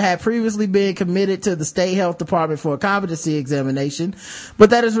MacArthur had previously been committed to the state health department for a competency examination, but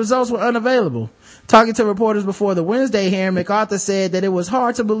that his results were unavailable. Talking to reporters before the Wednesday hearing, MacArthur said that it was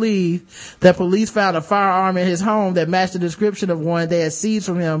hard to believe that police found a firearm in his home that matched the description of one they had seized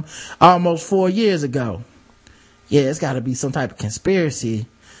from him almost 4 years ago. Yeah, it's gotta be some type of conspiracy.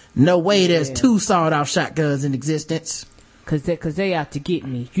 No way there's 2 sawed-off shotguns in existence. Cause they out to get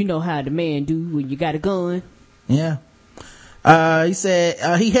me. You know how the man do when you got a gun. Yeah. He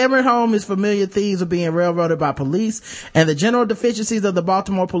said, he hammered home his familiar themes of being railroaded by police and the general deficiencies of the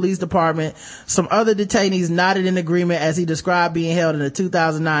Baltimore Police Department. Some other detainees nodded in agreement as he described being held in a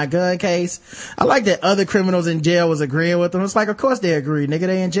 2009 gun case. I like that other criminals in jail was agreeing with him. It's like, of course they agree, nigga,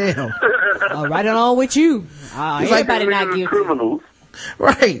 they in jail. Right along with you. Everybody not guilty. Criminals.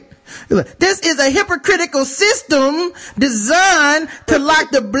 Right. This is a hypocritical system designed to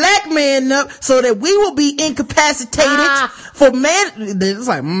lock the black man up so that we will be incapacitated for man. It's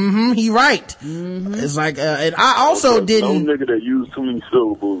like, he right. It's like, and I also didn't. No nigga that used too many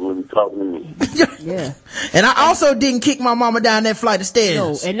syllables when he talking to me. Yeah. And I also didn't kick my mama down that flight of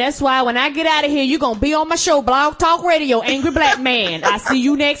stairs. No, and that's why when I get out of here, you're gonna be on my show, Blog Talk Radio, Angry Black Man. I see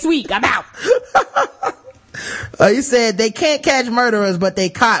you next week. I'm out. He said they can't catch murderers, but they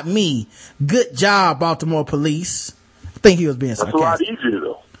caught me. Good job, Baltimore police. I think he was being sarcastic. That's a lot easier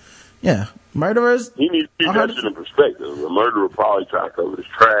though. Yeah. Murderers. He needs to keep that shit in perspective. A murderer probably try to cover his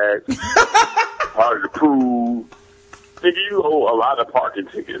tracks. Harder to prove. Nigga, you owe a lot of parking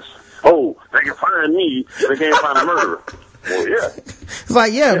tickets. Oh, they can find me, but they can't find a murderer. Well, yeah. It's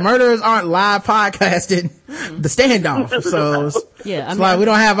like, murderers aren't live podcasting the standoff. So it's like we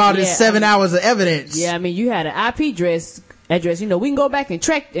don't have all this 7 hours of evidence. Yeah, I mean, you had an IP address, you know, we can go back and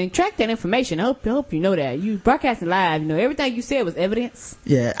track that information. I hope you know that. You broadcasting live, you know, everything you said was evidence.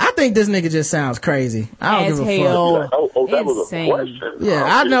 Yeah, I think this nigga just sounds crazy. I don't give a fuck. That was a question. Yeah,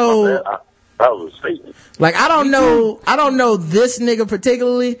 I know. That was a statement. Like, I don't know this nigga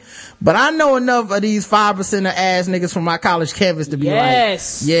particularly, but I know enough of these 5% of ass niggas from my college campus to be like,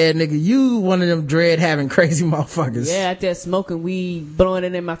 yeah, nigga, you one of them dread having crazy motherfuckers. Yeah, out there smoking weed, blowing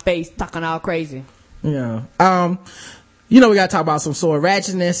it in my face, talking all crazy. Yeah. You know, we gotta talk about some sword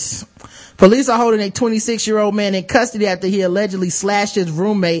ratchetness. Police are holding a 26-year-old man in custody after he allegedly slashed his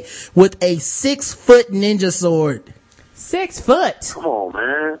roommate with a 6-foot ninja sword. 6 foot? Come on,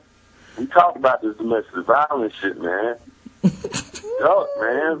 man. We talk about this domestic violence shit, man. Yuck,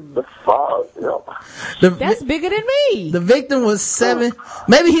 man. The fuck? Yuck. That's bigger than me. The victim was 7.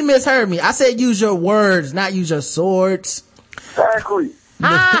 Maybe he misheard me. I said use your words, not use your swords. Exactly.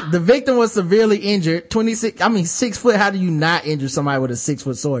 The victim was severely injured. 6 foot. How do you not injure somebody with a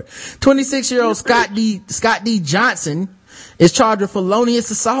 6-foot sword? 26-year-old Scott D. Johnson is charged with felonious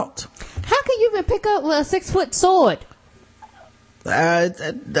assault. How can you even pick up a 6-foot sword? I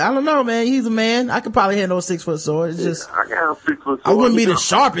don't know, man. He's a man. I could probably handle a 6-foot sword. It's just I got a 6-foot sword. I wouldn't be the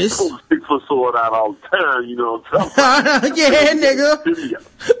sharpest. 6-foot sword out all the time, you know what I'm talking about. Yeah, nigga.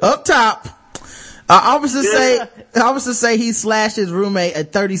 Up top. Officers say he slashed his roommate, a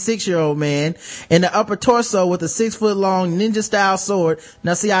 36-year-old man, in the upper torso with a 6-foot long ninja style sword.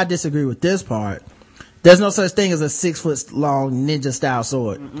 Now see, I disagree with this part. There's no such thing as a 6-foot long ninja style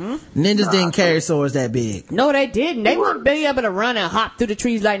sword. Ninjas didn't carry swords that big. No, they didn't. They wouldn't be able to run and hop through the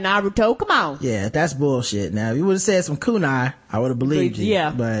trees like Naruto. Come on. Yeah, that's bullshit. Now, if you would have said some kunai, I would have believed you. Yeah,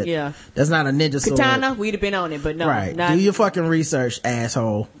 but that's not a ninja sword. Katana, we'd have been on it, but no. Right. Do your fucking research,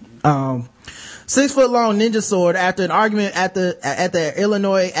 asshole. 6-foot long ninja sword after an argument at the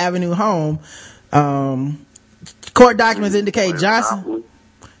Illinois Avenue home. Court documents indicate Johnson.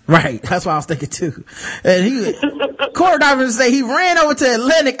 Right, that's what I was thinking too. And court documents say he ran over to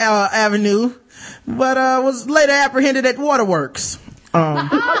Atlantic Avenue, but was later apprehended at Waterworks.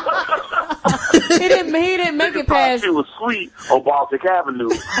 didn't make it past. She was sweet on Baltic Avenue.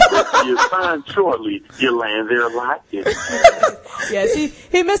 You find shortly, you land there a lot. Yeah,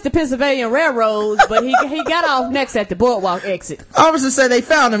 he missed the Pennsylvania railroads, but he got off next at the boardwalk exit. Officers said they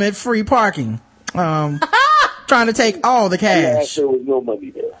found him at free parking, trying to take all the cash. There was no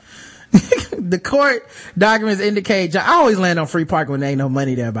money there. The court documents indicate, I always land on free parking when there ain't no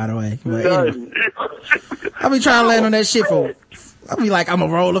money there, by the way. But anyway, I be trying to land on that shit I'll be like, I'm a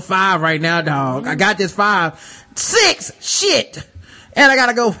roll of 5 right now, dog. I got this 5. 6! Shit! And I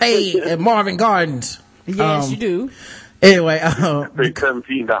gotta go pay at Marvin Gardens. Yes, you do. Anyway, pay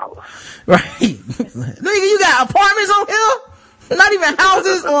 $17. Right. Nigga, you got apartments on here? Not even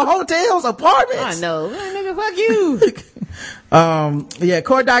houses or hotels, apartments. I know. Nigga, fuck you.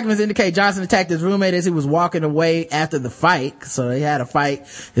 Court documents indicate Johnson attacked his roommate as he was walking away after the fight. So they had a fight.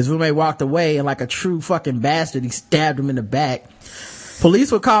 His roommate walked away, and like a true fucking bastard, he stabbed him in the back.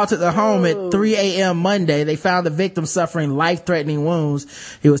 Police were called to the home at 3 a.m. Monday. They found the victim suffering life-threatening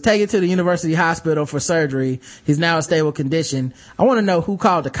wounds. He was taken to the University Hospital for surgery. He's now in stable condition. I want to know who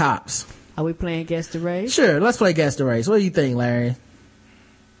called the cops. Are we playing Guess the Race? Sure, let's play Guess the Race. What do you think, Larry?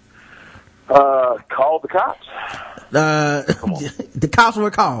 Call the cops. The cops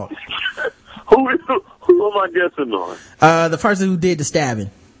were called. Who am I guessing on? The person who did the stabbing.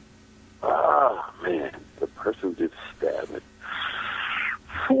 Ah, man, the person who did the stabbing.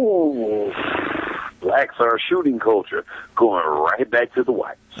 Ooh. Blacks are a shooting culture. Going right back to the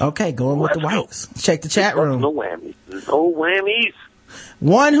whites. Okay, going with the whites. Check the chat room. No whammies. No whammies.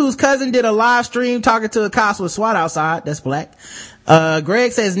 One whose cousin did a live stream talking to the cops with SWAT outside. That's black.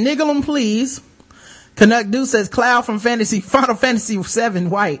 Greg says, niggle 'em please. Canuck Deuce says, Cloud from Final Fantasy VII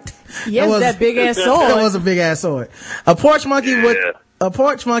white. Yes, that big ass sword. That was a big ass sword. A porch monkey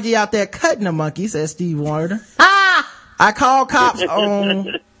out there cutting a monkey, says Steve Warner. I call cops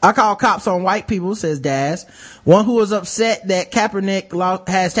on white people, says Daz. One who was upset that Kaepernick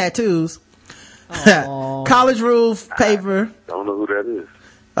has tattoos. College rule paper. Don't know who that is.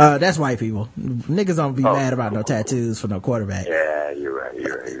 That's white people. Niggas don't be mad about no tattoos for no quarterback. Yeah, you're right.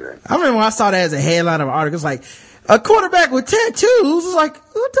 I remember when I saw that as a headline of an article. It's like, a quarterback with tattoos. It's like,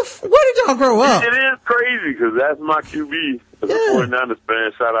 where did y'all grow up? It is crazy because that's my QB. As a 49ers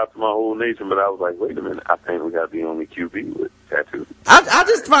fan, shout out to my whole nation. But I was like, wait a minute, I think we got the only QB with tattoos. I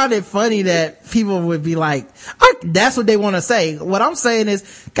just find it funny that people would be like, that's what they want to say. What I'm saying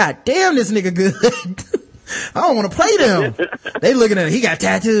is, God damn, this nigga good. I don't want to play them. They looking at it. He got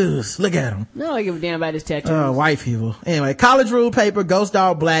tattoos. Look at him. No, I give a damn about his tattoos. White people. Anyway, college rule paper, Ghost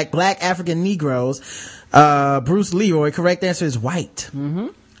Dog black African Negroes. Bruce Leroy. Correct answer is white. Mm-hmm.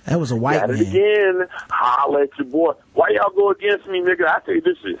 That was a white man. Got it again. Holla at your boy. Why y'all go against me, nigga? I take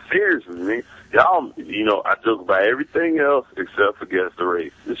this shit seriously, man. Y'all, I joke about everything else except for Guess the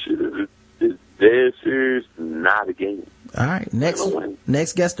Race. This shit is dead serious, not a game. All right,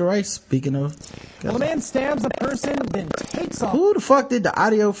 next Guess the Race. Speaking of, well, a man stabs a person, then takes off. Who the fuck did the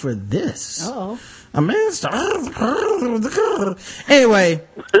audio for this? Uh-oh. A man anyway,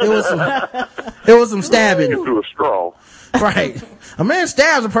 it was some stabbing through a straw. Right. A man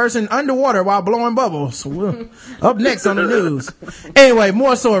stabs a person underwater while blowing bubbles. Up next on the news. Anyway,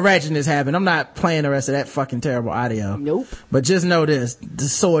 more sword ratchetness happened. I'm not playing the rest of that fucking terrible audio. Nope. But just know this, the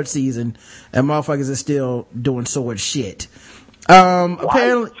sword season, and motherfuckers are still doing sword shit.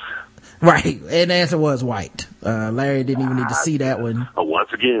 Apparently, right. And the answer was white. Larry didn't even need to see that one.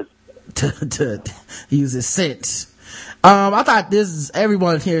 Once again. To use his sense. I thought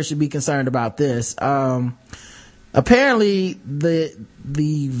everyone here should be concerned about this. Apparently the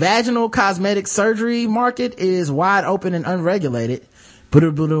vaginal cosmetic surgery market is wide open and unregulated.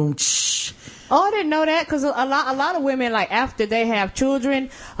 Oh, I didn't know that because a lot of women, like after they have children,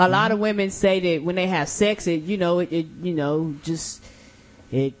 a lot of women say that when they have sex, your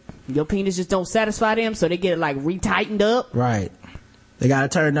penis just don't satisfy them, so they get it like retightened up. Right. They gotta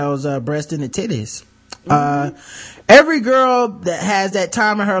turn those breasts into titties. Every girl that has that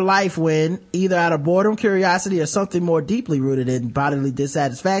time in her life when, either out of boredom, curiosity, or something more deeply rooted in bodily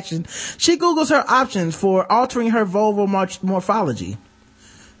dissatisfaction, she Googles her options for altering her vulval morphology.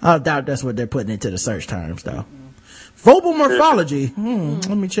 I doubt that's what they're putting into the search terms, though. Vulval morphology.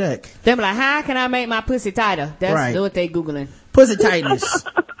 Let me check. They're like, how can I make my pussy tighter? That's what they Googling. Pussy tightness.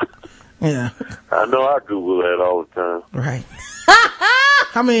 Yeah. I know I Google that all the time. Right.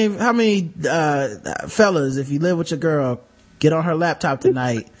 How many fellas, if you live with your girl, get on her laptop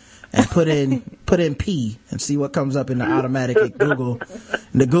tonight and put in P and see what comes up in the automatic Google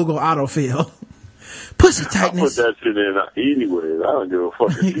autofill. Pussy I put tightness. that shit in anyways. I don't give a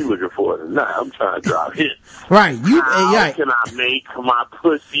fuck if you looking for it or not. I'm trying to drop hit. Right. How can I make my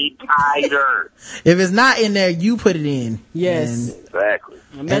pussy tighter? If it's not in there, you put it in. Yes. Exactly.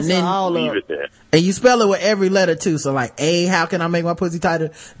 And then leave it there. And you spell it with every letter too. So like A, how can I make my pussy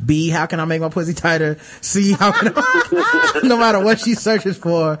tighter? B, how can I make my pussy tighter? C, how can I no matter what she searches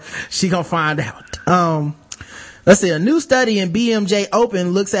for, she gonna find out. Let's see, a new study in BMJ Open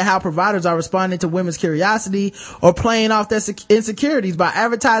looks at how providers are responding to women's curiosity or playing off their insecurities by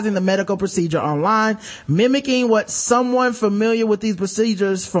advertising the medical procedure online, mimicking what someone familiar with these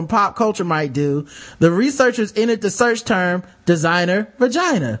procedures from pop culture might do. The researchers entered the search term designer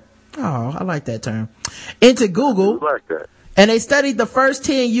vagina. Oh, I like that term. Into Google. I like that. And they studied the first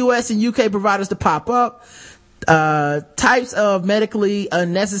 10 US and UK providers to pop up. Types of medically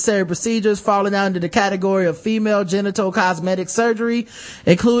unnecessary procedures falling under the category of female genital cosmetic surgery,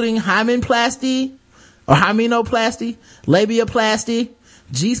 including hymenoplasty or hymenoplasty, labiaplasty,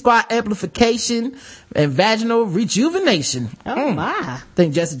 G-spot amplification, and vaginal rejuvenation. Oh my. I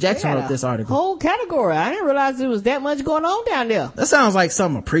think Jesse Jackson wrote this article. Whole category. I didn't realize there was that much going on down there. That sounds like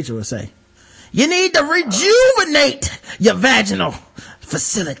something a preacher would say. You need to rejuvenate your vaginal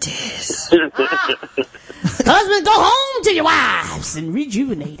facilities. Husband, go home to your wives and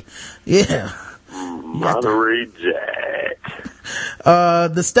rejuvenate. Yeah. Monterey Jack.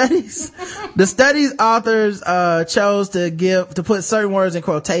 The study's authors chose to put certain words in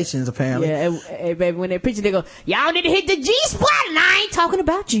quotations, apparently. Yeah, and baby, when they preach it, they go, y'all need to hit the G-spot, and I ain't talking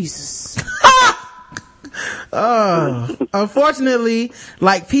about Jesus. Unfortunately,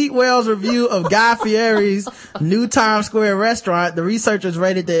 like Pete Wells' review of Guy Fieri's new Times Square restaurant, the researchers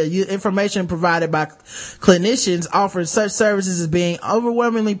rated the information provided by clinicians offering such services as being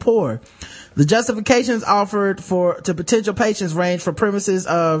overwhelmingly poor. The justifications offered to potential patients range from premises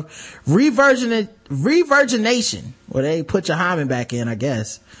of revirgination, where they put your hymen back in, I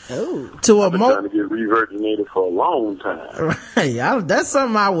guess. Oh. I've been trying to get revirginated for a long time. Right. That's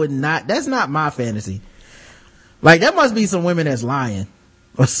something that's not my fantasy. Like, that must be some women that's lying.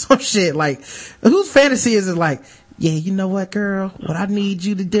 Or some shit. Like, whose fantasy is it like, yeah, you know what, girl? What I need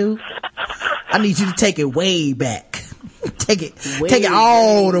you to do? I need you to take it way back. Take it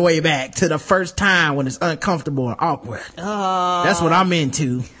all the way back to the first time when it's uncomfortable and awkward. That's what I'm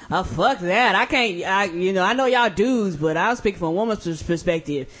into. Oh, fuck that. I know y'all dudes, but I'll speak from a woman's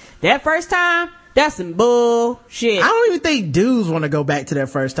perspective. That first time, that's some bullshit. I don't even think dudes want to go back to that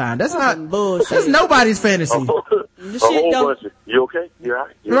first time. That's not bullshit. That's nobody's fantasy. You okay? You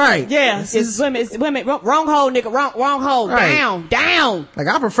alright? Right. Yeah, it's women. Wrong hole, nigga. Wrong hole. Right. Down. Like,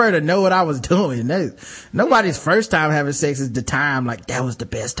 I prefer to know what I was doing. Nobody's first time having sex is the time, like, that was the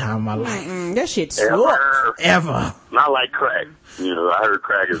best time of my life. That shit sucks. Ever. Not like crack. You know, I heard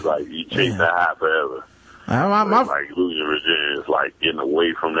crack is like, you chase that high forever. Like losing virginity is like getting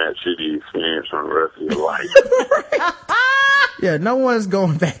away from that shitty experience from the rest of your life. Yeah, no one's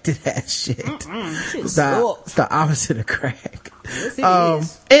going back to that shit. It's the opposite of crack.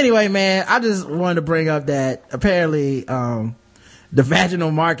 Anyway, man, I just wanted to bring up that apparently the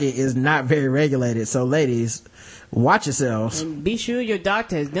vaginal market is not very regulated. So ladies, watch yourselves. And be sure your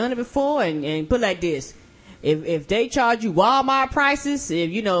doctor has done it before and put it like this. If they charge you Walmart prices, if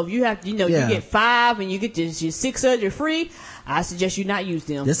you have you get 5 and you get your 6 surgery free, I suggest you not use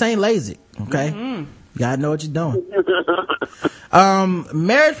them. This ain't LASIK, okay? You gotta know what you're doing.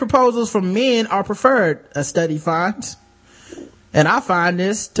 Marriage proposals from men are preferred, a study finds. And I find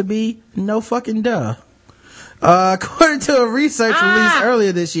this to be no fucking duh. According to a research released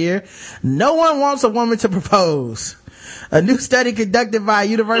earlier this year, no one wants a woman to propose. A new study conducted by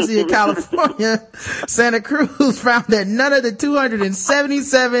University of California, Santa Cruz found that none of the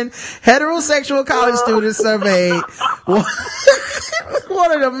 277 heterosexual college students surveyed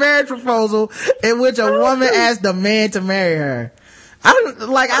wanted a marriage proposal in which a woman asked a man to marry her. I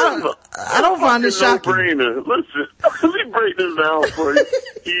don't find this shocking. Listen, let me break this down for you.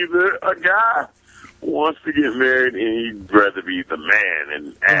 Either a guy wants to get married and he'd rather be the man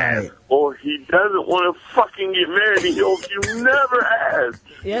and ask, or he doesn't want to fucking get married and you never ask.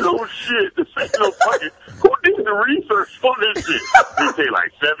 Yes. No shit. This ain't no fucking. Who did the research for this shit? They say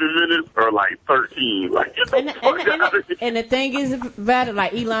like 7 minutes or like 13. Like, get the fuck out of here. And the thing is about it,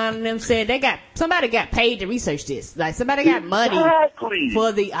 like Elon and them said, somebody got paid to research this. Like, somebody got money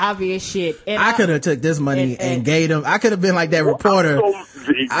for the obvious shit. And I could have took this money and gave them. I could have been like that reporter.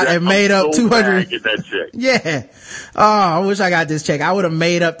 I made up 200. Get that check. Yeah. Oh, I wish I got this check. I would have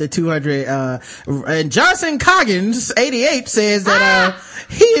made up the 200. And Johnson Coggins, 88, says that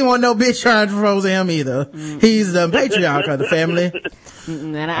he didn't want no bitch trying to propose to him either. He's the patriarch of the family.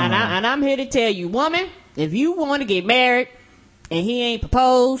 And I'm here to tell you, woman, if you want to get married and he ain't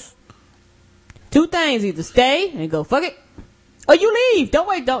proposed, two things: either stay and go fuck it, or you leave. Don't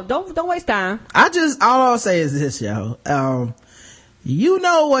waste time. All I'll say is this, yo. You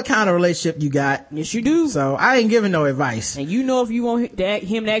know what kind of relationship you got. Yes, you do. So I ain't giving no advice. And you know if you want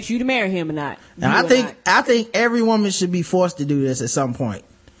him to ask you to marry him or not. Now, I think every woman should be forced to do this at some point,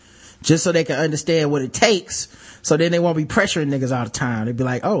 just so they can understand what it takes. So then they won't be pressuring niggas all the time. They'd be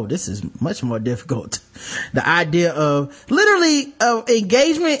like, oh, this is much more difficult. The idea of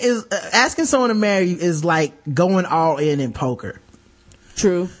engagement is asking someone to marry you is like going all in poker.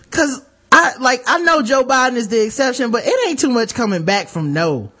 True. Cause I know Joe Biden is the exception, but it ain't too much coming back from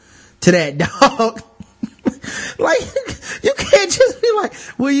no to that dog. Like, you can't just be like,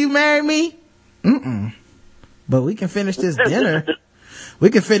 will you marry me? But we can finish this dinner. We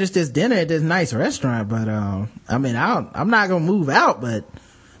can finish this dinner at this nice restaurant, but I'm not gonna move out, but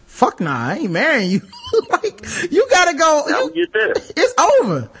fuck nah, I ain't marrying you. Like, you gotta go. It's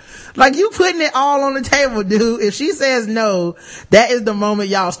over. Like, you putting it all on the table, dude. If she says no, that is the moment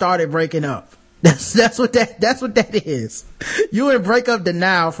y'all started breaking up. That's what that is. You in breakup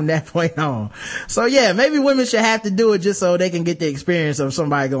denial from that point on. So yeah, maybe women should have to do it just so they can get the experience of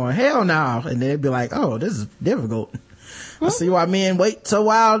somebody going, hell no. And they'd be like, oh, this is difficult. I see why men wait so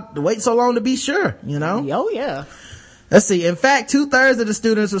long to be sure, you know? Oh yeah. Let's see. In fact, 2/3 of the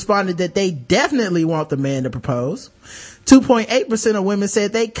students responded that they definitely want the man to propose. 2.8% of women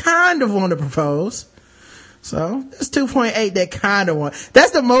said they kind of want to propose. So it's 2.8 that kind of want.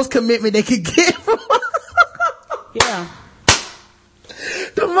 That's the most commitment they could get from. Yeah.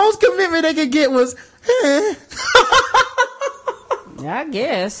 The most commitment they could get was, I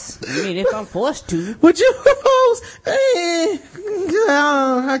guess. I mean, if I'm forced to. Would you propose? If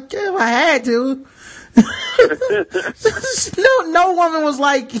I had to. No woman was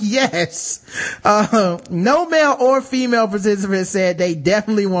like yes. No male or female participants said they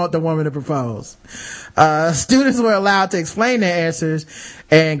definitely want the woman to propose. Students were allowed to explain their answers,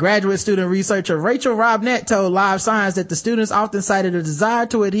 and graduate student researcher Rachel Robnett told Live Science that the students often cited a desire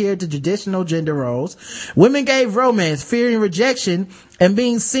to adhere to traditional gender roles. Women gave romance, fearing rejection, and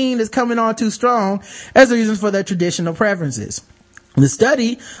being seen as coming on too strong as reasons for their traditional preferences. The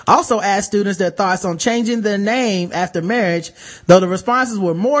study also asked students their thoughts on changing their name after marriage. Though the responses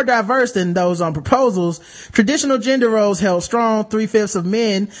were more diverse than those on proposals, traditional gender roles held strong. 3/5 of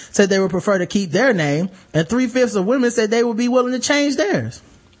men said they would prefer to keep their name, and 3/5 of women said they would be willing to change theirs.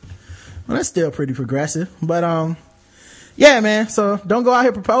 Well, that's still pretty progressive, but yeah, man. So don't go out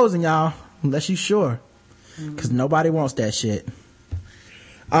here proposing, y'all, unless you sure, because nobody wants that shit.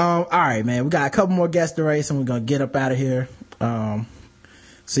 All right, man. We got a couple more guests to race, and we're gonna get up out of here.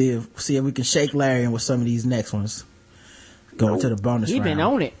 See if we can shake Larry in with some of these next ones. Going to the bonus round. He's been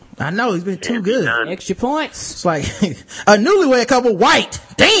on it. I know, he's been too good. Extra points. It's like a newlywed couple, white.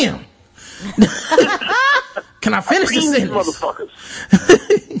 Damn. Can I finish the sentence? Motherfuckers.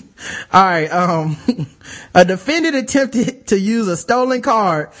 All right. A defendant attempted to use a stolen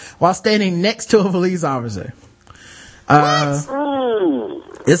card while standing next to a police officer.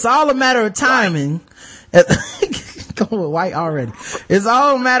 It's all a matter of timing. Going with white already. It's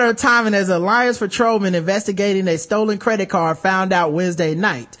all a matter of timing as Alliance patrolman investigating a stolen credit card found out Wednesday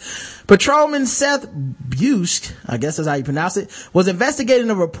night. Patrolman Seth Busk, I guess that's how you pronounce it, was investigating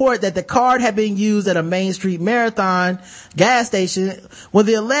a report that the card had been used at a Main Street Marathon gas station when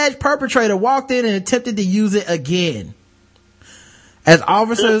the alleged perpetrator walked in and attempted to use it again. As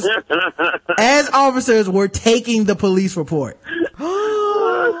officers were taking the police report.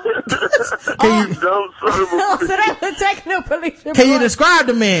 Can you describe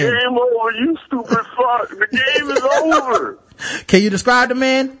the man? Game over, you stupid fuck. The game is over. Can you describe the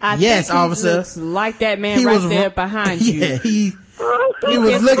man? Yes, think officer. Looks like that man there behind you. Yeah, he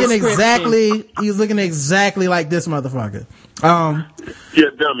was looking exactly like this motherfucker. Yeah,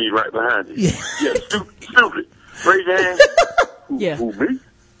 dummy right behind you. Yeah, stupid. Raise your hand. Yeah. Who, me?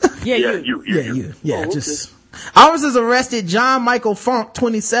 Yeah, you. Yeah, just. Officers arrested John Michael Funk,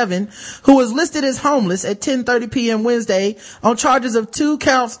 27, who was listed as homeless at 10:30 p.m. Wednesday on charges of 2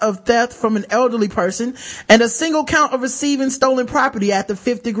 counts of theft from an elderly person and a single count of receiving stolen property after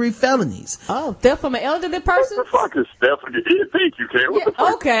 5th-degree felonies. Oh, theft from an elderly person? What the fuck is theft? Thank you, Karen. What the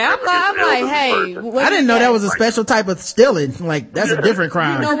fuck? Okay, I'm like, hey. I didn't know that was a special type of stealing. Like, that's a different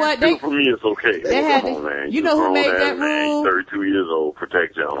crime. You know what? For me, it's okay. Come on, man. You know who made that rule? 32 years old.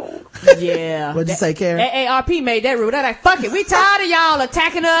 Protect your own. Yeah. What'd you say, Karen? AARP made that rule. They're like, fuck it. We tired of y'all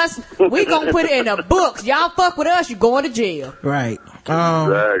attacking us. We gonna put it in the books. Y'all fuck with us, you going to jail. Right.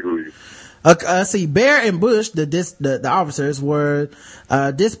 Exactly. Bear and Bush, the officers were,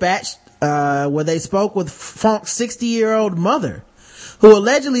 dispatched, where they spoke with Funk's 60-year-old mother, who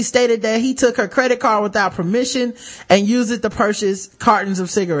allegedly stated that he took her credit card without permission and used it to purchase cartons of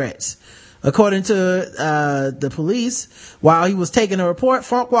cigarettes. According to the police, while he was taking a report,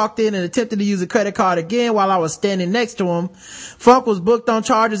 Funk walked in and attempted to use a credit card again while I was standing next to him. Funk was booked on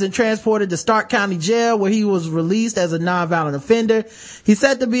charges and transported to Stark County Jail, where he was released as a nonviolent offender. He's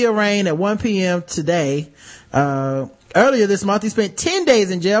set to be arraigned at 1 p.m. today. Earlier this month, he spent 10 days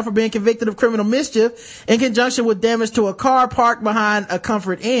in jail for being convicted of criminal mischief in conjunction with damage to a car parked behind a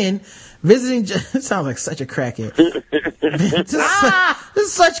Comfort Inn. Visiting, it sounds like such a crackhead. This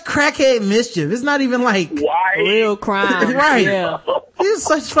is such crackhead mischief. It's not even like real crime. Right. Yeah. These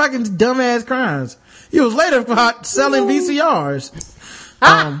are such fucking dumbass crimes. He was later caught selling VCRs.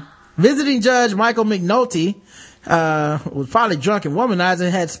 Visiting Judge Michael McNulty, was probably drunk and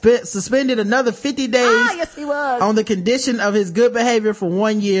womanizing, had suspended another 50 days yes, he was. on the condition of his good behavior for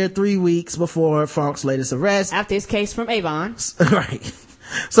 1 year, 3 weeks before Funk's latest arrest. After his case from Avon. Right.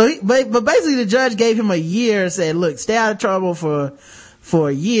 So, but basically the judge gave him a year and said, look, stay out of trouble for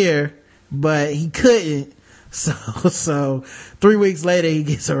a year, but he couldn't. So 3 weeks later he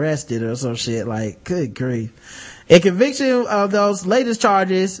gets arrested or some shit. Like, good grief. In conviction of those latest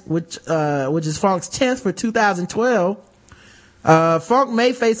charges, which is Funk's 10th for 2012, Funk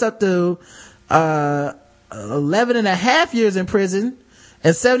may face up to 11 and a half years in prison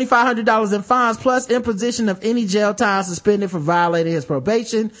and $7,500 in fines, plus imposition of any jail time suspended for violating his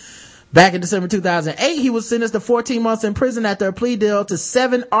probation. Back in December 2008, he was sentenced to 14 months in prison after a plea deal to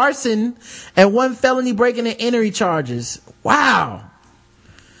 7 arson and 1 felony breaking and entering charges. Wow.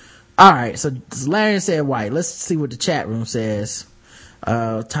 All right, so Larry said white. Let's see what the chat room says.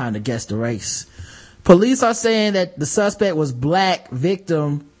 Time to guess the race. Police are saying that the suspect was black.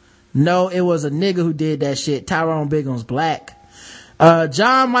 Victim, no, it was a nigga who did that shit. Tyrone Bigum's black.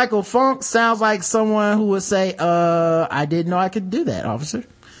 John Michael Funk sounds like someone who would say, I didn't know I could do that, officer.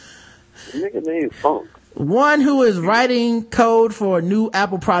 Nigga named Funk. One who is writing code for a new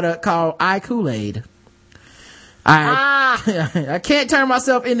Apple product called iKool-Aid. I can't turn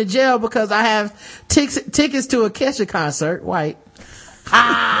myself into jail because I have tickets to a Kesha concert. White.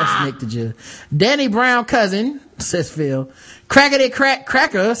 That's Nick the Jew. Danny Brown cousin, says Phil. Crackety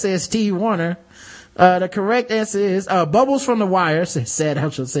cracker, says Steve Warner. The correct answer is, Bubbles from the Wire, says Sad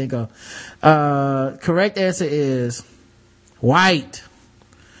Ocho Cinco. Correct answer is white.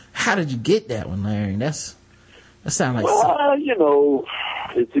 How did you get that one, Larry? That sounds like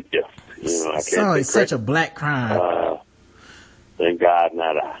it's a gift. I can't sounds like such a black crime. Thank God,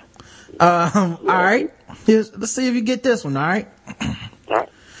 not I. All right. Let's see if you get this one. All right.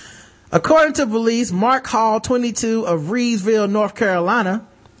 According to police, Mark Hall, 22 of Reedsville, North Carolina,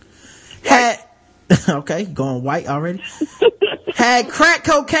 had okay, going white already. Had crack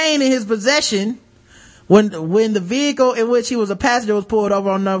cocaine in his possession when the vehicle in which he was a passenger was pulled over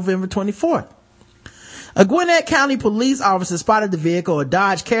on November 24th. A Gwinnett County police officer spotted the vehicle, a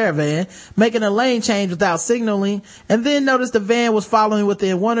Dodge Caravan, making a lane change without signaling, and then noticed the van was following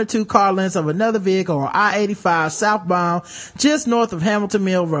within 1 or 2 car lengths of another vehicle on I-85 southbound, just north of Hamilton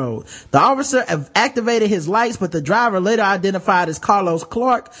Mill Road. The officer activated his lights, but the driver, later identified as Carlos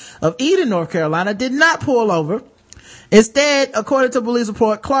Clark of Eden, North Carolina, did not pull over. Instead, according to police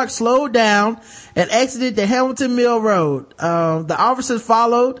report, Clark slowed down and exited the Hamilton Mill Road. The officers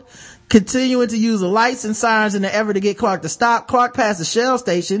followed, continuing to use the lights and sirens in the effort to get Clark to stop. Clark passed the Shell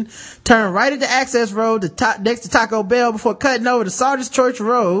station, turned right into Access Road next to Taco Bell before cutting over to Sergeant's Church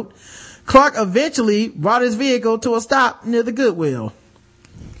Road. Clark eventually brought his vehicle to a stop near the Goodwill.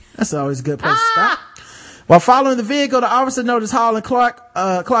 That's always a good place to stop. While following the vehicle, the officer noticed Hall and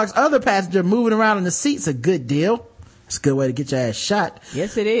Clark's other passenger moving around in the seats. A good deal. It's a good way to get your ass shot.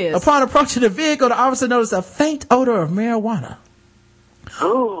 Yes, it is. Upon approaching the vehicle, the officer noticed a faint odor of marijuana.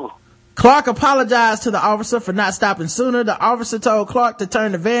 Oh. Clark apologized to the officer for not stopping sooner. The officer told Clark to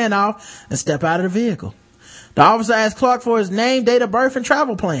turn the van off and step out of the vehicle. The officer asked Clark for his name, date of birth, and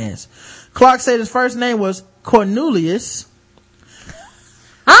travel plans. Clark said his first name was Cornelius.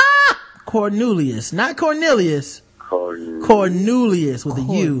 Cornelius, not Cornelius. Cornelius with a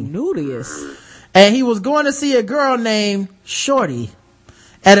U. Cornelius. And he was going to see a girl named Shorty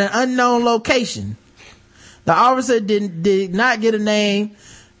at an unknown location. The officer did not get a name,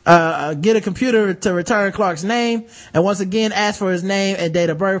 get a computer to return Clark's name, and once again asked for his name and date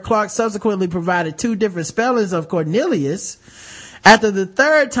of birth. Clark subsequently provided 2 different spellings of Cornelius After the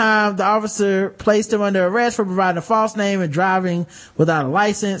third time, the officer placed him under arrest for providing a false name and driving without a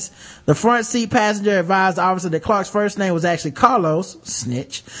license. The front seat passenger advised the officer that Clark's first name was actually Carlos,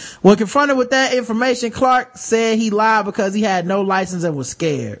 snitch. When confronted with that information, Clark said he lied because he had no license and was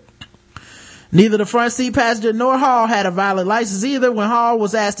scared. Neither the front seat passenger nor Hall had a valid license either. When Hall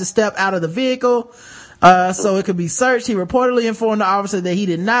was asked to step out of the vehicle, so it could be searched, he reportedly informed the officer that he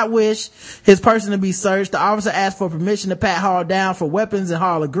did not wish his person to be searched. The officer asked for permission to pat Hall down for weapons, and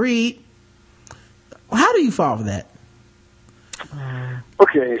Hall agreed. How do you fall for that?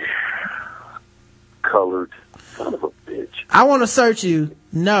 Okay. Colored. Son of a bitch. I want to search you.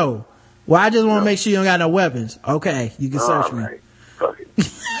 No. Well, I just want to make sure you don't got no weapons. Okay, you can search me. Fuck it.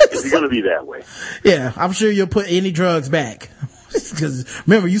 If you're gonna be that way. Yeah, I'm sure you'll put any drugs back. Because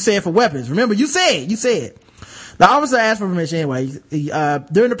remember, you said for weapons. Remember, you said. The officer asked for permission anyway.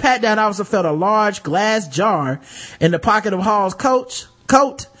 During the pat down, the officer felt a large glass jar in the pocket of Hall's coat.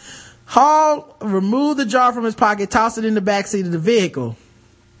 Hall removed the jar from his pocket, tossed it in the back seat of the vehicle.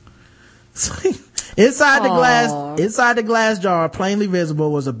 Inside the glass jar, plainly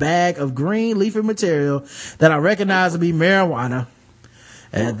visible, was a bag of green leafy material that I recognized to be marijuana.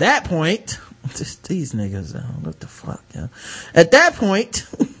 At that point, just these niggas, what the fuck, yo. At that point,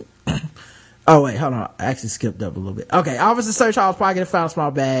 oh wait, hold on, I actually skipped up a little bit. Okay, officer searched Hall's pocket and found a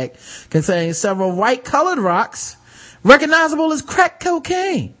small bag containing several white colored rocks, recognizable as crack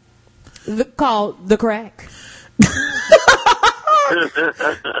cocaine. Called the crack.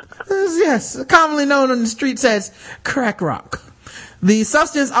 Yes, commonly known on the streets as crack rock. The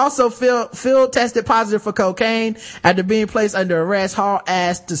substance also field tested positive for cocaine. After being placed under arrest, Hall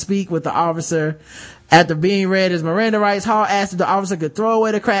asked to speak with the officer. After being read his Miranda rights, Hall asked if the officer could throw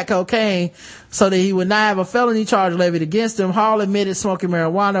away the crack cocaine so that he would not have a felony charge levied against him. Hall admitted smoking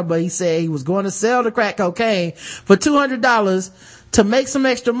marijuana, but he said he was going to sell the crack cocaine for $200 to make some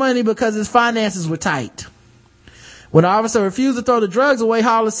extra money because his finances were tight. When the officer refused to throw the drugs away,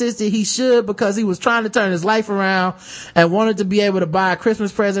 Hall insisted he should because he was trying to turn his life around and wanted to be able to buy a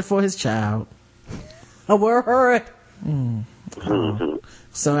Christmas present for his child. A word.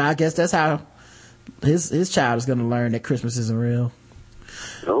 So I guess that's how his child is going to learn that Christmas isn't real.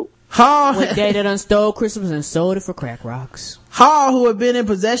 Nope. Hall, one day they done stole Christmas and sold it for crack rocks. Hall, who had been in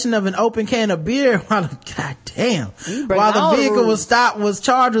possession of an open can of beer while the vehicle was stopped, was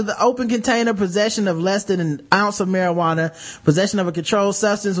charged with the open container, possession of less than an ounce of marijuana, possession of a controlled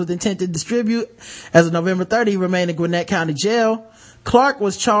substance with intent to distribute. As of November 30, he remained in Gwinnett County Jail. Clark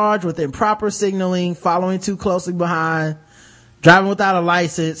was charged with improper signaling, following too closely behind, driving without a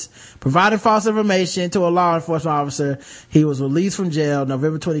license, providing false information to a law enforcement officer. He was released from jail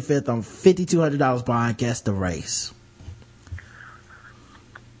November 25th on $5,200 bond. Guess the race.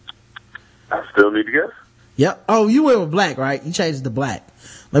 I still need to guess. Yep. Oh, you went with black, right? You changed it to black.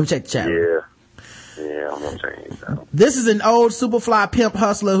 Let me check the chat. Yeah, I'm gonna change that. This is an old Superfly pimp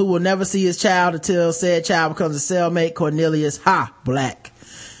hustler who will never see his child until said child becomes a cellmate. Cornelius Black.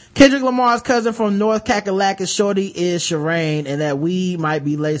 Kendrick Lamar's cousin from North Kakalaka's shorty is Shireen, and that weed might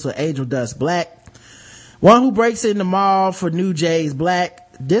be laced with angel dust. Black. One who breaks in the mall for New J's. Black.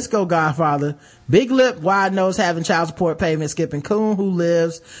 Disco Godfather. Big lip, wide nose, having child support payment, skipping coon who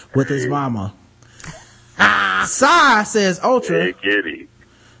lives with his mama. Psy says Ultra. Hey, kitty.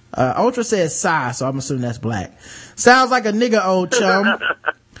 Ultra says Psy, so I'm assuming that's Black. Sounds like a nigga, old chum.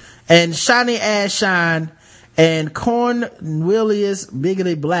 And Shiny Ass Shine. And Cornelius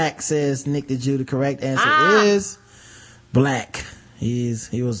Biggity Black says Nick the Jew. The correct answer is Black. He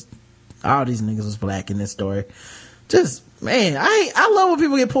was, all these niggas was black in this story. Just, man, I love when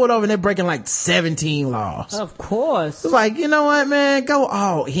people get pulled over and they're breaking like 17 laws. Of course. It's like, you know what, man? Go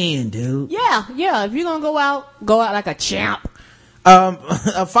all in, dude. Yeah. If you're gonna go out like a champ.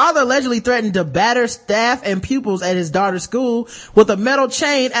 A father allegedly threatened to batter staff and pupils at his daughter's school with a metal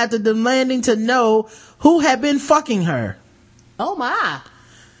chain after demanding to know who had been fucking her. Oh my.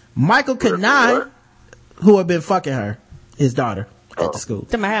 Michael Kanai, who had been fucking her, his daughter, at the school.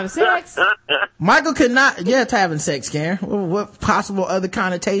 Am I having sex? Michael Kanai, yeah, it's having sex, Karen. What possible other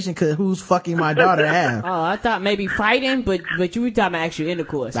connotation could who's fucking my daughter have? Oh, I thought maybe fighting, but you were talking about actual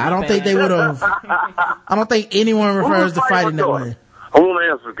intercourse. I don't think they would have. I don't think anyone refers to fighting that way. I want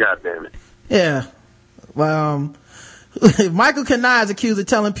to answer, goddammit. Yeah. Well, Michael Kanai is accused of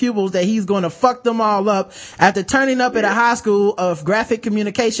telling pupils that he's going to fuck them all up after turning up at a high school of graphic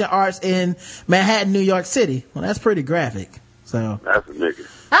communication arts in Manhattan, New York City. Well, that's pretty graphic. So that's a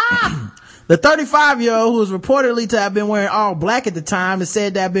nigga. The 35-year-old, who was reportedly to have been wearing all black at the time, has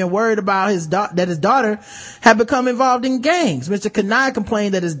said to have been worried about that his daughter had become involved in gangs. Mr. Kanai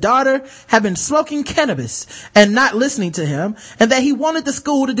complained that his daughter had been smoking cannabis and not listening to him, and that he wanted the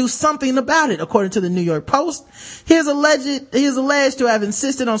school to do something about it. According to the New York Post, he is alleged to have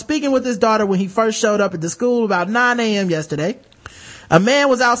insisted on speaking with his daughter when he first showed up at the school about 9 a.m. yesterday. A man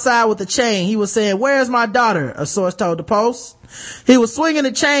was outside with a chain. He was saying, "Where's my daughter?" a source told the Post. He was swinging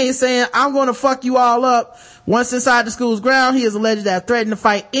the chain saying, "I'm going to fuck you all up." Once inside the school's ground, he is alleged to have threatened to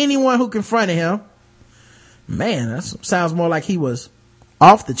fight anyone who confronted him. Man, that sounds more like he was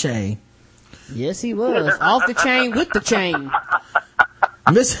off the chain. Yes, he was. Off the chain with the chain.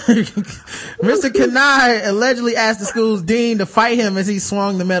 Mr. Kanai allegedly asked the school's dean to fight him as he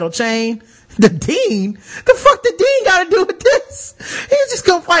swung the metal chain. The dean? The fuck the dean gotta do with this? He's just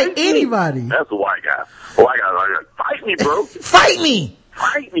gonna fight anybody. That's a white guy. White guy's like, fight me, bro. Fight me!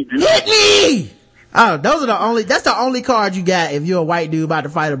 Fight me, dude. Hit me! Oh, that's the only card you got if you're a white dude about to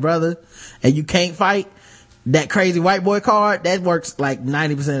fight a brother and you can't fight. That crazy white boy card, that works like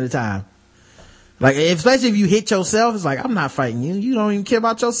 90% of the time. Like, especially if you hit yourself, it's like, I'm not fighting you. You don't even care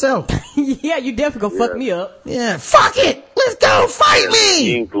about yourself. Yeah, you definitely gonna fuck me up. Yeah, fuck it! Let's go, fight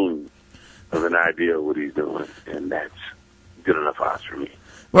me! Inkling of an idea of what he's doing, and that's good enough odds for me.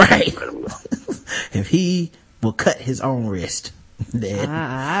 Right. Let him go. If he will cut his own wrist, then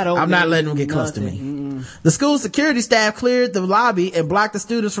I'm not letting him get close to me. Mm-mm. The school security staff cleared the lobby and blocked the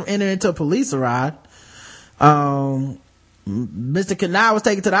students from entering until police arrived. Mr. Kanai was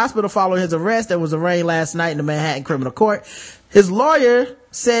taken to the hospital following his arrest and was arraigned last night in the Manhattan Criminal Court. His lawyer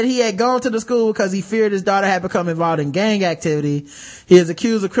said he had gone to the school because he feared his daughter had become involved in gang activity. He is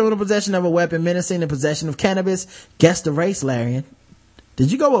accused of criminal possession of a weapon, menacing, and possession of cannabis. Guess the race, Larian.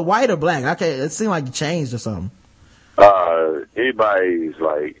 Did you go with white or black? Okay, it seemed like you changed or something. Anybody's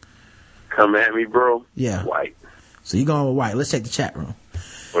like, come at me, bro. Yeah. White. So you going with white. Let's check the chat room.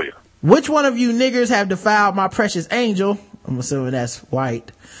 Oh, yeah. Which one of you niggers have defiled my precious angel? I'm assuming that's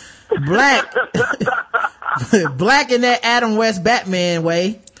white. Black. Black in that Adam West Batman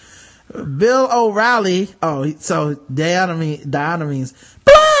way. Bill O'Reilly. Oh, so Diana means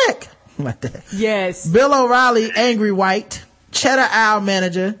black. Like that. Yes. Bill O'Reilly, angry white. Cheddar Owl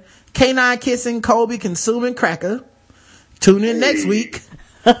manager. Canine kissing, Kobe consuming cracker. Tune in next week.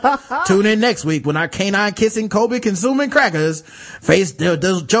 Tune in next week when our canine kissing, Kobe consuming crackers face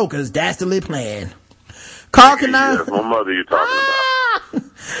those jokers dastardly playing. Carl Kanai. That's my mother you're talking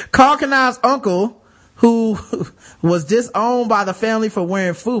about. Carl Kanai's uncle, who was disowned by the family for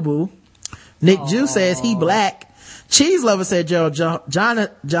wearing FUBU. Nick Jew says he black. Cheese Lover said Gerald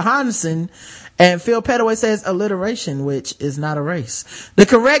Johansson. And Phil Petaway says alliteration, which is not a race. The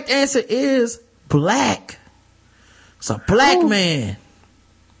correct answer is black. It's a black man.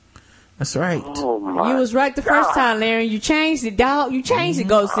 That's right. Oh You was right the first time, Larry. You changed it, dog. You changed it,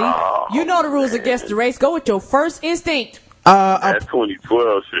 go see. You know the rules against the race. Go with your first instinct. That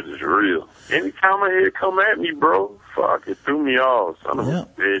 2012 shit is real. Anytime I hear it come at me, bro, fuck, it threw me off. Son of a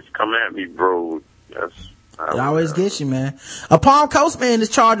bitch, come at me, bro. It always gets you, man. A Palm Coast man is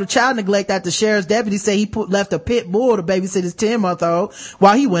charged with child neglect after sheriff's deputies say he left a pit bull to babysit his 10-month-old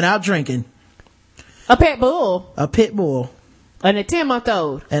while he went out drinking. A pit bull? A pit bull. And a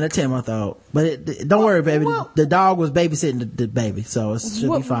 10-month-old? And a 10-month-old. But don't worry, baby. The dog was babysitting the baby, so it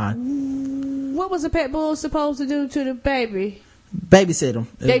should be fine. What was a pit bull supposed to do to the baby? Babysit him.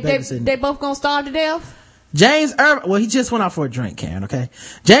 They both gonna starve to death? James Irvine, well, he just went out for a drink, Karen, okay?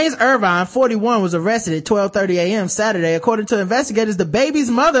 James Irvine, 41, was arrested at 12:30 a.m. Saturday. According to investigators, the baby's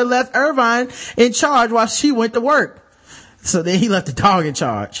mother left Irvine in charge while she went to work. So then he left the dog in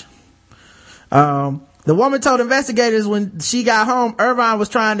charge. The woman told investigators when she got home, Irvine was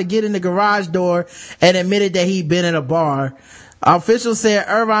trying to get in the garage door and admitted that he'd been in a bar. Officials said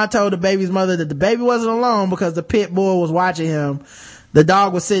Irvine told the baby's mother that the baby wasn't alone because the pit bull was watching him. The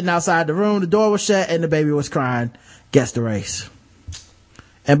dog was sitting outside the room, the door was shut, and the baby was crying. Guess the race.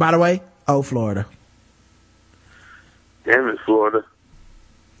 And by the way, Florida. Damn it, Florida.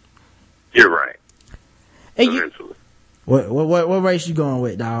 You're right. Eventually. What race you going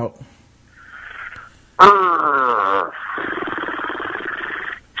with, dog?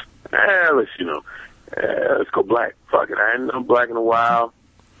 Let's go black. Fuck it. I ain't done black in a while.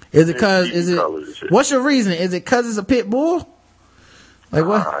 What's your reason? Is it cause it's a pit bull? Like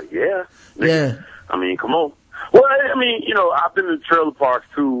what? Yeah. Yeah. I mean, come on. Well, I mean, I've been to trailer parks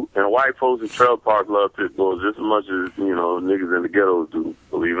too, and white folks in trailer parks love pit bulls just as much as, niggas in the ghettos do,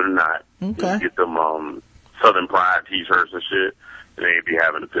 believe it or not. Okay. You get them, Southern Pride t-shirts and shit, and they be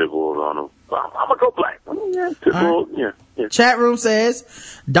having the pit bulls on them. I'm gonna go black. Yeah, pit bull, yeah. Chat room says,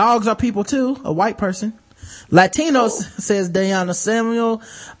 dogs are people too, a white person. Latino says Diana Samuel,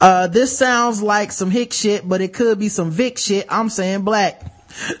 this sounds like some hick shit, but it could be some Vic shit. I'm saying black.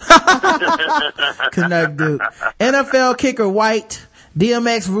 Canuck Duke. NFL kicker white.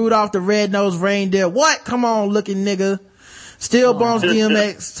 DMX Rudolph the Red-Nosed Reindeer. What? Come on, looking nigga. Still Bones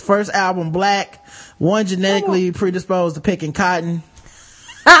DMX first album black. One genetically predisposed to picking cotton.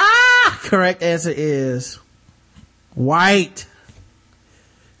 Correct answer is white.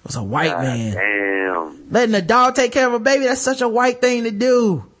 It was a white man. Damn. Letting a dog take care of a baby, that's such a white thing to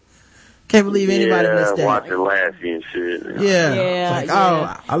do. Can't believe anybody missed that. Watching Lassie and shit. Yeah. It's like,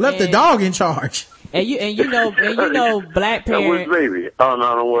 oh, I left the dog in charge. And you know black That was parents. baby. Oh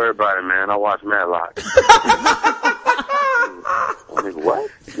no, don't worry about it, man. I watch Matlock. What?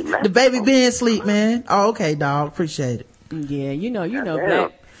 The baby being asleep, man. Oh, okay, dog. Appreciate it. Yeah, you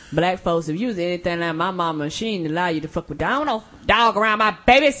know, black folks, if you was anything like my mama, she didn't allow you to fuck with dog around my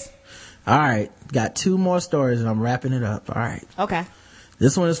babies. All right. Got 2 more stories and I'm wrapping it up. All right. Okay.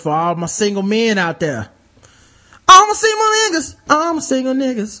 This one is for all my single men out there. All my single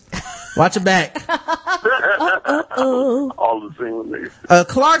niggas. Watch your back. All the single niggas. A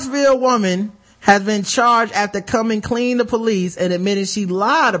Clarksville woman has been charged after coming clean to police and admitting she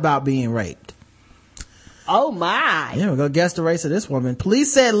lied about being raped. Oh my. Yeah, we're gonna guess the race of this woman.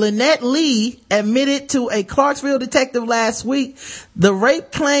 Police said Lynette Lee admitted to a Clarksville detective last week the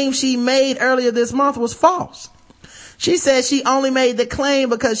rape claim she made earlier this month was false. She said she only made the claim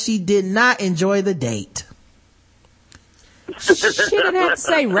because she did not enjoy the date. She didn't have to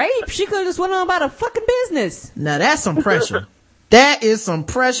say rape. She could have just went on about her fucking business. Now that's some pressure. That is some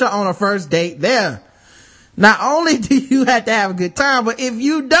pressure on a first date there. Not only do you have to have a good time, but if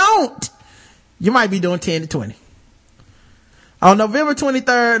you don't, you might be doing 10 to 20. On November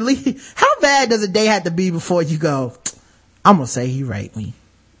 23rd, Lee, how bad does a day have to be before you go, I'm gonna say he raped me?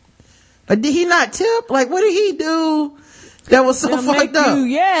 Like, did he not tip? Like, what did he do that was so fucked up?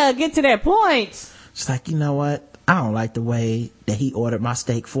 Get to that point. It's like, you know what? I don't like the way that he ordered my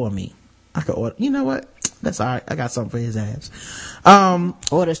steak for me. I could order, you know what? That's alright. I got something for his ass.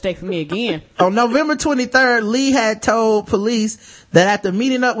 Order steak for me again. On November 23rd, Lee had told police that after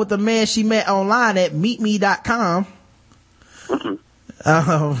meeting up with the man she met online at meetme.com,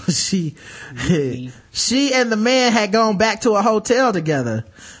 she and the man had gone back to a hotel together.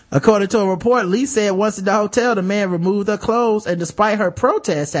 According to a report, Lee said once at the hotel, the man removed her clothes and despite her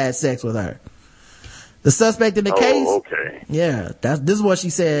protest had sex with her. The suspect in the case. Okay. Yeah, this is what she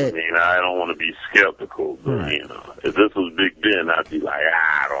said. I mean, I don't want to be skeptical, but you know, if this was Big Ben, I'd be like,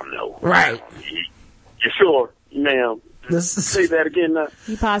 I don't know. Right. You sure, ma'am? Say that again now.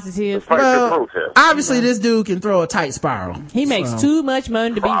 You positive? Well, obviously this dude can throw a tight spiral. He makes too much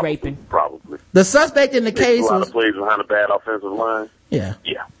money to be raping. Probably. The suspect in the case a lot was of plays behind a bad offensive line. Yeah.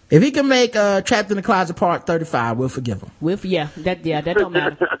 Yeah. If he can make Trapped in the Closet Part 35, we'll forgive him. That don't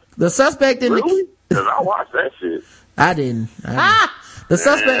matter. The suspect in really? Because I watched that shit. I didn't. The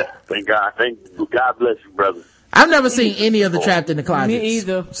suspect. Thank God. God bless you, brother. I've never seen any of the Trapped in the Closet. Me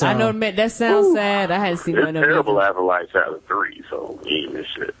either. So. I know that sounds sad. I hadn't seen it's none of it. It's terrible after like chapter 3, so he ain't this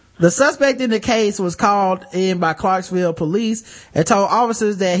shit. The suspect in the case was called in by Clarksville police and told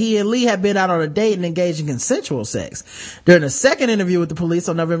officers that he and Lee had been out on a date and engaged in consensual sex. During a second interview with the police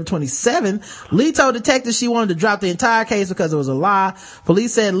on November 27th, Lee told detectives she wanted to drop the entire case because it was a lie.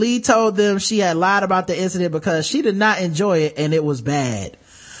 Police said Lee told them she had lied about the incident because she did not enjoy it and it was bad.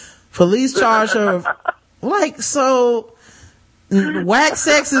 Police charged her whack sex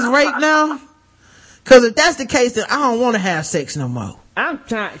is rape now? Cause if that's the case, then I don't want to have sex no more. I'm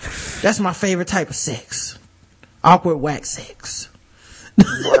trying. That's my favorite type of sex. Awkward whack sex.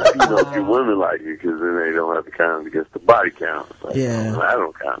 Well, you know, a few women like it because then they don't have to count against the body count. Like, yeah. I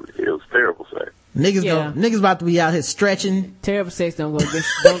don't count it. It was terrible sex. Niggas about to be out here stretching. Terrible sex don't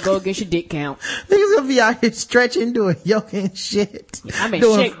go against your dick count. Niggas gonna be out here stretching, doing yoga and shit. I mean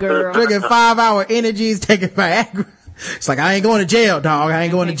shit, girl. Drinking 5-hour energies, taking Viagra. It's like, I ain't going to jail, dog. I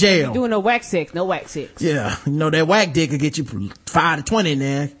ain't going to jail. Doing no whack sex. Yeah. You know, that whack dick could get you 5 to 20 in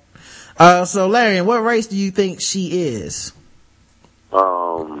there. So Larry, what race do you think she is?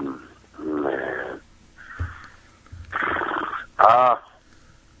 Man. I'm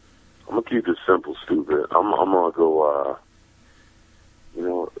gonna keep it simple, stupid. I'm gonna go,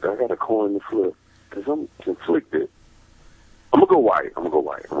 I got a coin to flip. Cause I'm conflicted. I'm gonna go white.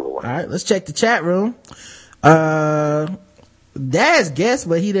 All right, let's check the chat room. Dad's guess,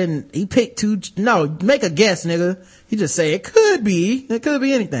 but he picked two. No, make a guess, nigga. He just say it could be anything. It could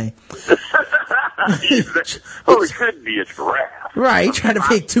be a giraffe. Right, he tried to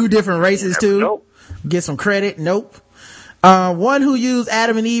pick two different races too. Nope. Get some credit. Nope. One who used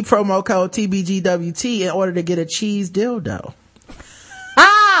Adam and Eve promo code TBGWT in order to get a cheese dildo.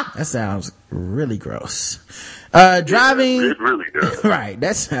 That sounds really gross. Driving. It really does. Right.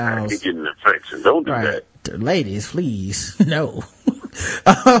 That sounds. You're getting an infection. Don't do right. that. Ladies, please. No.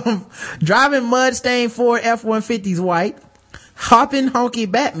 Driving mud-stained Ford F-150s white. Hopping honky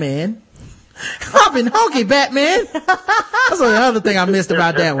Batman. Hopping honky Batman. That's the other thing I missed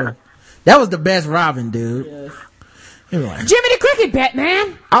about that one. That was the best Robin, dude. Yes. Anyway. Jimmy the Cricket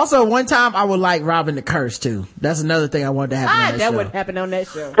Batman. Also, one time I would like Robin the Curse too. That's another thing I wanted to happen on that show. That would happen on that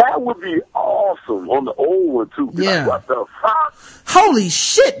show. That would be awesome on the old one too. Yeah. Like, what the fuck? Holy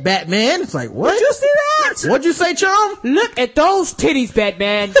shit, Batman. It's like, what? Did you see that? What'd you say, chum? Look at those titties,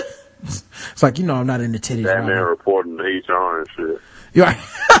 Batman. It's like, I'm not into titties. Batman Robin. reporting to HR and shit. You're right.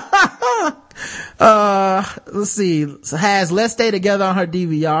 Let's see. So has Let's Stay Together on her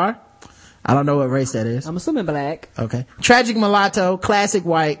DVR. I don't know what race that is. I'm assuming black. Okay. Tragic mulatto, classic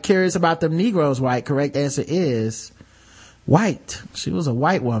white, curious about them Negroes white. Correct answer is white. She was a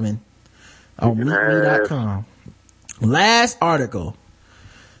white woman on meetme.com. Last article.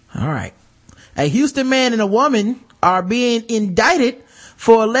 All right. A Houston man and a woman are being indicted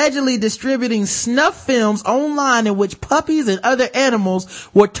for allegedly distributing snuff films online in which puppies and other animals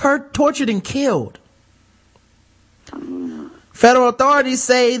were tortured and killed. Federal authorities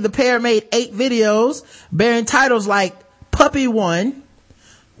say the pair made 8 videos bearing titles like Puppy 1,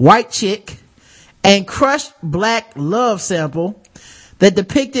 White Chick, and Crushed Black Love Sample that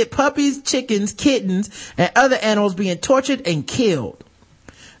depicted puppies, chickens, kittens, and other animals being tortured and killed.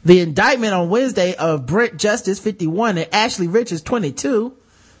 The indictment on Wednesday of Brent Justice, 51, and Ashley Richards, 22,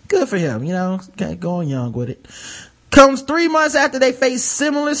 good for him, going young with it, comes 3 months after they faced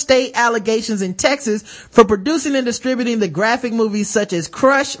similar state allegations in Texas for producing and distributing the graphic movies such as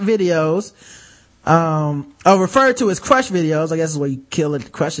Crush videos, referred to as Crush videos, I guess is where you kill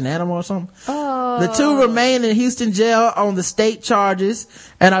and crush an animal or something. The two remain in Houston jail on the state charges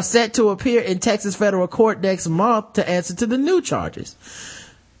and are set to appear in Texas federal court next month to answer to the new charges.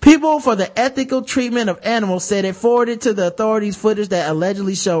 People for the Ethical Treatment of Animals said it forwarded to the authorities footage that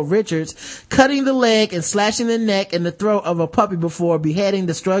allegedly showed Richards cutting the leg and slashing the neck and the throat of a puppy before beheading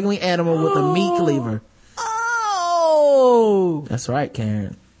the struggling animal with a meat cleaver. Oh! That's right,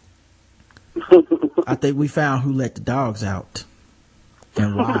 Karen. I think we found who let the dogs out.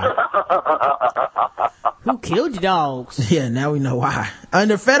 And why. Who killed the dogs? Yeah, now we know why.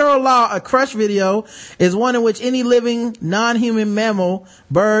 Under federal law, a crush video is one in which any living non-human mammal,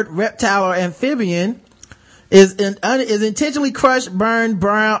 bird, reptile, or amphibian is intentionally crushed, burned,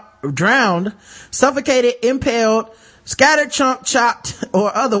 drowned, suffocated, impaled, scattered, chunked, chopped,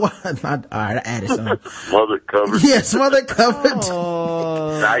 or otherwise. Alright, I added something. Smothered, covered. Yeah, smothered, covered.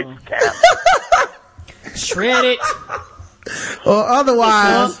 Nice cap. Shredded. Or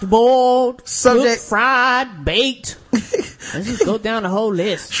otherwise boiled, subject cooked, fried, baked. Let's just go down the whole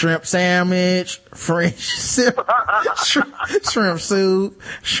list. Shrimp sandwich, French shrimp soup,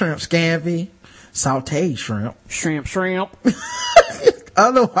 shrimp scampi, sauteed shrimp.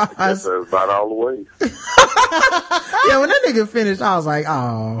 Otherwise, that's about all the ways. Yeah, when that nigga finished, I was like,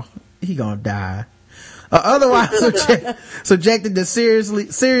 oh, he gonna die. Otherwise subjected to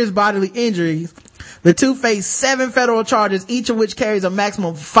serious bodily injuries. The two face 7 federal charges, each of which carries a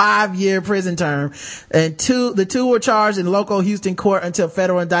maximum 5-year prison term. And the two were charged in local Houston court until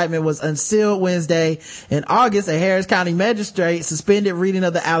federal indictment was unsealed Wednesday. In August, a Harris County magistrate suspended reading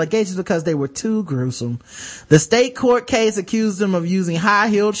of the allegations because they were too gruesome. The state court case accused them of using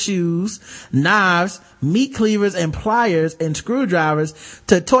high-heeled shoes, knives, meat cleavers, and pliers and screwdrivers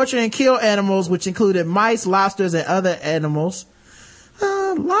to torture and kill animals, which included mice, lobsters, and other animals.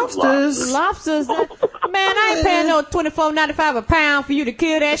 Lobsters. Man, I ain't paying no $24.95 a pound for you to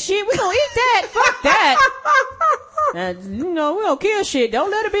kill that shit. We gonna eat that. Fuck that. We don't kill shit.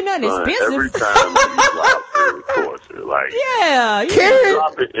 Don't let it be nothing expensive. Every time you eat lobster, it's torture. Like, yeah. Karen,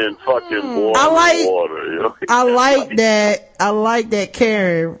 drop it in fucking water. I like that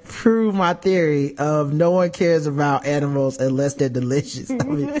Karen proved my theory of no one cares about animals unless they're delicious. I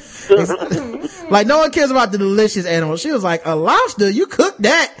mean, like no one cares about the delicious animals. She was like, a lobster, you cook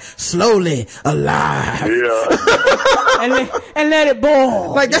that slowly, alive. Yeah. and let it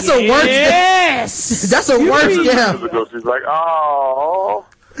boil. Like that's a worst. Yes. That's a worst death. She's like, oh.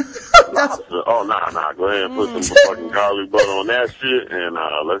 Oh, nah, go ahead and put some fucking garlic butter on that shit and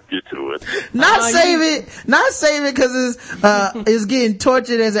let's get to it. Not save it because it's getting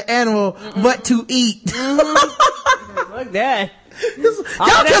tortured as an animal, but to eat. Fuck that.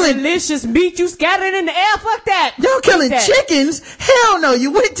 Y'all killing delicious meat you scattered in the air. Fuck that. Y'all killing chickens? Hell no,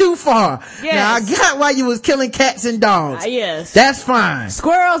 you went too far. Yes. Now I got why you was killing cats and dogs. Yes. That's fine.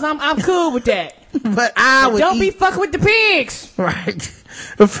 Squirrels, I'm cool with that. But I would don't be fucking with the pigs. Right.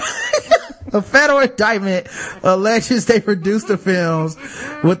 A federal indictment alleges they produced the films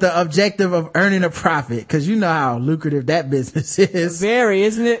with the objective of earning a profit. Cause you know how lucrative that business is. Very,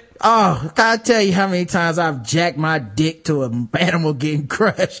 isn't it? Oh, I tell you how many times I've jacked my dick to an animal getting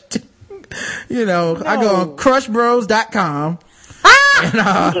crushed. You know, no. I go on crushbros.com.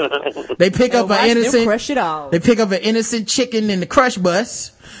 And, they pick up an innocent chicken in the crush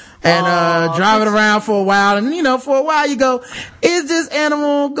bus. And drive it around for a while, and you know, for a while you go, is this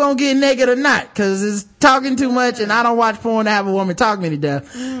animal gonna get naked or not? Cause it's talking too much, and I don't watch porn to have a woman talk me to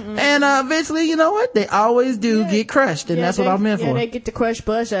death. Mm-mm. And eventually, you know what? They always do get crushed, and that's what I'm in for. Yeah, they get the crush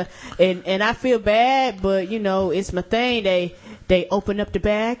bus, and I feel bad, but you know, it's my thing. They open up the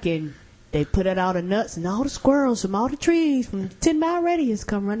back and they put out all the nuts, and all the squirrels from all the trees from 10 mile radius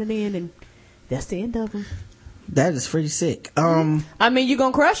come running in, and that's the end of them. That is pretty sick. I mean, you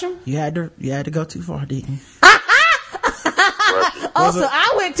gonna crush them? You had to go too far, didn't you? Also,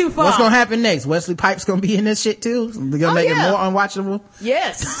 I went too far. What's gonna happen next? Wesley Pipes gonna be in this shit too? They're gonna make it more unwatchable?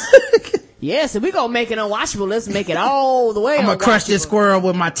 Yes. Yes, if we gonna make it unwatchable, let's make it all the way I'm gonna crush this squirrel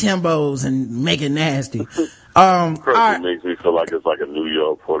with my Timbos and make it nasty. Crushing makes me feel like it's like a New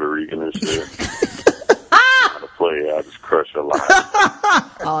York, Puerto Rican and shit. I just crush a lot.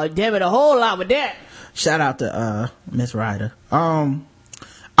 Oh, damn it, a whole lot with that. Shout out to Miss Ryder. All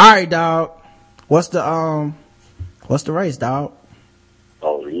right, dog. What's the race, dog?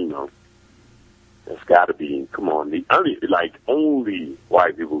 Oh, you know, it's got to be. Come on, only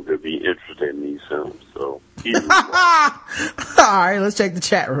white people could be interested in these films. So, all right, let's check the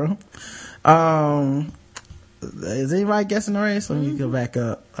chat room. Is anybody guessing the race? Let me go back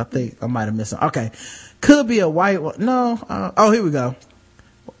up. I think I might have missed some. Okay, could be a white one. No. Here we go.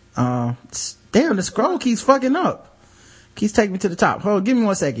 Damn, the scroll keeps fucking up. Keeps taking me to the top. Hold on, give me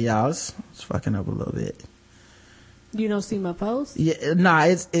 1 second, y'all. It's fucking up a little bit. You don't see my post? Yeah,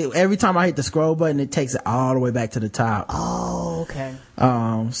 nah, every time I hit the scroll button, it takes it all the way back to the top. Oh, okay.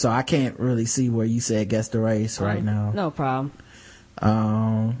 So I can't really see where you said guess the race right now. No problem.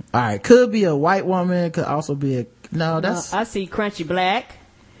 All right, could be a white woman, could also be I see Crunchy Black.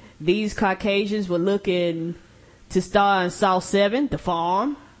 These Caucasians were looking to star in Saw 7, The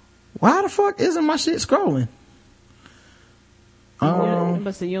Farm. Why the fuck isn't my shit scrolling? You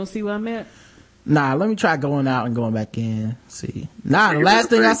don't see where I'm at? Nah, let me try going out and going back in. See. Nah, the last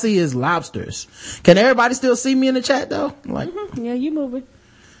thing I see is lobsters. Can everybody still see me in the chat though? Yeah, you moving.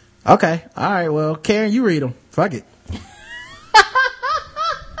 Okay. All right. Well, Karen, you read them. Fuck it.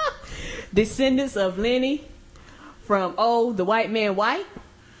 Descendants of Lenny from The White Man White,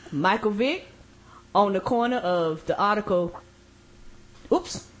 Michael Vick, on the corner of the article.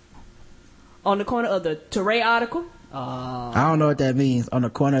 On the corner of the Teray article. I don't know what that means. On the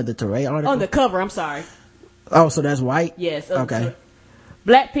corner of the Teray article? On the cover, I'm sorry. Oh, so that's white? Yes. Okay.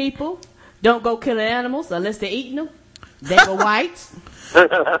 Black people don't go killing animals unless they're eating them. They go white.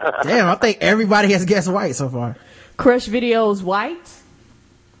 Damn, I think everybody has guessed white so far. Crush Videos white.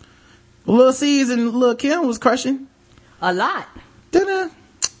 Lil C's and Lil Kim was crushing. A lot. Ta-da.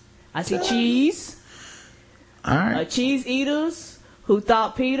 I see cheese. All right. Cheese eaters who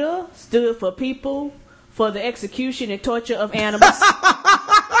thought Peter stood for people for the execution and torture of animals.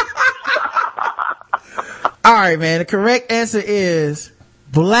 All right, man. The correct answer is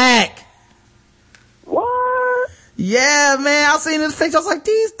black. What? Yeah, man. I seen this picture. I was like,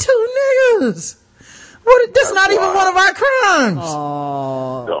 these two niggas. This not even one of our crimes.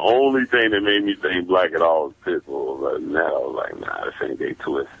 Oh. The only thing that made me think black at all was Pitbull. But now I was like, nah, this ain't they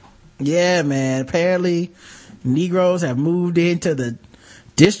twist. Yeah, man. Apparently, Negroes have moved into the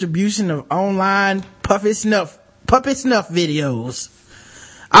distribution of online puppet snuff videos.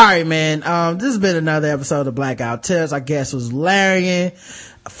 All right, man. This has been another episode of Blackout Tips. Our guest was Larian.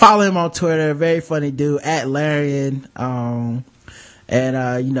 Follow him on Twitter. Very funny dude at Larian. Obviously,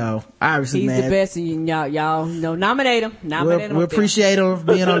 he's man, the best. Y'all nominate him. We appreciate him for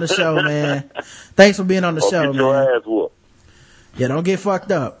being on the show, man. Thanks for being on the show, man. Your ass whooped. Yeah, don't get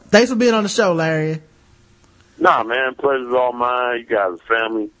fucked up. Thanks for being on the show, Larry. Nah, man, pleasure's all mine. You guys are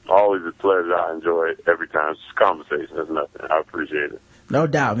family. Always a pleasure. I enjoy it every time. It's just conversation. There's nothing. I appreciate it. No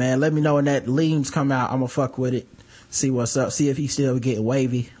doubt, man. Let me know when that Leams come out. I'm gonna fuck with it. See what's up. See if he still getting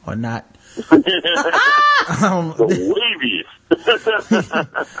wavy or not. The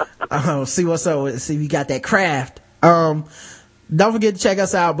waviest. See what's up. See if you got that craft. Don't forget to check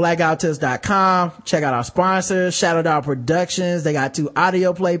us out, blackouttips.com. Check out our sponsors, Shadow Dog Productions. They got 2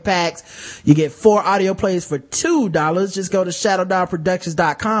 audio play packs. You get 4 audio plays for $2. Just go to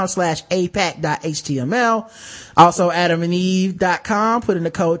shadowdogproductions.com/apack.html. Also, adamandeve.com. Put in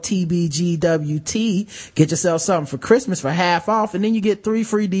the code TBGWT. Get yourself something for Christmas for half off, and then you get 3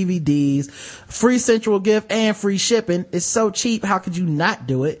 free DVDs, free Central gift, and free shipping. It's so cheap. How could you not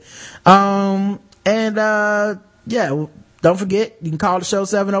do it? Don't forget, you can call the show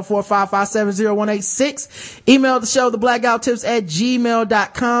 704-557-0186. Email the show,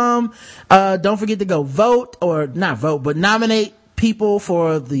 theblackouttips@gmail.com. Don't forget to go vote, or not vote, but nominate people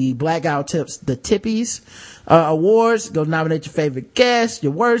for the Blackout Tips, the Tippies awards. Go nominate your favorite guest,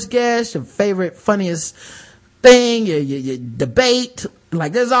 your worst guest, your favorite funniest thing, your debate.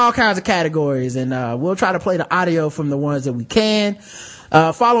 Like, there's all kinds of categories, and we'll try to play the audio from the ones that we can.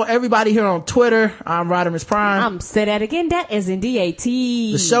 Follow everybody here on Twitter. I'm Rodimus Prime. Say that again. That is in DAT.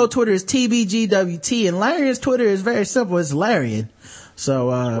 The show Twitter is TBGWT, and Larion's Twitter is very simple. It's Larian. So,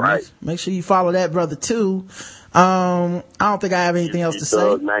 make sure you follow that brother too. I don't think I have anything else to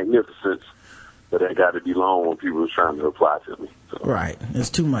say. Magnificence, but that got to be long when people are trying to reply to me. So. Right. It's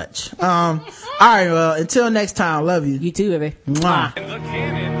too much. All right. Well, until next time, love you. You too, baby. Mwah.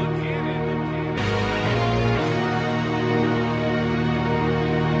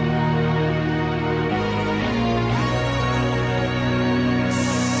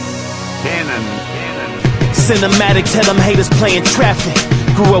 Cinematic, tell them haters playing traffic.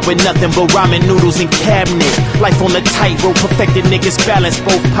 Grew up with nothing but ramen noodles and cabinet. Life on the tightrope, perfected niggas balance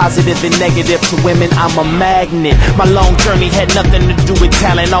both positive and negative. To women, I'm a magnet. My long journey had nothing to do with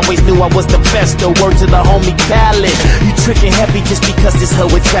talent. Always knew I was the best, the word to the homie Khaled. You tricking heavy just because this hoe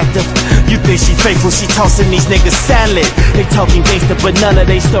attractive. You think she faithful, she tossing these niggas salad. They talking gangster, but none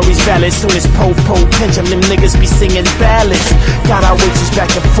of they stories valid. Soon as Po pinch them niggas be singing ballads. Got our waitress back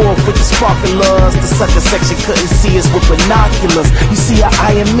and forth with the sparklers. The sucker section couldn't see us with binoculars. You see her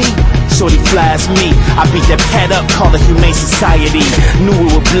eyeing me, shorty flies me. I beat that cat up, call the Humane Society. Knew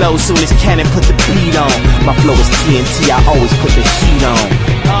it would blow soon as Cannon put the beat on. My flow is TNT, I always put the heat on.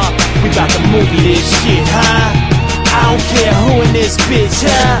 We bout to movie this shit, huh? I don't care who in this bitch,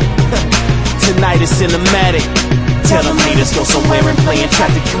 huh? Tonight is cinematic. Tell them haters go somewhere and play in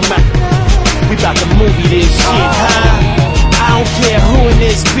traffic. Come on. We bout to movie this shit, huh? I don't care who in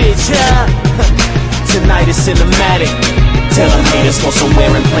this bitch, huh? Tonight is cinematic. Tell them haters go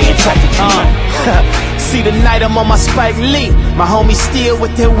somewhere and play in traffic. See tonight I'm on my Spike Lee. My homie still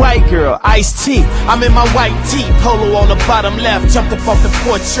with that white girl, Ice-T. I'm in my white tee, polo on the bottom left. Jumped up off the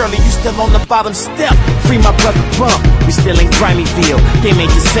porch early, you still on the bottom step. Free my brother Bump, we still in Grimeyville. Game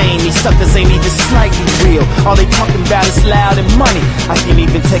ain't the same, these suckers ain't even slightly real. All they talking about is loud and money. I can't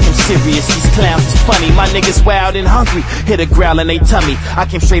even take them serious, these clowns is funny. My niggas wild and hungry, hit a growl in they tummy. I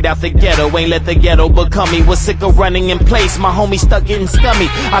came straight out the ghetto, ain't let the ghetto become me. Was sick of running in place, my homie stuck getting scummy.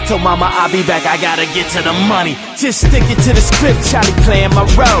 I told mama I'll be back, I gotta get to the money. Just sticking to the script, Charlie playing my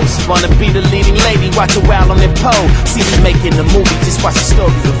role. She wanna be the leading lady, watch her while on that pole. See me making the movie, just watch the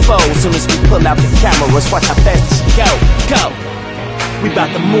story unfold. Soon as we pull out the cameras, watch how fast she go. We bout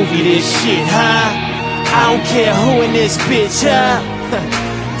to movie this shit, huh? I don't care who in this bitch, huh?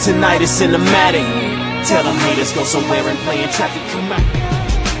 Tonight is cinematic. Tell them haters go somewhere and play in traffic. Come on.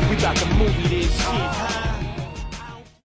 We bout to movie this shit, huh?